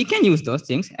 Yeah, we can use those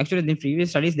things. Actually, in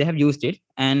previous studies, they have used it.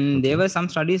 And there were some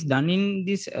studies done in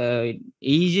this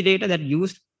EEG data that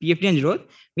used PFD and growth,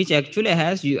 which actually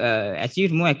has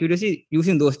achieved more accuracy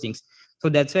using those things. So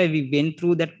that's why we went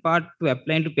through that part to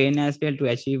apply into pain as well to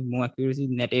achieve more accuracy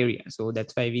in that area. So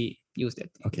that's why we use that.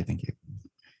 Okay, thank you.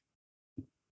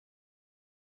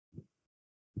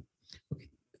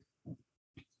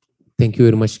 Thank you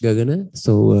very much, Gagana.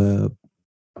 So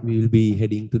we will be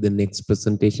heading to the next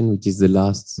presentation, which is the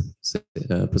last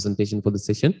presentation for the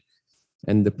session.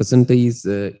 And the presenter is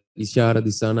Ishara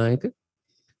Disanayaka.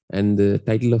 And the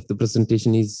title of the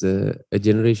presentation is A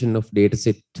Generation of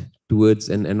Dataset Towards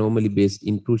an Anomaly-Based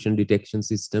Intrusion Detection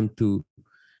System to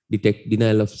Detect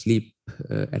Denial of Sleep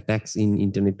Attacks in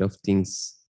Internet of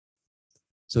Things.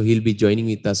 So he'll be joining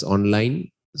with us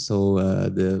online. So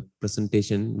the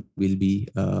presentation will be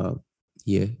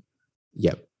here.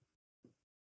 Yeah.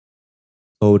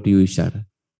 Over to you, Ishara.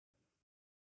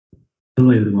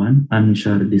 Hello everyone, I'm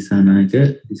Nishar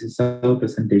Disanayake. This is our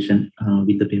presentation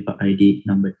with the paper ID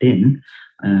number 10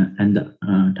 and the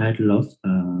title of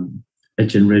a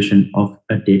generation of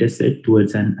a data set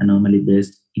towards an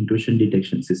anomaly-based intrusion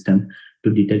detection system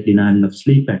to detect denial of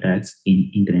sleep attacks in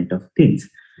Internet of Things.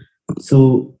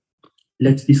 So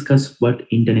let's discuss what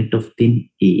Internet of Things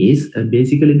is.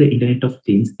 Basically, the Internet of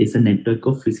Things is a network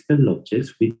of physical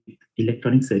objects with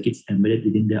electronic circuits embedded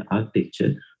within their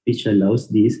architecture, which allows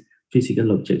these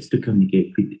physical objects to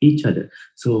communicate with each other.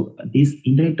 So this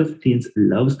Internet of Things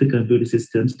allows the computer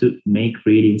systems to make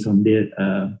readings on their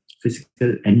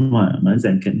physical environments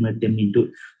and convert them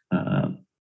into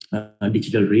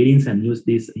digital readings and use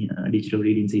these digital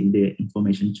readings in the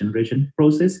information generation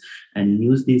process and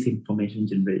use these information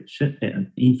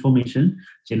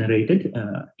generated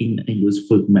in a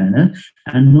useful manner.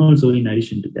 And also in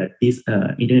addition to that, this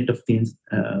Internet of Things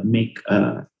make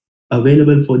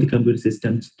available for the computer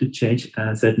systems to change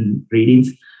certain readings,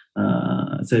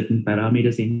 certain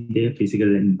parameters in their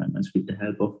physical environments with the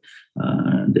help of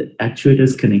the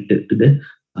actuators connected to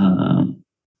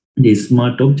the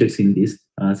smart objects in these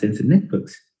sensor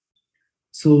networks.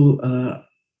 So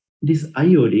this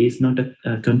IoT is not a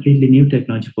completely new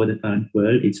technology for the current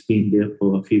world. It's been there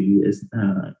for a few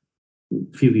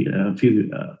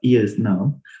years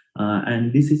now.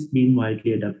 And this is being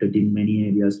widely adopted in many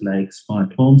areas like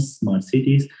smart homes, smart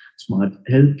cities, smart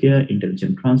healthcare,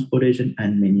 intelligent transportation,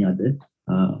 and many other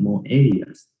more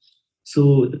areas.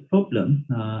 So the problem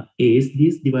is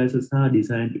these devices are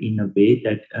designed in a way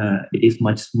that it is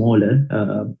much smaller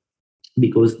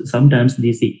because sometimes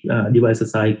these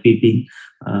devices are equipping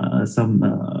some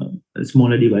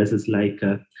smaller devices like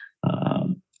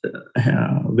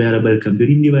wearable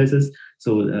computing devices.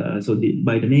 So,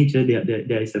 by the nature,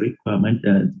 there is a requirement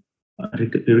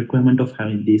of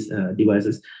having these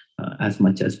devices as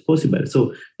much as possible.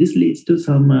 So this leads to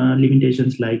some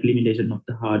limitations like limitation of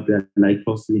the hardware, like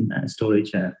processing and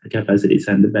storage capacities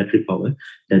and the battery power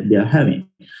that they are having.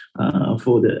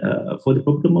 For the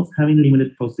problem of having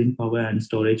limited processing power and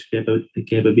storage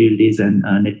capabilities and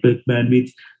network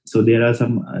bandwidth, so there are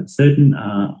some certain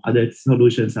other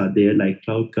solutions are there like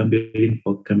cloud computing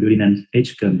for computing and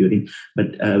edge computing.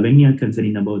 But when you are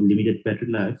concerning about limited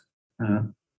battery life,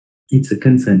 it's a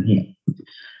concern here.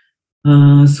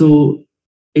 So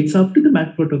it's up to the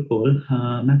MAC protocol,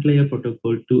 MAC layer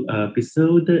protocol to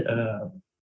preserve the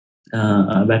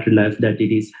battery life that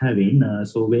it is having.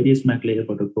 So various MAC layer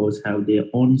protocols have their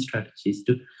own strategies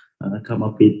to come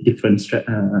up with different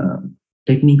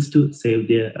techniques to save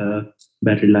their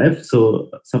battery life.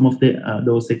 So some of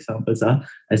those examples are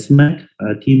SMAC,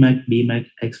 TMAC, BMAC,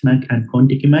 XMAC, and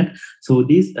ContikiMAC. So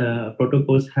these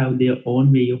protocols have their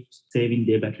own way of saving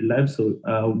their battery life. So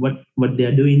what they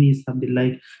are doing is something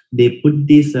like they put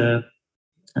these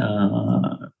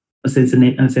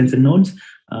sensor nodes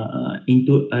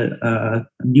into a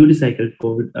duty cycle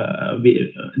called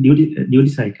duty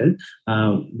cycle,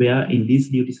 where in these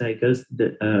duty cycles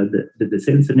the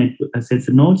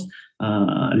sensor nodes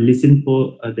listen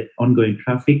for the ongoing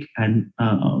traffic and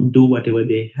do whatever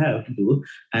they have to do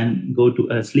and go to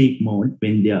a sleep mode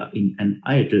when they are in an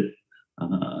idle.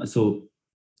 So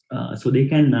they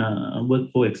can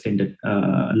work for extended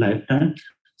lifetime.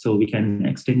 So we can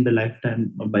extend the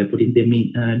lifetime by putting them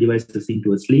in devices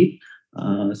into a sleep.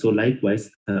 So likewise,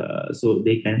 so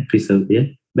they can preserve their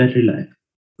battery life.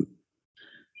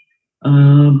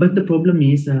 But the problem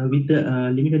is with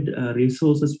the limited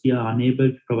resources, we are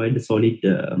unable to provide a solid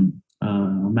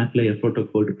MAC layer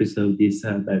protocol to preserve this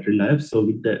battery life. So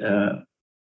with the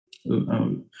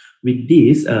with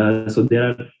these, so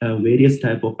there are various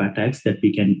type of attacks that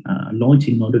we can launch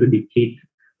in order to deplete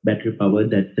battery power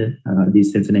that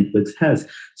these sensor networks has.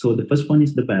 So the first one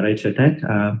is the barrage attack.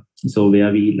 So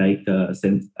where we like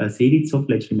send a series of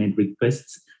legitimate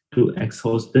requests to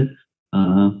exhaust the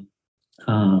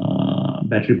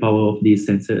battery power of these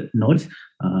sensor nodes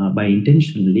by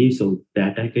intentionally. So the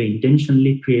attacker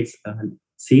intentionally creates a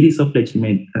series of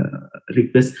legitimate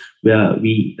requests where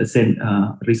we send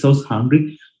resource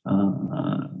hungry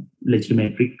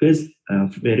legitimate requests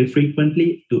very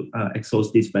frequently to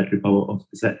exhaust this battery power of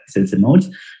the sensor nodes.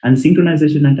 And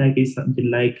synchronization attack is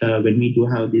something like when we do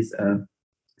have this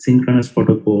synchronous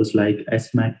protocols like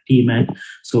SMAC, TMAC.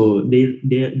 So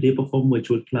they perform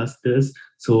virtual clusters.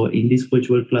 So in these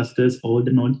virtual clusters, all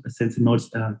the sensor nodes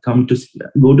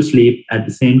go to sleep at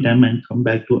the same time and come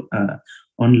back to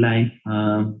online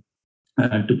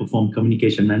to perform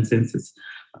communication and senses.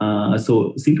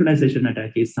 So synchronization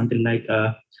attack is something like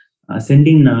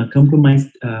sending compromised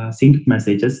sync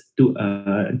messages to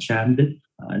jam the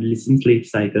listening sleep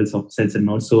cycles of sensor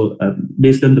nodes. So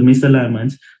based on the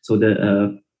misalignments, so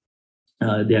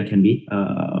there can be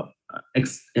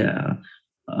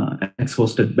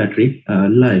exhausted battery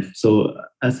life. So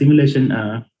a simulation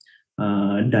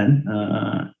done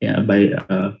by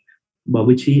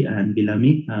Babuchi and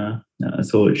Bilami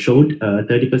so showed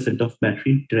 30% of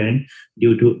battery drain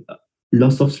due to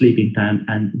loss of sleeping time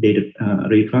and data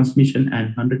retransmission,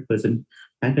 and 100%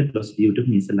 packet loss due to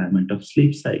misalignment of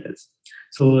sleep cycles.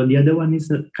 So the other one is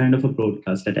a kind of a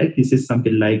broadcast attack. This is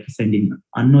something like sending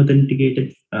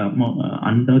unauthenticated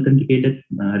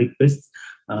requests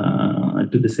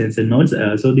to the sensor nodes.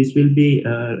 So this will be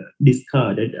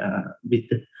discarded with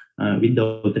the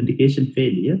authentication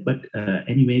failure. But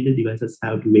anyway, the devices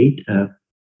have to wait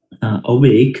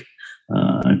awake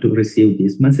to receive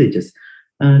these messages.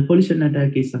 Collision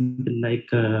attack is something like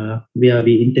where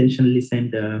we intentionally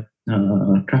send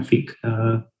traffic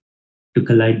to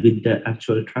collide with the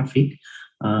actual traffic.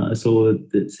 So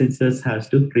the sensors has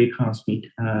to retransmit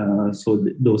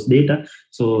those data.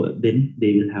 So then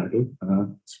they will have to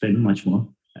spend much more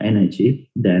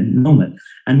energy than normal.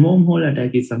 And wormhole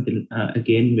attack is something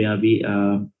again where we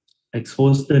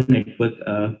expose the network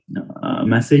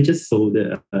messages. So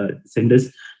the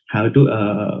senders have to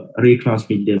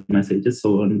retransmit their messages.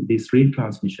 So on this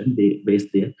retransmission, they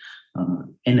waste their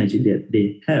energy that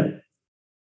they have.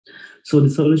 So the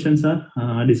solutions are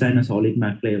design a solid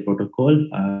MAC layer protocol,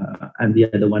 and the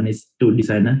other one is to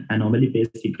design an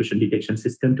anomaly-based intrusion detection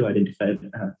system to identify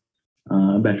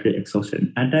battery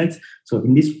exhaustion attacks. So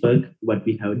in this work, what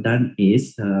we have done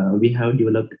is we have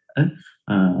developed a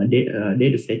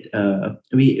data set.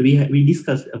 We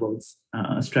discussed about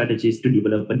strategies to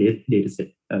develop a data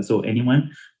set. So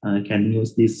anyone can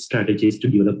use these strategies to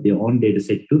develop their own data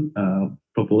set to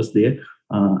propose their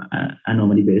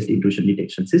anomaly-based intrusion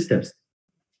detection systems.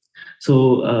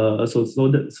 So,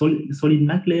 the solid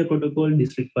MAC layer protocol,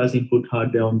 this requires input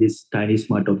hardware on these tiny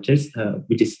smart objects,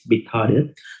 which is a bit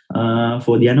harder.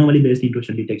 For the anomaly-based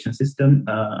intrusion detection system,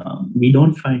 we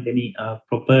don't find any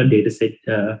proper data set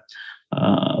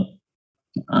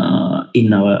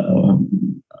in our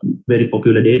very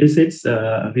popular data sets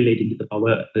relating to the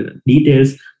power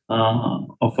details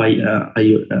of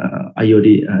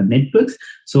IoT networks.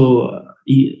 So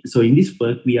in this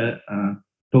work, we are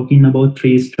talking about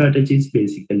 3 strategies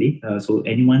basically. So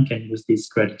anyone can use these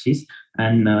strategies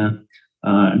and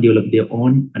develop their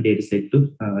own data set to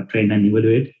train and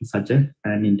evaluate such an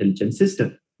intelligent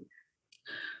system.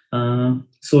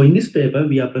 So in this paper,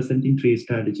 we are presenting 3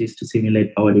 strategies to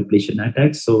simulate power depletion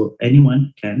attacks. So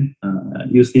anyone can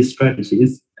use these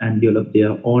strategies and develop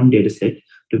their own data set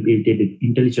to build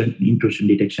intelligent intrusion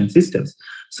detection systems.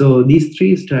 So these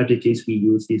 3 strategies we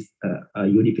use is a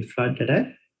UDP flood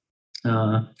attack,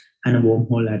 and a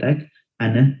wormhole attack,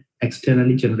 and an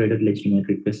externally generated legitimate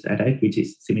request attack, which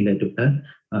is similar to the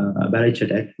barrage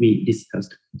attack we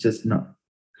discussed just now.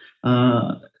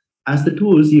 As the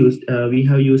tools used, we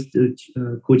have used the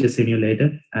Kuja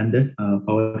simulator and the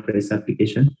power trace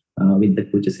application with the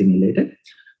Kuja simulator.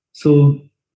 So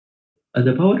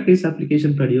the power trace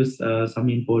application produced some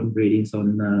important readings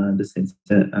on the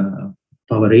sensor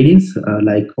power readings,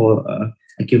 like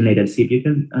accumulated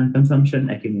CPU consumption,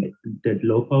 accumulated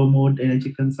low power mode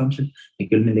energy consumption,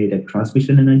 accumulated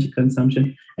transmission energy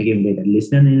consumption, accumulated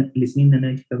listening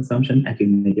energy consumption,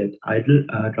 accumulated idle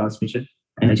transmission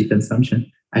energy consumption,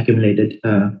 accumulated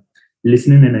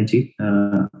listening energy,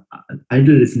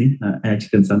 idle listening energy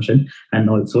consumption, and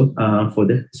also for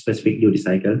the specific duty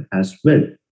cycle as well.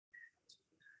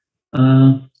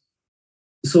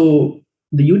 So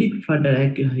the UDP flood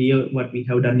attack here, what we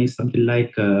have done is something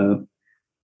like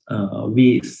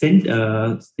we send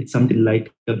it's something like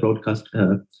a broadcast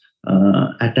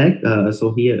attack.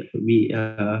 So here we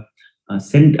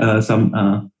send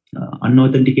some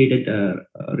unauthenticated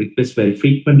requests very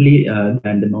frequently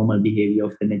than the normal behavior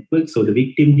of the network. So the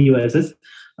victim devices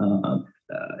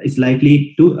is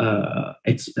likely to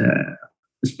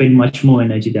spend much more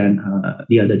energy than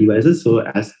the other devices. So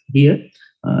as here,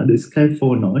 the Sky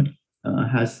 4 node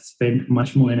has spent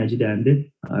much more energy than the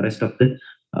rest of the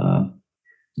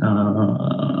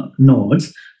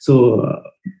nodes. So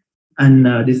and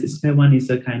this Sky 1 is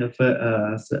a kind of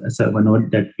a server node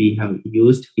that we have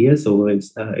used here. So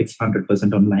it's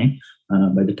 100% online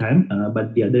by the time,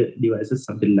 but the other devices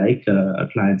something like a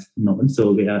client's node,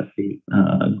 so where they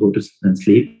go to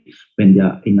sleep when they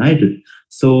are in idle.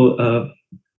 So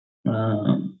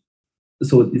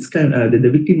so this kind the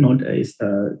victim node is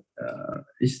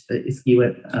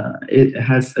given it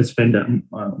has spent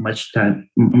much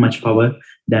power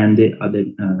than the other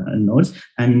nodes.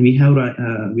 And we have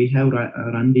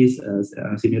run these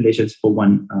simulations for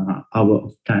 1 hour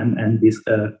of time, and this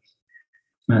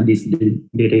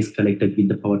data is collected with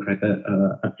the Power Tracker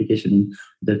application in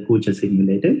the Kucha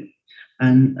simulator.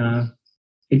 And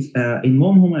it's in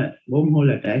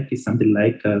wormhole attack is something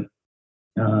like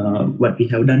what we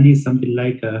have done is something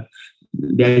like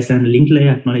there is a link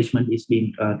layer acknowledgement is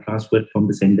being transferred from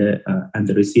the sender and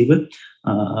the receiver.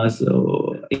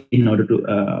 So in order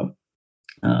to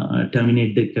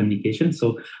terminate the communication.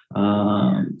 So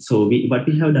what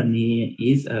we have done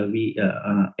is we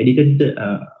edited the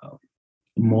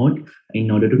mode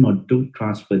in order to not to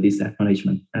transfer this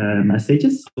acknowledgement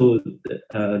messages. So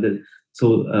the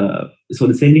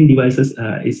sending devices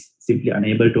is simply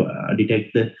unable to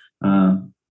detect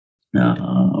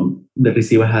the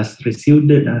receiver has received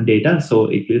the data, so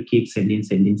it will keep sending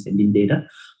data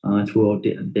throughout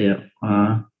the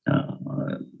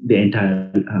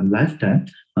entire lifetime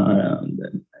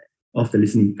of the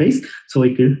listening phase. So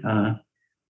it will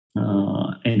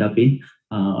end up in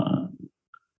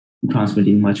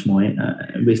transmitting much more,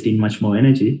 wasting much more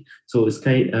energy. So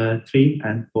Sky 3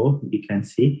 and 4, we can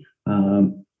see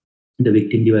the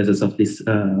victim devices of this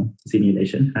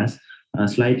simulation has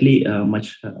slightly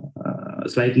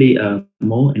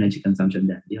more energy consumption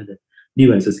than the other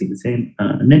devices in the same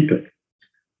network.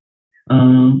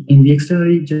 In the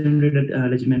externally generated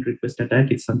legitimate request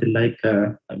attack, it's something like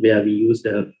where we use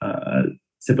the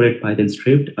separate Python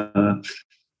script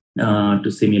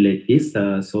to simulate this.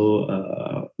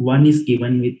 So one is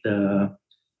given with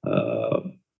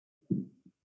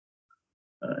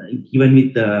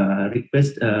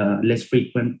request less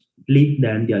frequently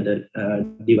than the other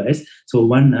device. So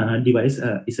one device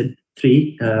is a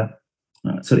 2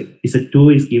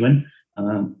 is given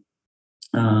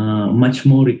much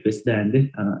more request than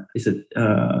the is a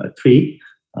 3.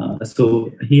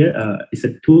 So here is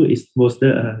a 2 was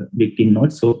the victim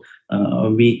node. So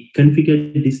we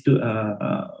configured this to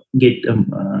get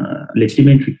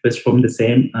legitimate requests from the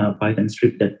same Python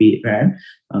script that we ran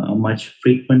much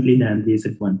frequently than the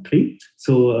Z13.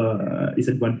 So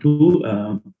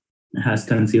Z12 has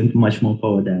consumed much more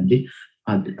power than the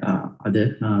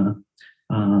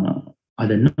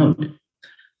other node.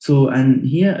 So, and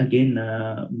here again,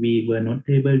 we were not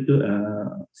able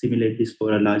to simulate this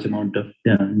for a large amount of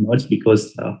nodes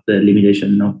because of the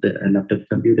limitation of the laptop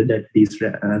computer that this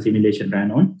simulation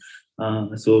ran on.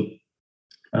 So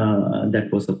that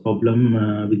was a problem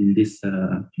within this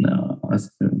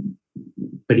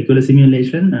particular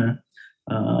simulation.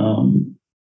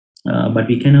 But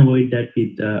we can avoid that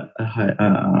with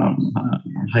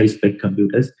high-spec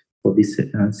computers for this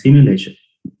simulation.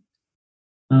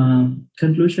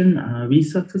 Conclusion, we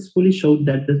successfully showed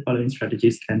that the following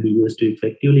strategies can be used to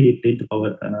effectively dictate the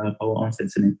power on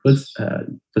sensor networks.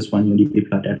 First one, UDP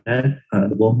flood attack,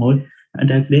 the wormhole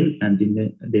attack, and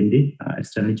then the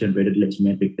externally generated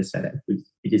legitimate request attack,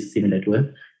 which is similar to a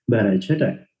barrage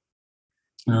attack.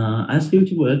 As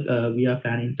future work, we are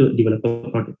planning to develop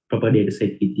a proper data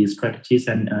set with these strategies,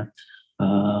 and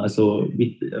so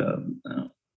with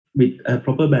a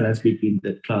proper balance between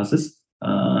the classes.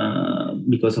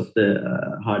 Because of the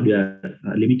hardware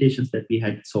limitations that we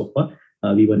had so far,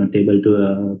 we were not able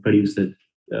to produce a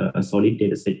solid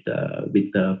data set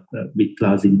with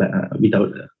class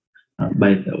without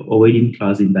by avoiding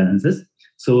class imbalances.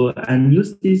 So, and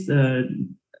use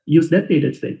that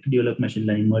data set to develop machine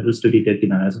learning models to detect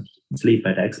sleep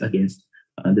attacks against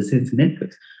the sensing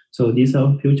networks. So these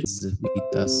are futures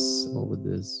with us over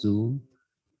the Zoom.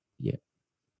 Yeah.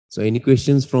 So any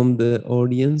questions from the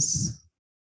audience?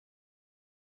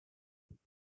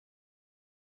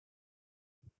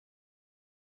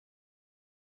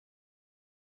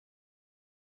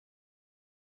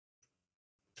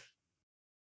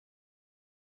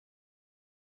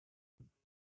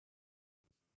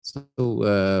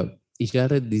 So,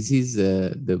 Ishara, this is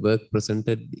the work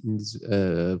presented in this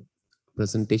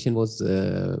presentation was,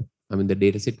 I mean, the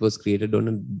data set was created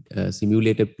on a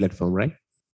simulated platform, right?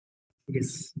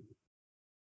 Yes.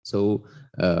 So,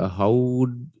 how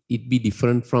would it be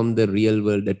different from the real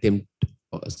world attempt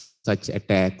such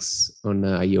attacks on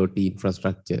IoT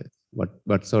infrastructure?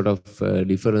 What sort of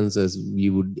differences we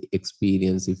would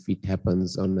experience if it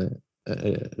happens on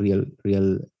a real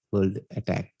world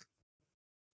attack?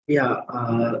 Yeah,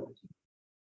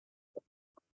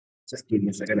 just give me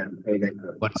a second.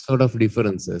 What sort of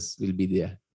differences will be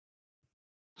there?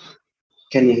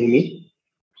 Can you hear me?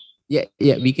 Yeah,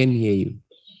 we can hear you.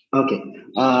 Okay.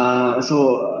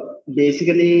 So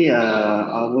basically,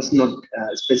 I was not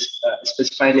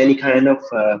specifying any kind of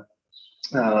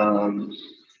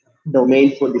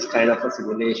domain for this kind of a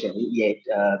simulation yet,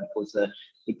 because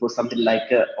it was something like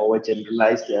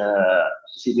overgeneralized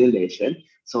simulation.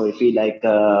 So if we like,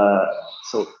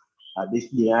 this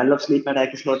denial of sleep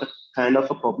attack is not a kind of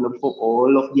a problem for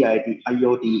all of the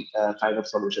IoT kind of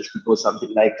solutions, because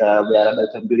something like wearable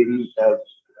computing,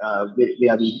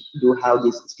 where we do have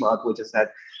these smartwatches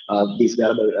and these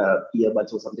wearable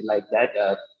earbuds or something like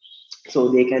that. So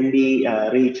they can be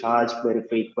recharged very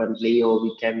frequently, or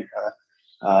we can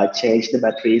change the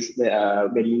batteries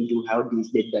when we do have these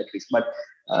dead batteries. But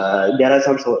there are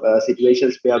some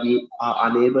situations where we are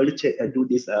unable to do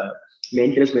this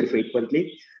maintenance very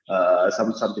frequently.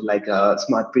 Something like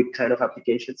smart brick kind of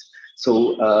applications.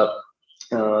 So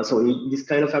in this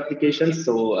kind of applications,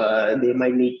 so they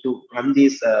might need to run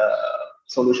these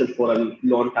solutions for a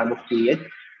long time of period,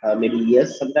 maybe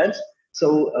years sometimes.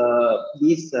 So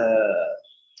these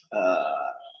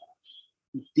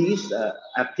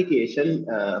application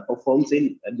performs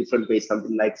in different ways.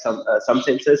 Something like some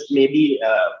sensors may be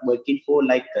working for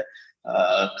like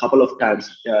a couple of times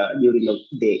during the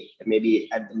day, maybe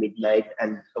at the midnight,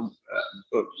 and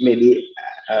maybe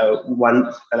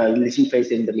one listen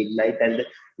phase in the midnight and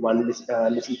one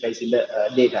listen phase in the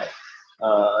daytime.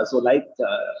 So like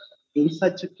in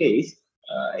such a case,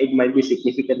 it might be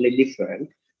significantly different.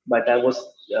 But I was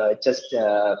just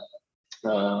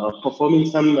performing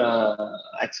some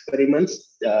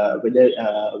experiments whether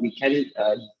we can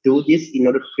do this in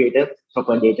order to create a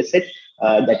proper data set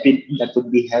that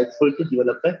would be helpful to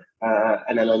develop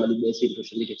an anomaly-based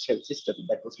intrusion detection system.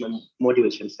 That was my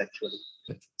motivations actually.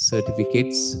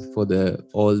 Certificates for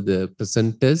all the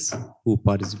presenters who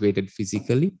participated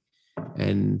physically,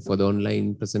 and for the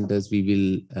online presenters, we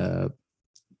will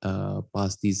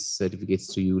pass these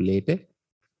certificates to you later.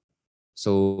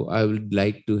 So I would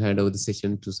like to hand over the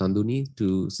session to Sanduni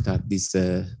to start this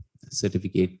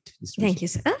certificate distribution. Thank you,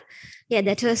 sir. Yeah,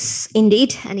 that was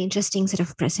indeed an interesting set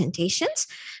of presentations.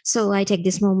 So I take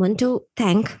this moment to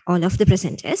thank all of the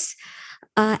presenters.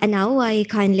 And now I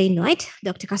kindly invite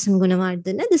Dr. Kasan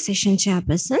Gunawardena, the session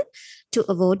chairperson, to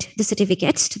award the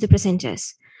certificates to the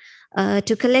presenters.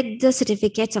 To collect the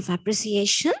certificates of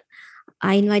appreciation,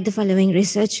 I invite the following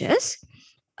researchers.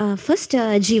 First,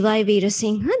 G.Y.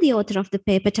 Veerasinghe, the author of the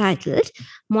paper titled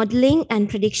Modeling and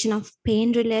Prediction of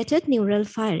Pain-Related Neural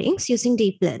Firings Using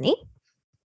Deep Learning.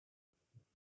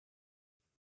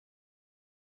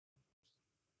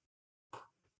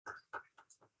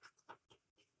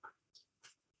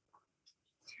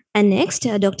 And next,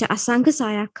 Dr. Asanka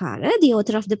Sayakara, the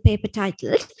author of the paper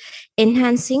titled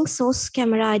Enhancing Source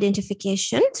Camera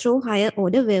Identification Through Higher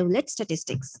Order Wavelet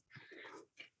Statistics.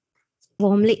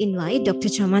 Warmly invite Dr.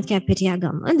 Chamath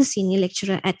Kapetiagama, the senior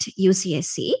lecturer at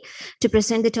UCSC, to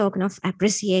present the token of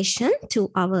appreciation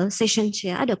to our session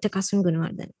chair, Dr. Kasan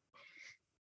Gunawardena.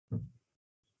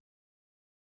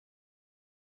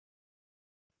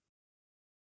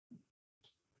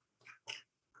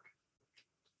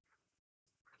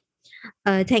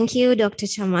 Thank you, Dr.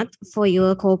 Chamath, for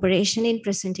your cooperation in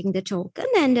presenting the token,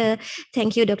 and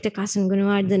thank you, Dr. Kasan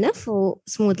Gunawardena, for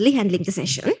smoothly handling the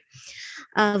session.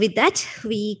 With that,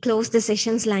 we close the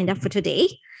sessions lined up for today.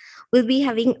 We'll be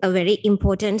having a very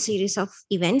important series of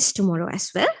events tomorrow as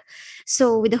well.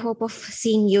 So with the hope of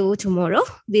seeing you tomorrow,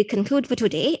 we conclude for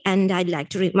today. And I'd like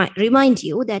to remind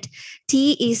you that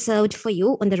tea is served for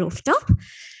you on the rooftop.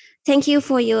 Thank you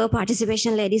for your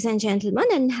participation, ladies and gentlemen,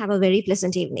 and have a very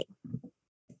pleasant evening.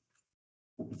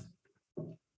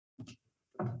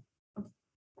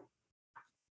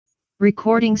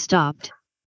 Recording stopped.